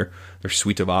promoting their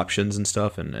suite of options and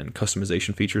stuff and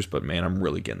customization features. But man, I'm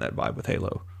really getting that vibe with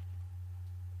Halo.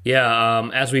 Yeah,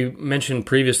 as we mentioned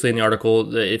previously in the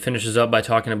article, it finishes up by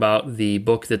talking about the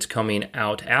book that's coming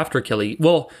out after Kelly.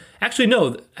 Well, actually,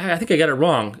 no, I think I got it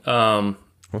wrong.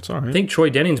 What's all right? I think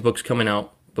Troy Denning's book's coming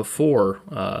out before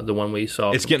the one we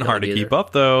saw. It's getting hard to keep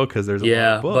up, though, because there's a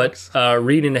lot of books. But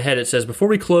reading ahead, it says, before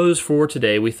we close for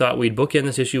today, we thought we'd bookend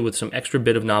this issue with some extra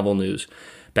bit of novel news.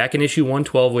 Back in issue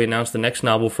 112, we announced the next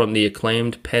novel from the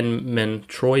acclaimed penman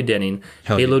Troy Denning,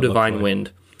 Halo Divine Wind.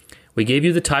 We gave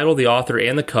you the title, the author,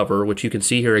 and the cover, which you can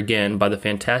see here again by the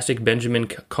fantastic Benjamin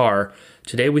Carr.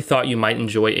 Today we thought you might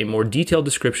enjoy a more detailed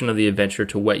description of the adventure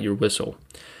to wet your whistle.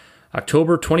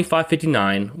 October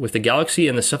 2559, with the galaxy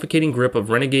in the suffocating grip of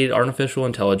renegade artificial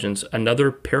intelligence, another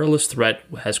perilous threat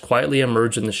has quietly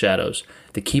emerged in the shadows,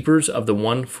 the Keepers of the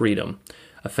One Freedom.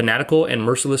 a fanatical and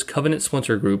merciless Covenant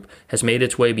splinter group has made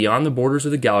its way beyond the borders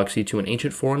of the galaxy to an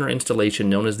ancient Forerunner installation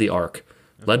known as the Ark.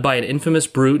 Led by an infamous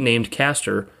brute named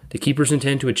Castor, the Keepers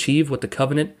intend to achieve what the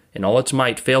Covenant, in all its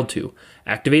might, failed to: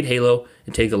 activate Halo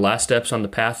and take the last steps on the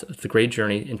path of the great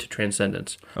journey into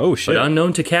transcendence. Oh, shit. But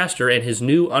unknown to Castor and his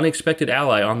new unexpected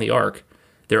ally on the Ark,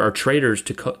 there are traitors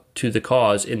to the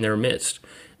cause in their midst,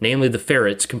 namely the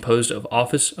Ferrets, composed of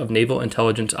Office of Naval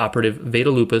Intelligence operative Veda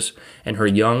Lupus and her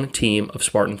young team of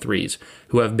Spartan 3s,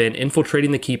 who have been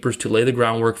infiltrating the Keepers to lay the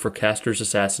groundwork for Castor's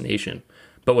assassination.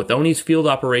 But with Oni's field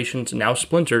operations now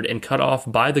splintered and cut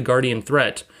off by the Guardian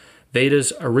threat,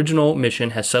 Veda's original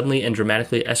mission has suddenly and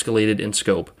dramatically escalated in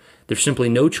scope. There's simply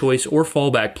no choice or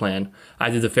fallback plan.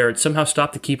 Either the Ferrets somehow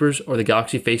stop the Keepers or the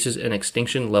galaxy faces an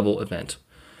extinction-level event.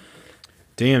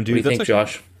 Damn, dude. What do you think,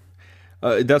 Josh?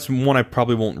 That's one I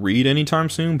probably won't read anytime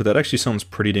soon, but that actually sounds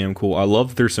pretty damn cool. I love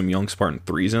that there's some young Spartan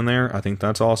 3s in there. I think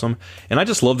that's awesome. And I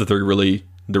just love that they're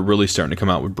really starting to come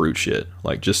out with brute shit.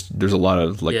 Like, just there's a lot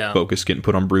of focus getting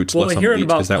put on brutes, less on elites,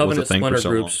 because that was a thing for so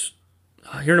long.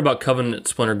 Hearing about Covenant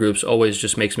splinter groups always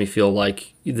just makes me feel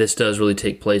like this does really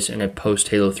take place in a post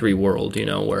Halo 3 world,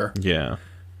 where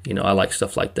I like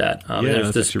stuff like that.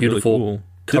 There's this beautiful really cool.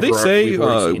 Did they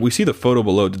say we see the photo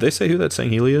below? Did they say who that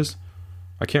Sangheili is?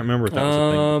 I can't remember if that was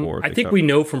a thing before. I think we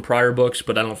know from prior books,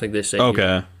 but I don't think they say.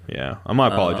 Okay, yeah. My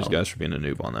apologies, guys, for being a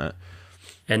noob on that.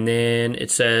 And then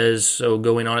it says,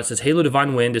 Halo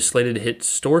Divine Wind is slated to hit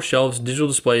store shelves, digital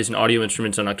displays, and audio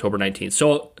instruments on October 19th.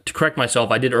 So, to correct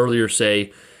myself, I did earlier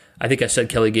say, I think I said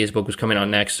Kelly Gay's book was coming out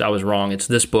next. I was wrong. It's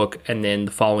this book, and then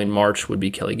the following March would be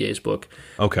Kelly Gay's book.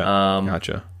 Okay,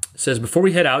 gotcha. It says, before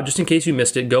we head out, just in case you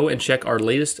missed it, go and check our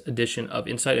latest edition of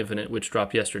Inside Infinite, which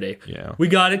dropped yesterday. Yeah. We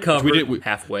got it covered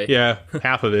halfway. Yeah,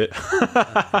 half of it.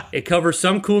 It covers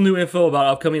some cool new info about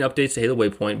upcoming updates to Halo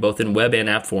Waypoint, both in web and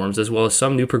app forms, as well as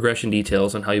some new progression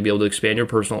details on how you'll be able to expand your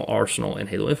personal arsenal in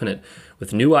Halo Infinite,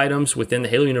 with new items within the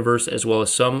Halo universe, as well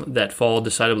as some that fall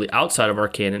decidedly outside of our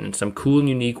canon in some cool and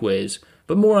unique ways.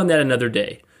 But more on that another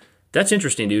day. That's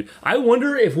interesting, dude. I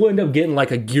wonder if we'll end up getting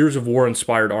like a Gears of War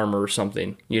inspired armor or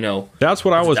something, That's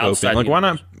what I was hoping. Like,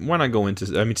 why not go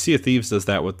into... I mean, Sea of Thieves does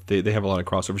that with... They have a lot of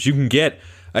crossovers. You can get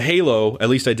a Halo, at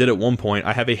least I did at one point.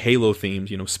 I have a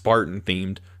Halo-themed,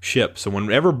 Spartan-themed ship. So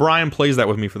whenever Brian plays that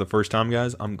with me for the first time,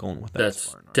 guys, I'm going with that. That's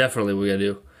Spartan definitely what we got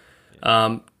to do.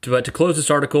 But to close this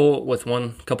article with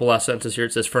couple last sentences here,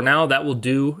 it says, for now, that will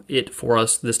do it for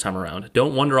us this time around.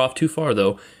 Don't wander off too far,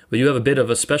 though. We do have a bit of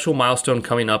a special milestone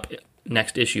coming up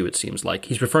next issue, it seems like.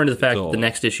 He's referring to the fact that the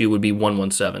next issue would be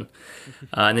 117.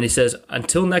 And then he says,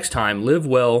 until next time, live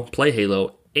well, play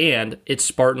Halo, and it's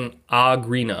Spartan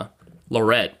Agrina.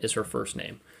 Lorette is her first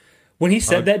name. When he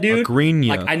said that, dude,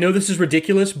 I know this is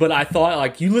ridiculous, but I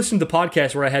thought, you listened to the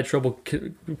podcast where I had trouble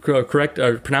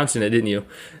pronouncing it, didn't you,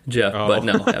 Jeff? Oh. But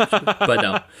no.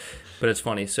 But it's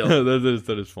funny. So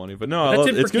that is funny. But no,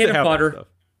 it's good to have that stuff.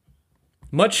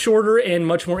 Much shorter and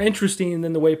much more interesting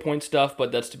than the Waypoint stuff,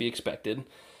 but that's to be expected.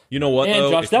 You know what, though?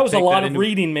 Josh, that was a lot of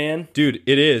reading, man. Dude,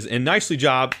 it is. And nicely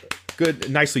job.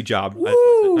 Nicely job.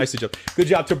 Nicely job. Good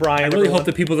job to Brian. I really hope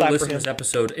the people that listen to this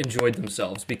episode enjoyed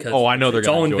themselves, because I know they're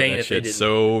going to enjoy that shit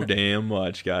so damn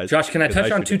much, guys. Josh, can I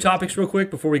touch on two topics real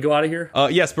quick before we go out of here?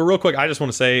 Yes, but real quick, I just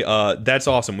want to say that's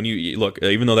awesome. When you look,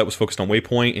 even though that was focused on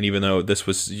Waypoint, and even though this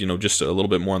was just a little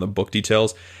bit more on the book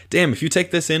details, damn, if you take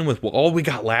this in with all we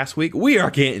got last week, we are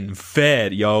getting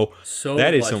fed, yo.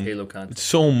 That is some Halo content.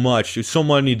 So much. So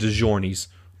many DiGiornis,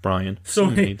 Brian. So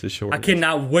many DiGiornis. I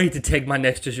cannot wait to take my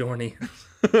next DiGiorni.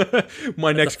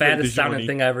 Next the fattest sounding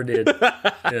thing I ever did.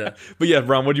 Yeah. But yeah,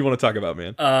 Brian, what do you want to talk about,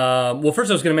 man? Well,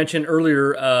 first I was going to mention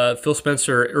earlier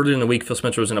in the week, Phil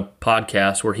Spencer was in a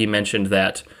podcast where he mentioned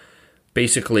that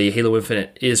basically Halo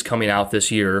Infinite is coming out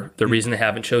this year. The reason they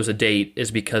haven't chose a date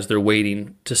is because they're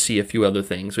waiting to see a few other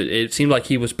things. It seemed like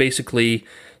he was basically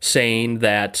saying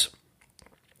that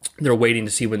they're waiting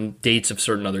to see when dates of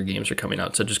certain other games are coming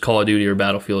out, such as Call of Duty or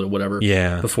Battlefield or whatever,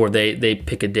 before they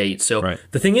pick a date. So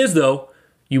The thing is, though,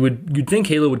 you'd think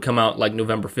Halo would come out like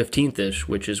November 15th-ish,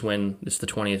 which is when it's the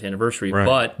 20th anniversary. Right.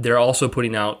 But they're also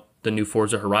putting out the new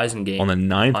Forza Horizon game on the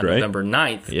 9th, on November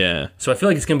 9th. Yeah. So I feel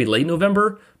like it's going to be late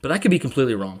November, but I could be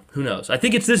completely wrong. Who knows? I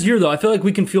think it's this year, though. I feel like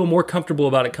we can feel more comfortable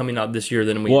about it coming out this year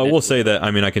than we. Well, I will say that, I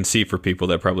mean, I can see for people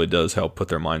that probably does help put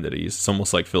their mind at ease. It's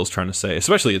almost like Phil's trying to say,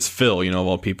 especially it's Phil, of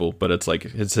all people, but it's like,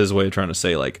 it's his way of trying to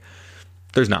say, like,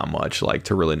 there's not much, like,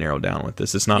 to really narrow down with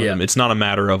this. It's not a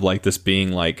matter of, like, this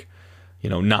being, like,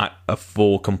 not a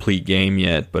full, complete game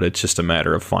yet, but it's just a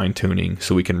matter of fine-tuning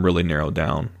so we can really narrow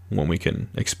down when we can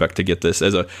expect to get this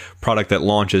as a product that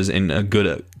launches in a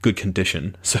good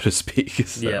condition, so to speak.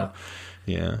 So,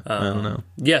 Yeah, I don't know.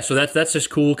 Yeah, so that's just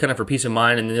cool, kind of for peace of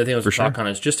mind. And the other thing I was going to talk on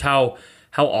is just how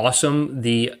awesome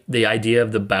the idea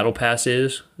of the battle pass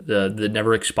is, the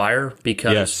never expire,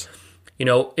 because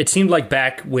it seemed like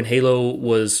back when Halo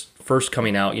was first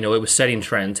coming out, it was setting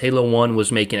trends. Halo 1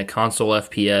 was making a console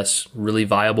FPS really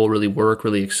viable, really work,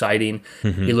 really exciting.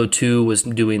 Halo 2 was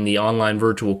doing the online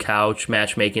virtual couch,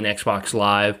 matchmaking, Xbox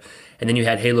Live. And then you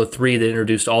had Halo 3 that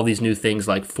introduced all these new things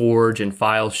like Forge and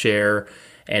File Share.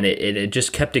 And it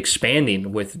just kept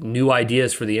expanding with new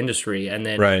ideas for the industry. And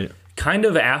then kind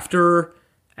of after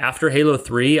Halo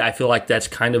 3, I feel like that's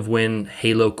kind of when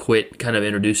Halo quit kind of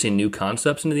introducing new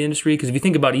concepts into the industry. Because if you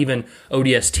think about even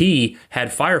ODST had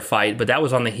Firefight, but that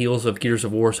was on the heels of Gears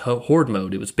of War's Horde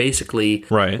mode. It was basically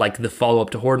like the follow-up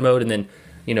to Horde mode. And then,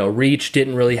 Reach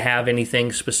didn't really have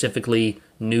anything specifically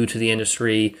new to the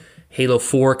industry. Halo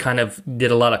 4 kind of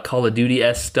did a lot of Call of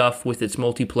Duty-esque stuff with its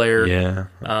multiplayer. Yeah,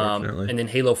 unfortunately. And then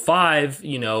Halo 5,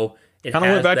 it kind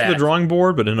of went back to the drawing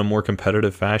board, but in a more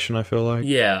competitive fashion, I feel like.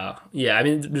 Yeah. I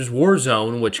mean, there's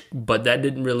Warzone, but that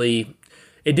didn't really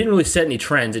set any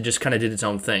trends. It just kind of did its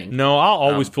own thing. No, I'll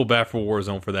always feel bad for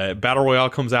Warzone for that. Battle Royale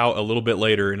comes out a little bit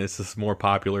later, and it's this more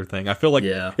popular thing. I feel like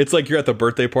it's like you're at the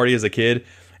birthday party as a kid,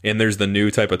 and there's the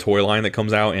new type of toy line that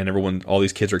comes out, and all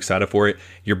these kids are excited for it.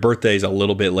 Your birthday's a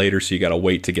little bit later, so you got to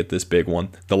wait to get this big one.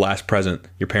 The last present,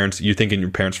 you're thinking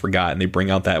your parents forgot, and they bring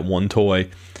out that one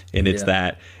toy, and it's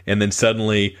that. And then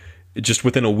suddenly, just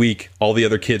within a week, all the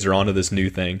other kids are onto this new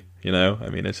thing. I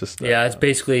mean, it's just... it's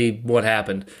basically what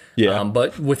happened. Yeah.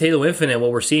 But with Halo Infinite,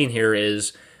 what we're seeing here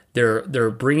is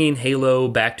they're bringing Halo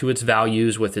back to its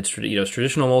values with its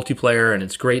traditional multiplayer and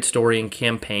its great story and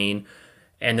campaign.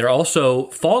 And they're also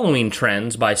following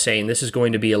trends by saying this is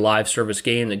going to be a live service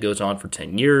game that goes on for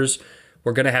 10 years.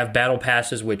 We're going to have battle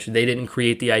passes, which they didn't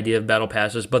create the idea of battle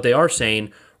passes, but they are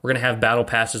saying we're going to have battle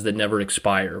passes that never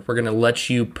expire. We're going to let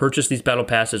you purchase these battle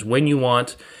passes when you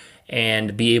want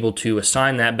and be able to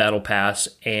assign that battle pass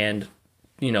and,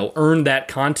 earn that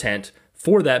content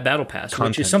for that battle pass,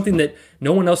 which is something that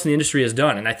no one else in the industry has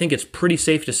done. And I think it's pretty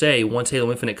safe to say once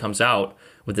Halo Infinite comes out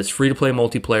with this free-to-play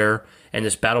multiplayer and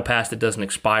this battle pass that doesn't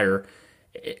expire,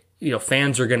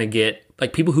 fans are going to get,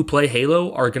 like, people who play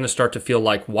Halo are going to start to feel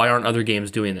like, why aren't other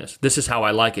games doing this? This is how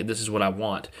I like it. This is what I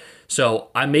want. So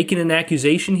I'm making an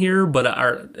accusation here, but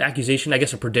our accusation, I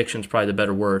guess a prediction is probably the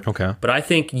better word. Okay. But I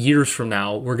think years from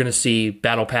now, we're going to see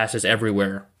battle passes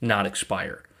everywhere not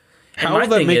expire. How will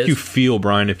that make you feel,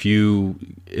 Brian, if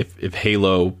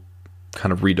Halo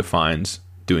kind of redefines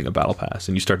doing a battle pass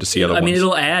and you start to see other ones? I mean,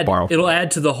 it'll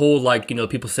add to the whole, like,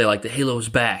 people say, like, the Halo's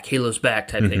back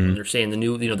type thing. When they're saying the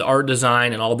new, the art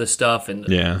design and all this stuff and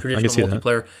the traditional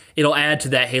multiplayer. It'll add to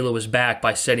that Halo is back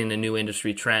by setting a new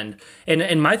industry trend.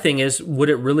 And my thing is, is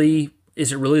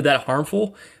it really that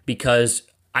harmful? Because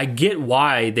I get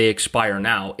why they expire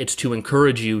now. It's to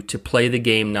encourage you to play the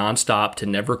game nonstop, to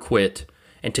never quit,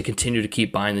 and to continue to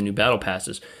keep buying the new battle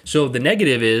passes. So the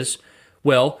negative is,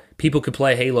 well, people could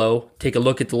play Halo, take a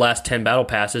look at the last 10 battle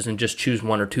passes, and just choose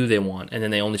one or two they want, and then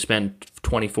they only spend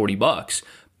 $20, $40.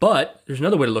 But there's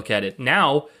another way to look at it.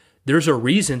 Now, there's a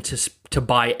reason to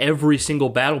buy every single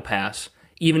battle pass,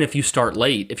 even if you start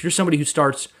late. If you're somebody who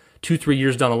starts 2-3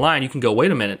 years down the line, you can go, wait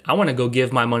a minute, I want to go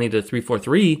give my money to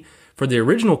 343 for the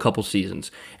original couple seasons.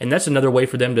 And that's another way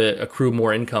for them to accrue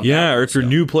more income. Yeah, or if you're a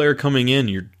new player coming in,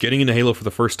 you're getting into Halo for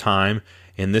the first time,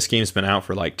 and this game's been out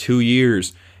for like 2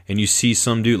 years, and you see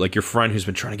some dude, like your friend who's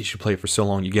been trying to get you to play it for so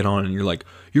long, you get on and you're like,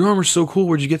 your armor's so cool,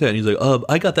 where'd you get that? And he's like,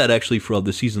 I got that actually from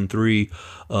the Season 3,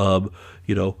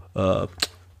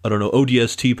 I don't know,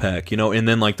 ODST pack, and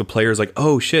then like the player's like,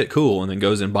 oh shit, cool, and then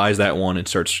goes and buys that one and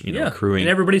starts, accruing. And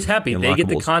everybody's happy. They get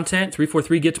the content.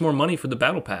 343 gets more money for the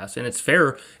battle pass, and it's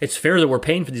fair. It's fair that we're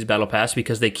paying for these battle pass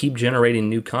because they keep generating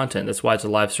new content. That's why it's a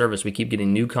live service. We keep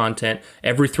getting new content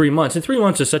every 3 months, and 3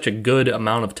 months is such a good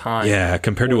amount of time. Yeah,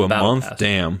 compared to a month,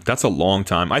 damn, that's a long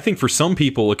time. I think for some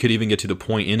people, it could even get to the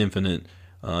point in Infinite,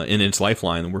 in its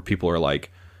lifeline, where people are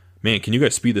like, man, can you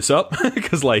guys speed this up?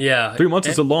 Because 3 months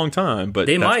is a long time, but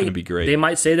that's going to be great. They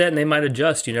might say that, and they might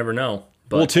adjust. You never know.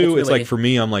 But well, too, it's like for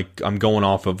me, I'm going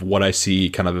off of what I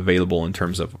see kind of available in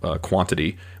terms of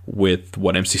quantity with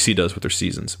what MCC does with their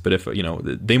seasons. But if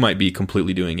they might be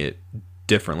completely doing it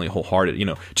differently, wholehearted,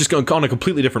 just going on a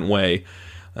completely different way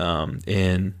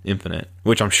in Infinite,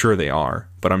 which I'm sure they are.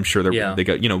 But I'm sure they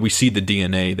got we see the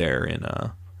DNA there in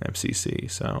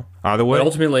MCC. So either way, but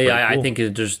ultimately, cool. I think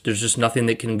there's just nothing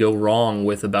that can go wrong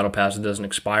with a battle pass that doesn't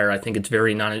expire. I think it's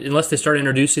very unless they start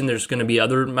introducing, there's going to be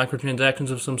other microtransactions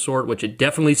of some sort, which it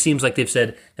definitely seems like they've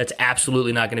said that's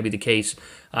absolutely not going to be the case.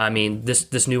 I mean,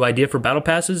 this new idea for battle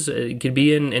passes, it could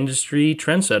be an industry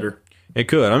trendsetter. It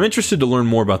could. I'm interested to learn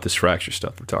more about this fracture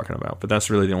stuff we're talking about, but that's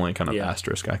really the only kind of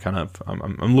asterisk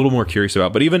I'm a little more curious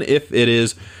about. But even if it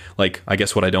is, like, I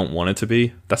guess what I don't want it to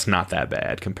be, that's not that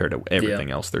bad compared to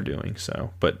everything else they're doing.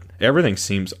 So, but everything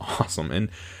seems awesome. And,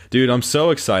 dude, I'm so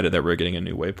excited that we're getting a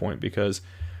new waypoint because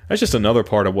that's just another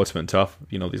part of what's been tough,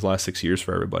 these last 6 years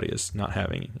for everybody is not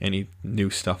having any new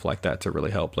stuff like that to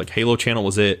really help. Like, Halo Channel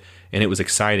was it, and it was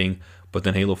exciting, but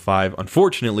then Halo 5,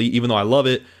 unfortunately, even though I love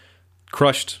it,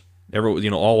 crushed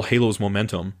all Halo's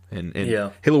momentum, and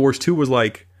Halo Wars 2 was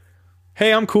like,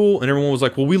 hey, I'm cool, and everyone was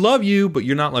like, well, we love you, but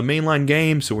you're not a mainline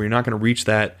game, so we're not going to reach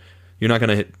that, you're not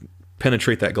going to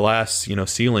penetrate that glass,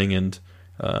 ceiling, and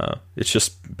it's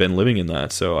just been living in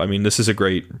that. So, I mean, this is a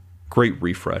great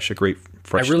refresh, a great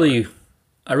fresh start.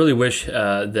 I really wish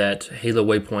that Halo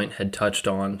Waypoint had touched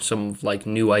on some like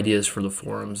new ideas for the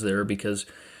forums there, because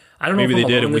I don't know maybe if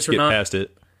they did and we skipped past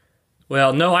it.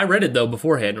 Well, no, I read it though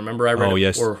beforehand. Remember, I read it. Oh,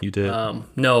 yes, before. You did.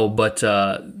 No, but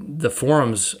the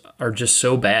forums are just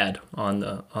so bad on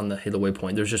the Halo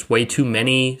Waypoint. There's just way too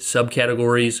many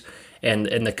subcategories,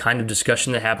 and the kind of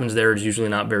discussion that happens there is usually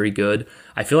not very good.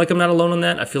 I feel like I'm not alone on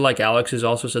that. I feel like Alex has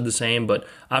also said the same, but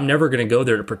I'm never going to go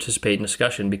there to participate in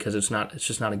discussion because it's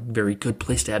just not a very good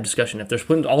place to have discussion. If they're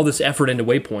putting all this effort into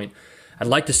Waypoint, I'd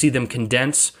like to see them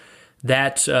condense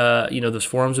that those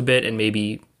forums a bit and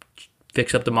maybe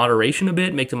fix up the moderation a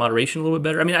bit, make the moderation a little bit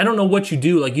better. I mean, I don't know what you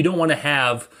do. Like, you don't want to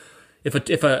have, if a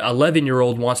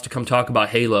 11-year-old wants to come talk about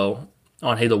Halo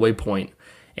on Halo Waypoint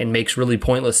and makes really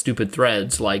pointless, stupid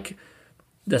threads, like,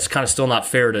 that's kind of still not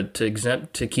fair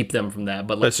to keep them from that.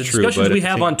 But like the discussions we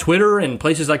have on Twitter and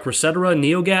places like Resetera,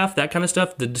 NeoGAF, that kind of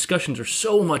stuff, the discussions are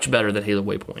so much better than Halo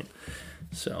Waypoint.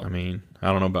 So I mean, I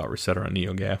don't know about Resetera and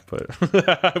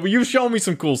NeoGAF, but you've shown me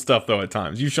some cool stuff though at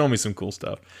times. You've shown me some cool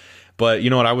stuff. But you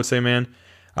know what I would say, man?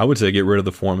 I would say get rid of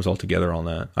the forums altogether on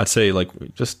that. I'd say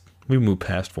we move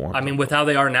past forums. I mean, with how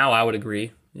they are now, I would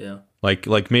agree. Yeah.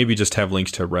 Like maybe just have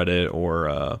links to Reddit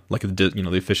or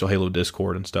the official Halo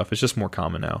Discord and stuff. It's just more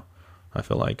common now, I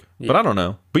feel like. Yeah. But I don't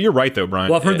know. But you're right though,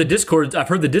 Brian. Well, I've heard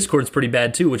the Discord's pretty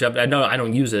bad too, which I know I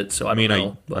don't use it, so I don't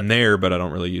know. I'm there, but I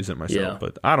don't really use it myself. Yeah.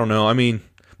 But I don't know. I mean,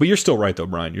 but you're still right though,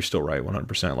 Brian. You're still right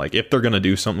 100%. Like, if they're gonna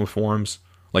do something with forums,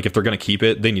 like if they're gonna keep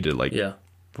it, they need to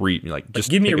just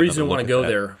give me a reason to want to go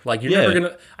there. Like, you're never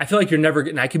gonna. I feel like you're never.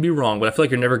 And I could be wrong, but I feel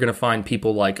like you're never gonna find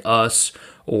people like us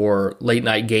or Late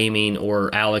Night Gaming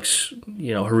or Alex,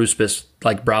 Haruspis,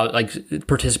 like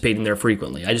participating there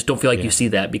frequently. I just don't feel like you see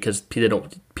that because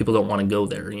people don't want to go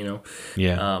there.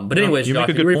 Yeah. But anyways, Josh,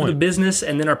 you ready for the business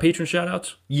and then our patron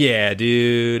shoutouts? Yeah,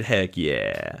 dude. Heck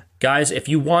yeah. Guys, if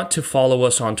you want to follow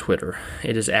us on Twitter,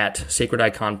 it is at Sacred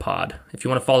Icon Pod. If you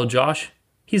want to follow Josh,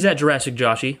 he's at Jurassic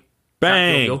Joshy.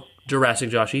 Bang! Jurassic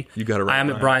Joshy. You got it right. I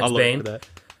am at Brian's Bane.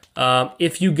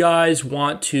 If you guys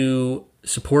want to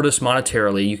support us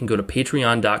monetarily, you can go to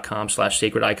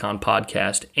patreon.com/Sacred Icon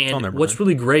Podcast. And what's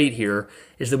really great here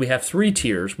is that we have 3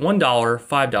 tiers, $1,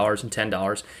 $5, and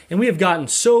 $10. And we have gotten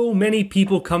so many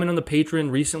people coming on the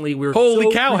Patreon recently. We're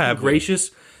so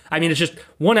gracious. I mean, it's just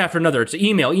one after another. It's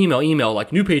email,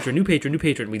 like new patron.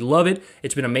 We love it.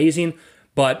 It's been amazing.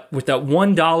 But with that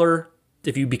 $1,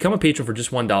 if you become a patron for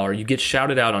just $1, you get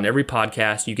shouted out on every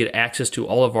podcast. You get access to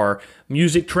all of our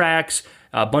music tracks,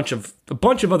 a bunch of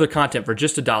other content for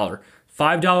just $1.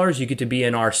 $5, you get to be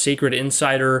in our Sacred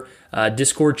Insider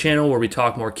Discord channel where we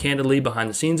talk more candidly behind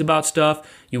the scenes about stuff.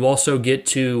 You also get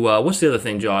to what's the other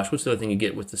thing, Josh? What's the other thing you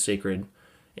get with the Sacred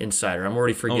Insider? I'm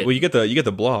already forgetting. Oh, well, you get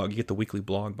the blog. You get the weekly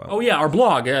blog. Oh yeah, our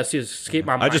blog. Yes, escape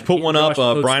my mind. I just put one up.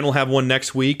 Brian will have one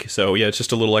next week. So yeah, it's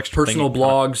just a little extra personal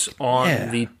blogs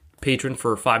on the patron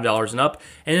for $5 and up,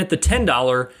 and at the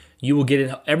 $10 you will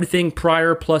get everything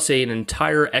prior plus an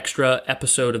entire extra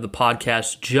episode of the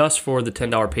podcast just for the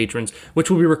 $10 patrons,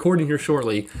 which we'll be recording here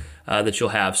shortly, that you'll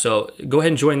have. So go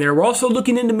ahead and join there. We're also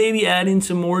looking into maybe adding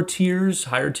some more tiers,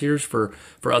 higher tiers for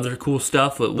other cool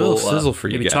stuff that we'll sizzle for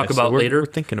you maybe guys. talk about later. We're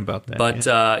thinking about that. But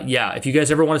if you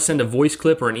guys ever want to send a voice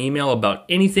clip or an email about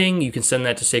anything, you can send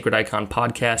that to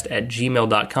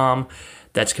sacrediconpodcast@gmail.com.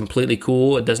 That's completely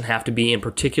cool. It doesn't have to be in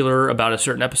particular about a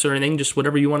certain episode or anything, just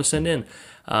whatever you want to send in.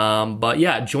 But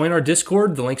yeah, join our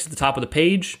Discord. The link's at the top of the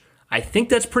page. I think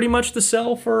that's pretty much the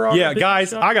sell for our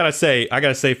guys, I gotta say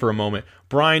for a moment,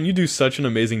 Brian, you do such an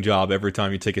amazing job every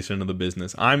time you take us into the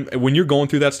business. When you're going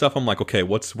through that stuff, I'm like, okay,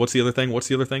 what's the other thing? What's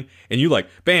the other thing? And you like,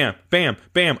 bam, bam,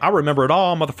 bam. I remember it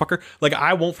all, motherfucker. Like,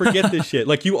 I won't forget this shit.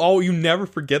 Like, you never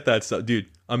forget that stuff, dude.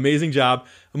 Amazing job.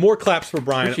 More claps for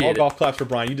Brian. Appreciate golf claps for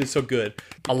Brian. You did so good.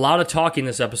 A lot of talking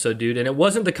this episode, dude, and it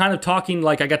wasn't the kind of talking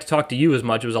like I got to talk to you as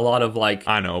much. It was a lot of like.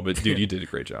 I know, but dude, you did a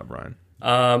great job, Brian.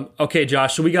 Okay,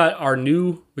 Josh. So we got some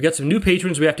new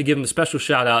patrons. We have to give them the special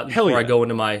shout out before I go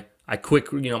into where I quick.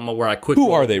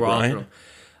 Who are they, Brian?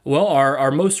 Well,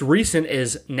 our most recent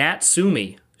is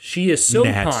Natsumi. She is so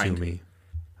kind.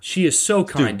 She is so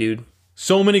kind, dude.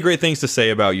 So many great things to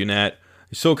say about you, Nat.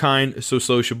 You're so kind, so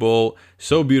sociable,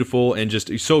 so beautiful, and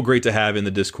just so great to have in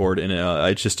the Discord. And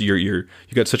it's just you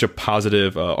got such a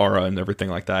positive aura and everything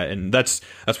like that. And that's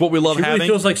what we love having. She really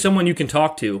feels like someone you can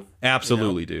talk to.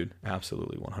 Absolutely, dude.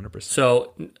 Absolutely, 100%.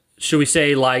 So, should we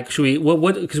say because we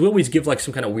always give like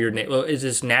some kind of weird name. Is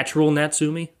this Natural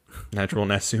Natsumi? Natural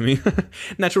Natsumi.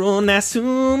 Natural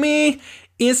Natsumi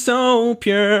is so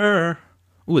pure.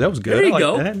 Ooh, that was good. There you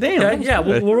go. That. Damn. Okay, yeah,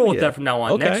 we'll roll with that from now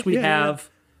on. Okay, next we have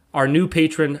our new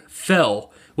patron,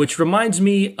 Fel, which reminds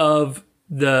me of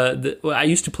I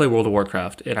used to play World of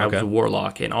Warcraft, and I was a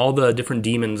warlock, and all the different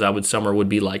demons I would summon would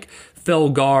be like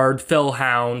Felguard,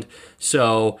 Felhound.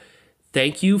 So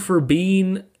thank you for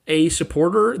being a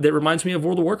supporter that reminds me of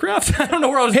World of Warcraft. I don't know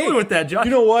where I was going with that, Josh.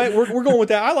 You know what? We're going with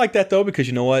that. I like that, though, because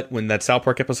you know what? When that South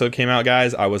Park episode came out,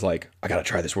 guys, I was like, I got to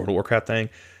try this World of Warcraft thing.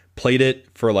 Played it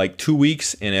for like 2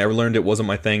 weeks, and I learned it wasn't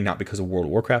my thing, not because of World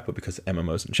of Warcraft, but because of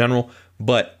MMOs in general.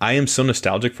 But I am so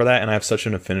nostalgic for that, and I have such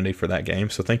an affinity for that game.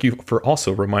 So thank you for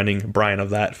also reminding Brian of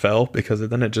that, Fel, because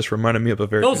then it just reminded me of a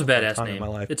very Fel's a badass time name. In my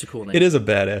life. It's a cool name. It is a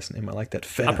badass name. I like that.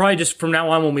 Fel. I'll probably just from now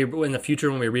on in the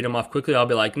future when we read them off quickly, I'll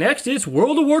be like, next is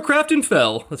World of Warcraft and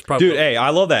Fel. That's probably hey, I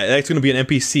love that. That's going to be an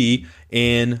NPC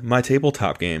in my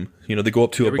tabletop game. You know, they go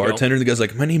up to a bartender, and the guy's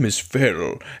like, my name is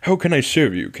Fel. How can I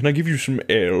serve you? Can I give you some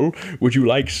ale? Would you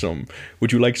like some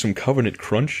Covenant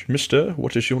Crunch, mister?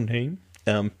 What is your name?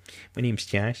 My name's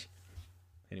Josh.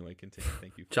 Anyway, continue.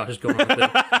 Thank you. Josh is going on with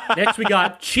it. Next, we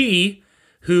got Chi,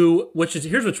 here's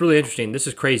what's really interesting. This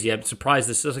is crazy. I'm surprised.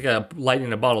 This is like a lightning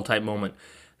in a bottle type moment.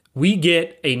 We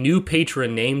get a new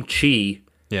patron named Chi.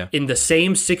 Yeah. In the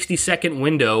same 60-second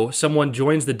window, someone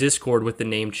joins the Discord with the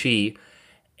name Chi,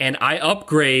 and I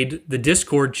upgrade the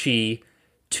Discord Chi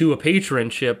to a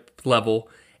patronship level,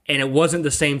 and it wasn't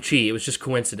the same Chi. It was just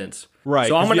coincidence. Right.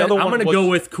 So I'm gonna go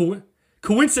with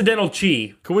Coincidental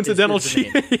Chi. Coincidental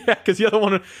Chi. Yeah, because the other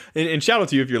one, and shout out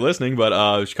to you if you're listening,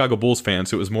 but Chicago Bulls fan,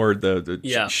 so it was more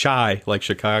the shy, like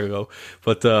Chicago.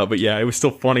 But yeah, it was still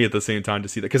funny at the same time to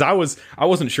see that, because I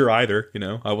wasn't sure either, you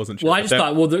know, I wasn't sure. Well, I just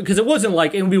thought, because it wasn't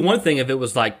like, it would be one thing if it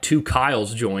was like two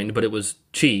Kyles joined, but it was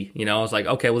Chi, you know, I was like,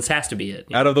 okay, well, this has to be it.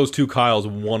 Out of those two Kyles,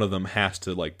 one of them has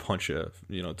to like punch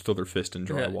throw their fist and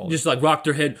draw a wall. Just like rock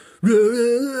their head.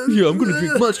 Yeah, I'm gonna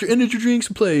drink Monster Energy drinks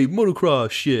and play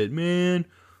motocross shit, man.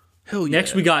 Hell yeah.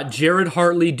 Next, we got Jared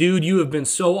Hartley. Dude, you have been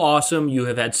so awesome. You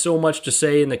have had so much to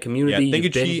say in the community. Yeah,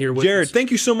 You've been here with Jared, us.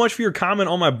 thank you so much for your comment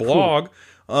on my blog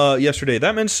yesterday.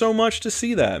 That meant so much to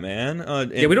see that, man.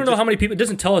 We don't know how many people. It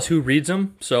doesn't tell us who reads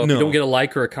them. So if you don't get a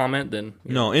like or a comment, then...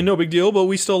 No big deal, but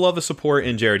we still love the support.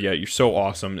 And Jared, yeah, you're so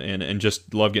awesome, and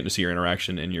just love getting to see your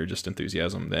interaction and your just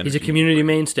enthusiasm. He's a community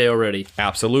mainstay already.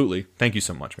 Absolutely. Thank you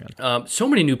so much, man. So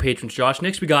many new patrons, Josh.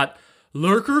 Next, we got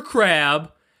Lurker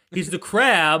Crab. He's the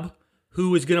crab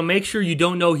who is going to make sure you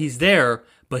don't know he's there,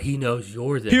 but he knows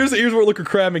you're there. Here's what Lurker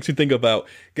Crab makes me think about.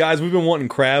 Guys, we've been wanting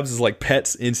crabs as like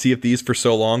pets in Sea of Thieves for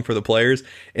so long for the players.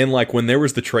 And like when there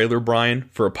was the trailer, Brian,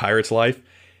 for A Pirate's Life,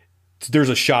 there's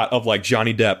a shot of like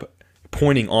Johnny Depp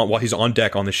pointing on while he's on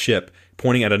deck on the ship,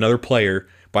 pointing at another player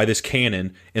by this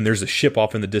cannon, and there's a ship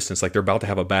off in the distance, like they're about to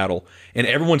have a battle, and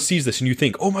everyone sees this, and you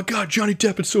think, oh my god, Johnny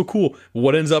Depp, it's so cool.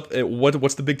 What ends up,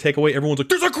 what's the big takeaway? Everyone's like,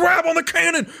 there's a crab on the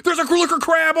cannon! There's a Lurker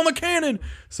Crab on the cannon!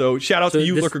 So shout out to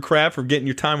you, Lurker Crab, for getting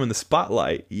your time in the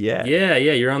spotlight. Yeah,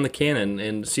 you're on the cannon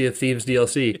in Sea of Thieves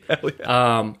DLC. Hell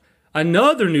yeah.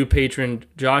 Another new patron,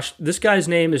 Josh. This guy's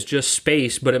name is just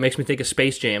Space, but it makes me think of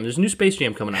Space Jam. There's a new Space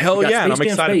Jam coming out. Hell yeah, and I'm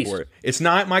excited for it. It's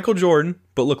not Michael Jordan,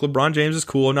 but look, LeBron James is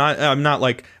cool. I'm not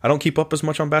like, I don't keep up as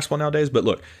much on basketball nowadays, but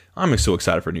look, I'm so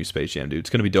excited for a new Space Jam, dude. It's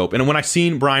going to be dope. And when I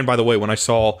seen, Brian, by the way, when I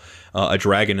saw a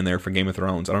dragon in there for Game of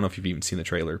Thrones, I don't know if you've even seen the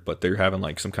trailer, but they're having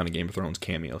like some kind of Game of Thrones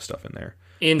cameo stuff in there.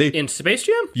 In Space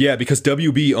Jam? Yeah, because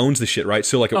WB owns the shit, right?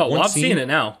 So like, I've seen it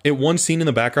now. At one scene in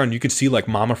the background, you can see like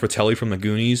Mama Fratelli from the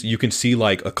Goonies. You can see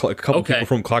like a couple people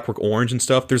from Clockwork Orange and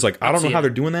stuff. There's like, I don't know how they're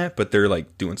doing that, but they're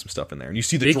like doing some stuff in there. And you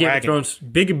see the dragon. Game of Thrones,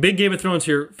 big Game of Thrones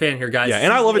fan here, guys. Yeah,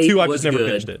 and I love it too. I've just never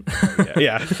finished it.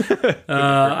 Yeah.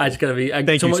 I just gotta be.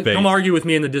 Thank you, Space. Come argue with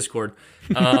me in the Discord.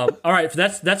 All right,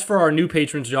 that's for our new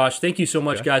patrons, Josh. Thank you so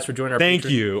much, guys, for joining our. Thank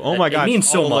you. Oh my god, it means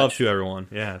so much. Love to everyone.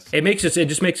 Yes, it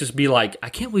just makes us be like, I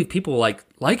can't believe people like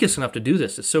us enough to do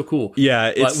this. It's so cool.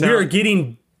 Yeah, we are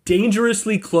getting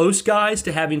dangerously close, guys,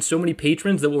 to having so many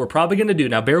patrons that what we're probably going to do.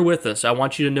 Now, bear with us. I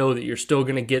want you to know that you're still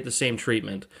going to get the same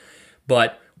treatment,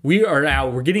 but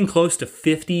we're getting close to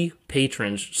 50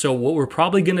 patrons. So what we're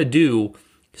probably going to do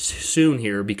soon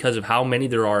here, because of how many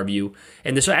there are of you,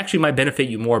 and this actually might benefit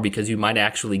you more because you might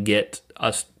actually get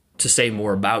us to say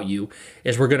more about you,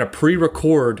 is we're going to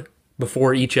pre-record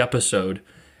before each episode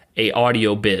a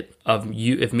audio bit of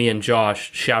me and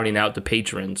Josh shouting out the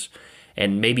patrons,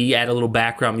 and maybe add a little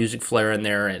background music flair in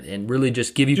there, and really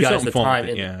just give you guys the time.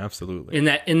 Yeah, absolutely.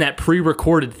 In that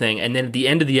pre-recorded thing, and then at the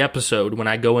end of the episode, when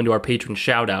I go into our patron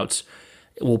shout-outs,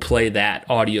 we'll play that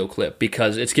audio clip,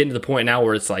 because it's getting to the point now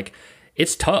where it's like,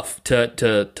 it's tough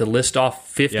to list off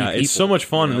 50 people. It's so much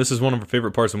fun, and this is one of our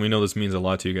favorite parts, and we know this means a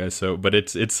lot to you guys. So, but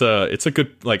it's a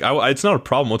good, like, it's not a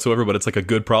problem whatsoever, but it's like a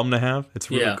good problem to have. It's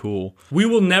really cool. We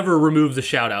will never remove the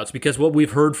shout-outs, because what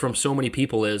we've heard from so many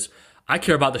people is, I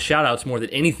care about the shout-outs more than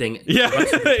anything. Yeah,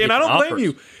 and I don't blame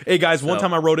you. Hey, guys, one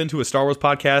time I wrote into a Star Wars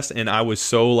podcast, and I was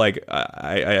so, like,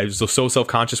 I was so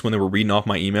self-conscious when they were reading off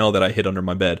my email that I hid under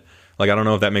my bed. Like, I don't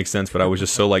know if that makes sense, but I was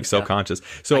just so, like, self-conscious.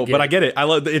 So, I get it. I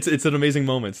love it's an amazing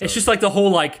moment. So. It's just like the whole,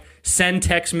 like, send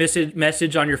text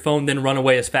message on your phone, then run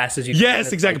away as fast as you can.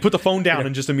 Yes, exactly. Like, put the phone down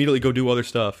and just immediately go do other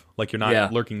stuff. Like, you're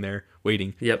not lurking there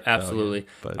waiting. Yep, absolutely.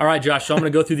 All right, Josh, so I'm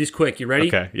going to go through these quick. You ready?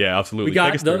 Okay, yeah, absolutely. We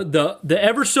got the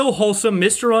ever so wholesome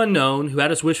Mr. Unknown, who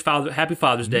had us wish Happy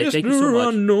Father's Day. Mr. Thank you so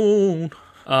much. Unknown.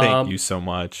 Thank you so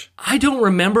much. I don't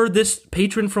remember this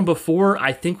patron from before.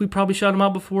 I think we probably shouted him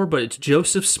out before, but it's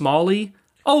Joseph Smalley.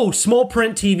 Oh, small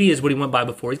print TV is what he went by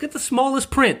before. He's got the smallest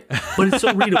print, but it's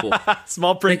so readable.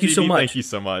 Small print Thank you so much. Thank you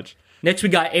so much. Next, we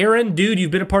got Aaron. Dude, you've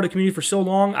been a part of the community for so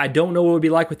long. I don't know what it would be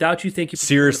like without you. Thank you.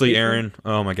 Seriously, Aaron.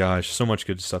 Oh, my gosh. So much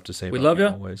good stuff to say we about love you.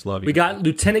 Always love you. We got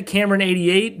Lieutenant Cameron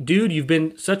 88. Dude, you've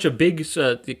been such a big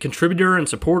contributor and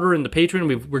supporter in the Patreon.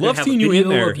 We're going to have a video you in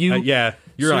there. of you. Yeah,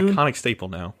 you're soon. an iconic staple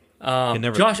now.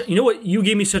 Josh, you know what? You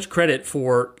gave me such credit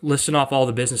for listing off all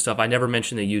the business stuff. I never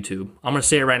mentioned the YouTube. I'm going to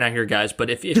say it right now here, guys. But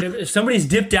if somebody's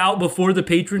dipped out before the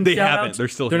Patreon, they haven't. They're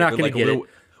still. They're not going to get it.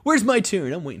 Where's my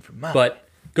turn? I'm waiting for mine. But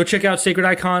go check out Sacred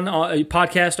Icon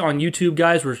podcast on YouTube,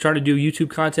 guys. We're trying to do YouTube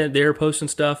content there, posting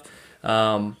stuff.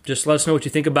 Just let us know what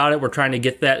you think about it. We're trying to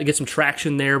get some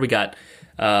traction there. We got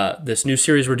this new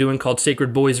series we're doing called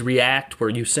Sacred Boys React, where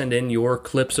you send in your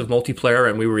clips of multiplayer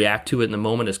and we react to it in the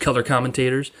moment as color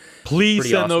commentators. Please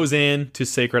send those in to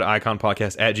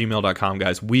sacrediconpodcast@gmail.com,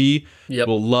 guys. We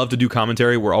will love to do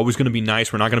commentary. We're always going to be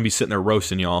nice. We're not going to be sitting there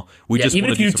roasting y'all. Even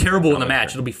if you're terrible in the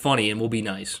match, it'll be funny and we'll be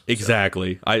nice.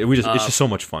 Exactly. It's just so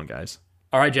much fun, guys.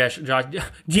 All right, Josh.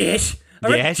 Yes. All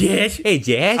right, yes. Hey,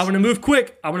 Jess. I'm going to move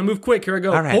quick. Here I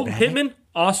go. All right, Colton Pittman,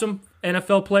 awesome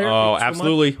NFL player. Oh,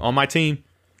 absolutely. On my team.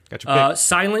 Got your pick.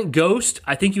 Silent Ghost.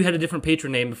 I think you had a different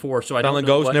patron name before, so I don't know. Silent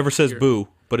Ghost never says boo,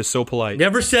 but is so polite.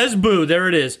 Never says boo. There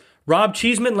it is. Rob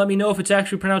Cheeseman. Let me know if it's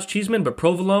actually pronounced Cheeseman, but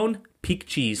provolone, peak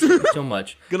cheese. Thank you so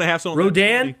much. Gonna have some.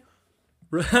 Rodan.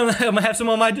 I'm gonna have some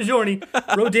on my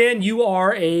DiGiorno. Rodan, you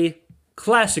are a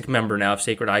classic member now of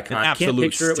Sacred Icon. I can't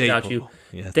picture it without you.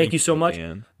 Yeah, thank you so much.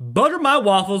 Dan. Butter my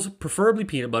waffles, preferably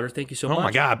peanut butter. Thank you so much. Oh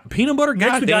my God, peanut butter.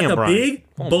 Next, we got the big,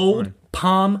 bold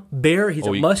Palm Bear. He's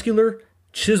a muscular,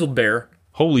 chiseled bear.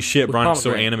 Holy shit, Brian's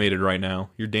so animated right now.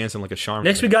 You're dancing like a charm.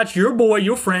 Next, we got your boy,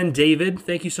 your friend, David.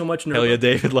 Thank you so much, Nervo. Hell yeah,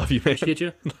 David. Love you, man. Appreciate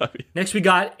you. Love you. Next, we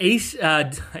got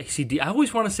ACD. I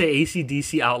always want to say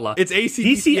ACDC Outlaw. It's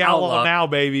ACDC Outlaw now,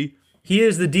 baby. He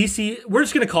is the DC. We're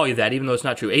just going to call you that, even though it's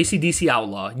not true. ACDC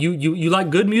Outlaw. You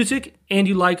like good music, and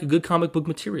you like good comic book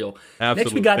material. Absolutely.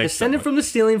 Next, we got Descended from the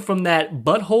Ceiling from that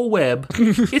butthole web.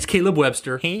 It's Caleb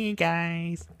Webster. Hey,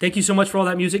 guys. Thank you so much for all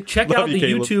that music. Check out the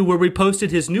YouTube where we posted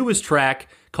his newest track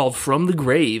called From the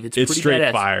Grave. It's pretty straight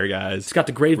badass. Fire, guys. It's got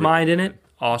the grave mind in it.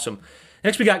 Awesome.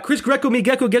 Next, we got Chris Greco, me,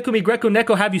 Gecko, Gecko, me, Greco,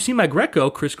 Neko. Have you seen my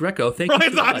Greco? Chris Greco. Thank you so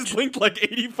much. Ryan's eyes blinked like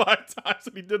 85 times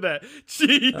when he did that.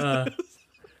 Jesus.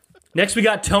 Next, we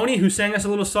got Tony, who sang us a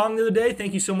little song the other day.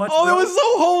 Thank you so much. Oh, that was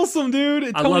so wholesome, dude.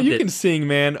 I Tony, loved you it. Can sing,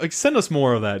 man. Like, send us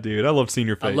more of that, dude. I love seeing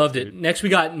your face. I loved it. Next, we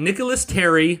got Nicholas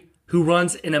Terry, who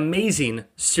runs an amazing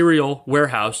cereal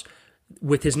warehouse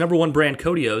with his #1 brand,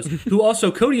 Codios, who also,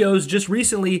 Codios just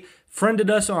recently friended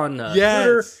us on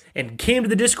Twitter and came to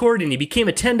the Discord, and he became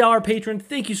a $10 patron.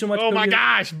 Thank you so much, Oh, Codios. my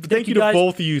gosh. Thank you to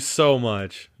both of you so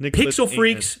much. Nicholas Pixel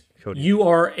Freaks, you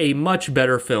are a much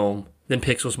better film than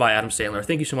Pixels by Adam Sandler.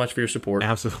 Thank you so much for your support.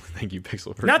 Absolutely. Thank you,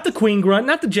 Pixel Freaks. Not the Queen Grunt,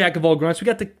 not the Jack of all grunts. We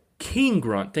got the King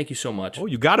Grunt. Thank you so much. Oh,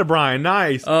 you got it, Brian.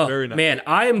 Nice. Very nice. Man,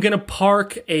 I am going to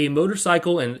park a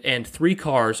motorcycle and 3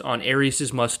 cars on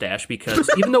Arius' mustache because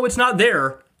even though it's not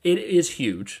there, it is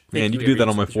huge. Man, you can do that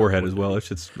on my forehead as well. It's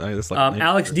just, that's like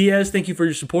Alex Diaz, thank you for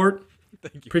your support.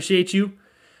 Thank you. Appreciate you.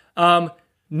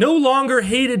 No longer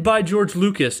hated by George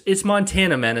Lucas, it's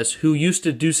Montana Menace, who used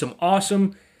to do some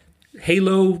awesome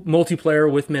Halo multiplayer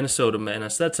with Minnesota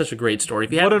Menace. That's such a great story.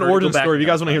 If you What haven't an heard it, origin go back story. If you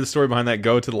and guys want to hear the story behind that,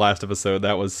 go to the last episode.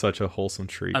 That was such a wholesome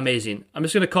treat. Amazing. I'm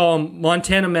just going to call him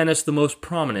Montana Menace, the most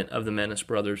prominent of the Menace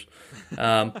brothers.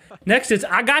 Next is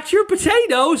I Got Your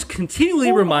Potatoes,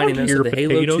 continually reminding us of the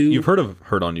Halo 2 You've heard of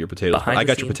Hurt on Your Potatoes. Behind I the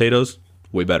Got Your scenes. Potatoes,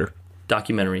 way better.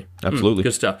 documentary. Absolutely.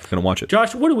 Good stuff. Gonna watch it.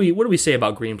 Josh, what do we say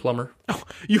about Green Plumber?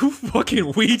 You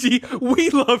fucking Ouija. We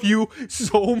love you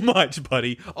so much,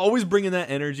 buddy. Always bringing that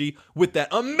energy with that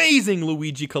amazing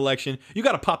Luigi collection. You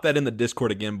got to pop that in the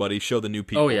Discord again, buddy. Show the new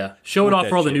people. Oh, yeah. Show it off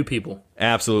for all the new people.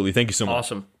 Absolutely. Thank you so much.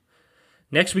 Awesome.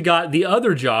 Next, we got the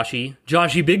other Joshy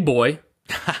Big Boy.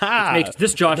 Which makes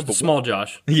this Josh the small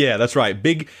Josh. Yeah, that's right.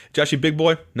 Big Joshy Big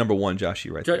Boy, number one Joshy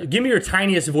right there. Give me your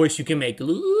tiniest voice you can make.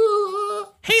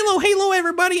 Hello,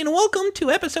 everybody, and welcome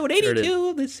to episode 82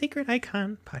 of the Secret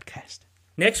Icon podcast.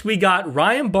 Next, we got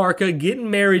Ryan Barca getting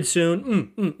married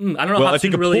soon. I don't know Well, how I think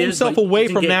soon he it really pulled is. himself but away he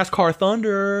can from get- NASCAR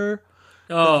Thunder.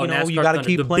 Oh, You know, NASCAR you gotta Thunder.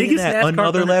 keep The playing biggest that. NASCAR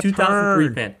Another Thunder left 2003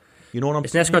 turn. fan. You know what I'm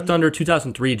It's saying? NASCAR Thunder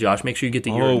 2003, Josh. Make sure you get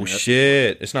the year. in Oh, there.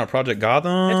 shit. It's not Project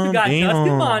Gotham? Next, we got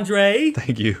Dustin Mondre.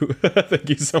 Thank you. Thank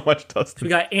you so much, Dustin. We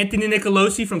got Anthony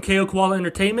Nicolosi from KO Koala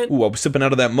Entertainment. Ooh, I was sipping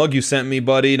out of that mug you sent me,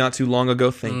 buddy, not too long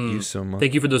ago. Thank you so much.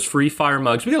 Thank you for those free fire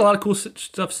mugs. We got a lot of cool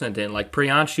stuff sent in, like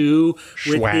Priyanshu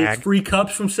with Swag. his free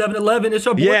cups from 7-Eleven. It's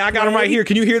our boy Yeah, I got them Clay. right here.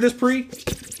 Can you hear this, Pre?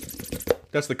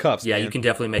 That's the cups. Yeah, man. you can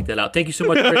definitely make that out. Thank you so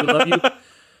much, Craig. We love you.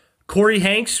 Corey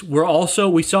Hanks,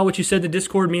 we saw what you said in the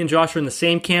Discord. Me and Josh are in the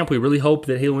same camp. We really hope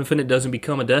that Halo Infinite doesn't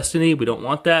become a Destiny. We don't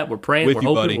want that. We're praying. With We're you,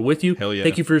 hoping. buddy. We're with you. Hell yeah.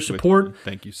 Thank you for your With support. you.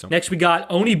 Thank you so much. Next, we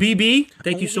got Oni BB.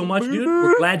 Thank you so much, dude.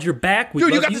 We're glad you're back. We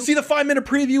Dude, you love got to see the 5-minute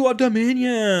preview of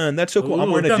Dominion. That's so cool. I'm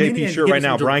Ooh, wearing a Dominion. JP shirt Give right us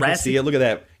now. some Brian can Jurassic see it. Look at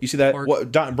that. You see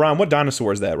that? Brian, what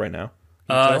dinosaur is that right now?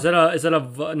 Is that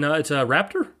a no? It's a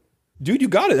raptor. Dude, you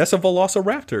got it. That's a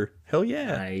Velociraptor. Hell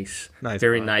yeah. Nice, Nice,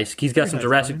 very Brian. nice. He's got some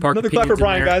Jurassic Park. Another clap for opinions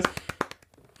in Brian, there. guys.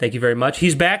 Thank you very much.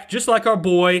 He's back, just like our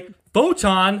boy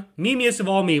Photon, memeiest of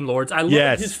all meme lords. I love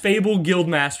Yes. his Fable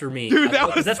Guildmaster meme. Dude,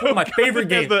 That's one of my favorite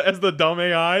games. As the dumb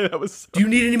AI, that was Do you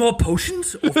need any more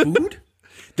potions or food?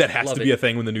 that has Love to be it. a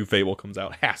thing when the new Fable comes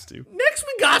out. Has to. Next,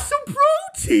 we got some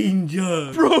protein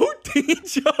jugs. Protein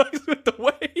jugs with the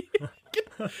way.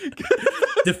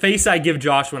 The face I give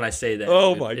Josh when I say that.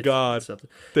 Oh It- my it's God. something.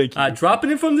 Thank you. Dropping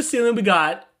in from the ceiling, we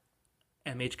got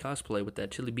MH Cosplay with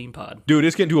that chili bean pod. Dude,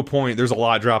 it's getting to a point. There's a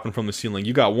lot dropping from the ceiling.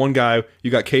 You got one guy.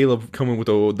 You got Caleb coming with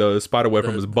the spider web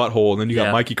from his butthole, and then you got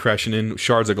Yeah. Mikey crashing in,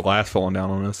 shards of glass falling down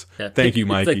on us. Yeah, Thank you, it's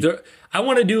Mikey. like I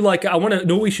want to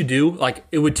know what we should do. Like,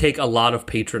 it would take a lot of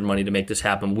patron money to make this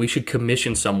happen. We should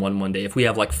commission someone one day. If we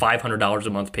have like $500 a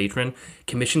month patron,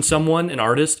 commission someone, an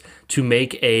artist, to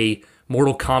make a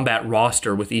Mortal Kombat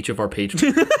roster with each of our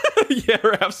patrons. Yeah,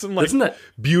 or have some like Isn't that-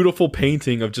 beautiful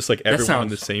painting of just like everyone in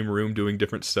sounds- the same room doing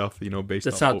different stuff. You know, based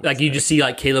That's on not like you just see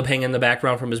like Caleb hanging in the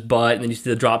background from his butt, and then you see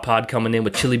the drop pod coming in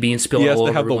with chili beans spilling He has all to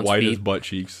over have the everyone's whitest feet. butt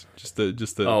cheeks. Just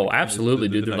the. Oh, absolutely,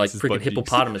 dude. They're like nicest freaking butt cheeks.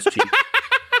 hippopotamus cheeks.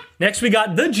 Next, we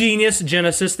got the genius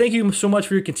Genesis. Thank you so much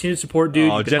for your continued support, dude.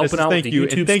 Oh, You've been Genesis, helping out thank with the you,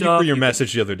 YouTube and thank stuff. you for your You've been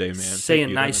message the other day, man. Thank saying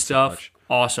you. That nice meant so stuff. much.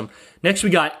 Awesome. Next, we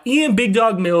got Ian Big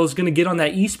Dog Mills going to get on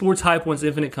that esports hype once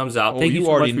Infinite comes out. Oh, Thank you so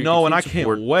already much for your know, and I continued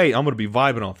can't support. wait. I'm gonna be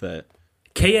vibing off that.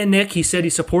 KN Nick, he said he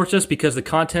supports us because the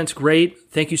content's great.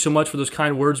 Thank you so much for those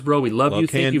kind words, bro. We love you.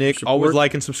 Okay, Thank you Nick, for support. always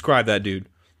like and subscribe that dude.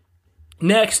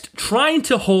 Next, trying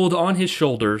to hold on his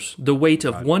shoulders the weight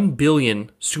of 1 billion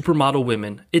supermodel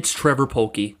women. It's Trevor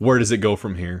Polkey. Where does it go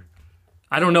from here?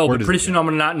 I don't know, but does pretty it soon I'm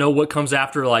going to not know what comes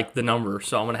after like the number,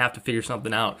 so I'm going to have to figure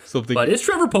something out. Something- But it's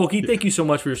Trevor Polkey. Thank you so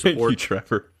much for your Thank support. you,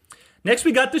 Trevor. Next,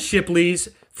 we got the Shipleys,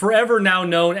 forever now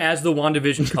known as the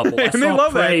WandaVision couple. I And they saw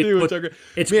love that Prey too. put-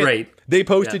 It's Man, great. They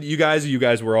posted Yeah. you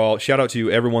guys were all shout out to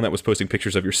everyone that was posting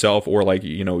pictures of yourself or like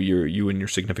you and your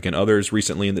significant others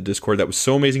recently in the Discord. That was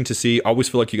so amazing to see. I always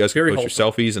feel like you guys Very post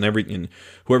your selfies and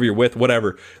whoever you're with,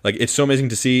 whatever. Like it's so amazing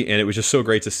to see, and it was just so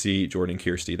great to see Jordan and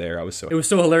Kirsty there. I was so It was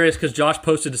so hilarious because Josh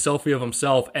posted a selfie of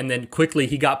himself, and then quickly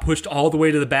he got pushed all the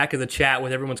way to the back of the chat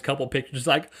with everyone's couple pictures.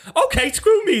 Like, okay,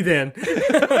 screw me then.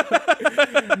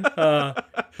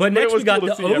 But next was we got cool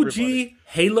to the see OG everybody.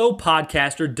 Halo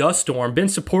podcaster, Dust Storm. Been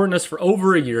supporting us for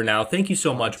over a year now. Thank you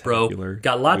so much, bro. Spectacular.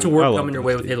 Got lots of Dude, I work love coming your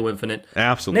way with Dusty. Halo Infinite.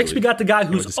 Absolutely. Next we got the guy wait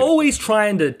to who's see it. always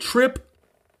trying to trip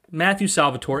Matthew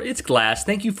Salvatore. It's Glass.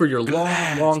 Thank you for your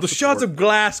long the support. shots of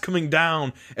glass coming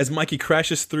down as Mikey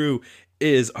crashes through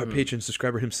is our patron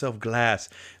subscriber himself, Glass.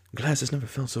 Glass has never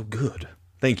felt so good.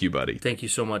 Thank you, buddy. Thank you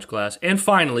so much, Glass. And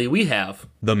finally, we have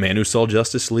The Man Who Saw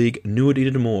Justice League, New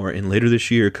Edited More, and later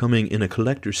this year coming in a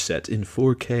collector's set in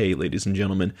 4K, ladies and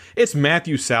gentlemen. It's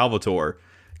Matthew Salvatore.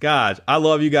 God, I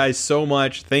love you guys so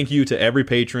much. Thank you to every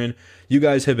patron. You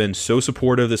guys have been so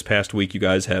supportive this past week. You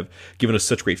guys have given us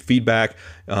such great feedback,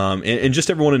 and just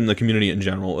everyone in the community in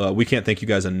general. We can't thank you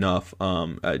guys enough.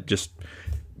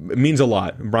 It means a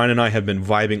lot. Brian and I have been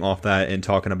vibing off that and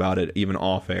talking about it even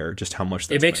off air, just how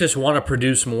much it makes us want to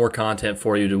produce more content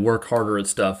for you, to work harder at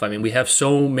stuff. I mean, we have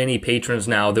so many patrons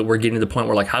now that we're getting to the point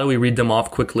where, like, how do we read them off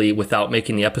quickly without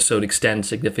making the episode extend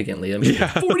significantly? I mean,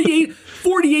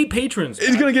 48 patrons.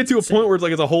 It's going to get to a point where it's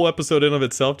like it's a whole episode in of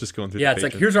itself just going through. Yeah, the it's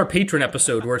like, here's our patron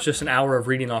episode where it's just an hour of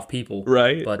reading off people.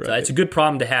 Right. But it's a good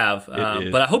problem to have.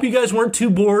 It but I hope you guys weren't too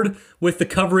bored with the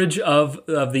coverage of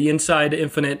the Inside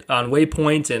Infinite on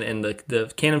Waypoint and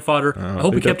the cannon fodder. I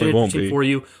hope we kept it interesting for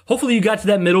you. Hopefully you got to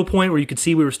that middle point where you could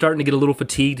see we were starting to get a little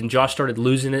fatigued and Josh started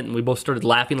losing it and we both started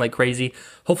laughing like crazy.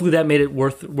 Hopefully that made it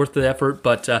worth the effort.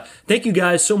 But thank you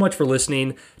guys so much for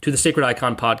listening to the Sacred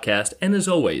Icon podcast. And as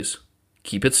always,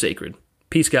 keep it sacred.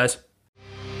 Peace, guys.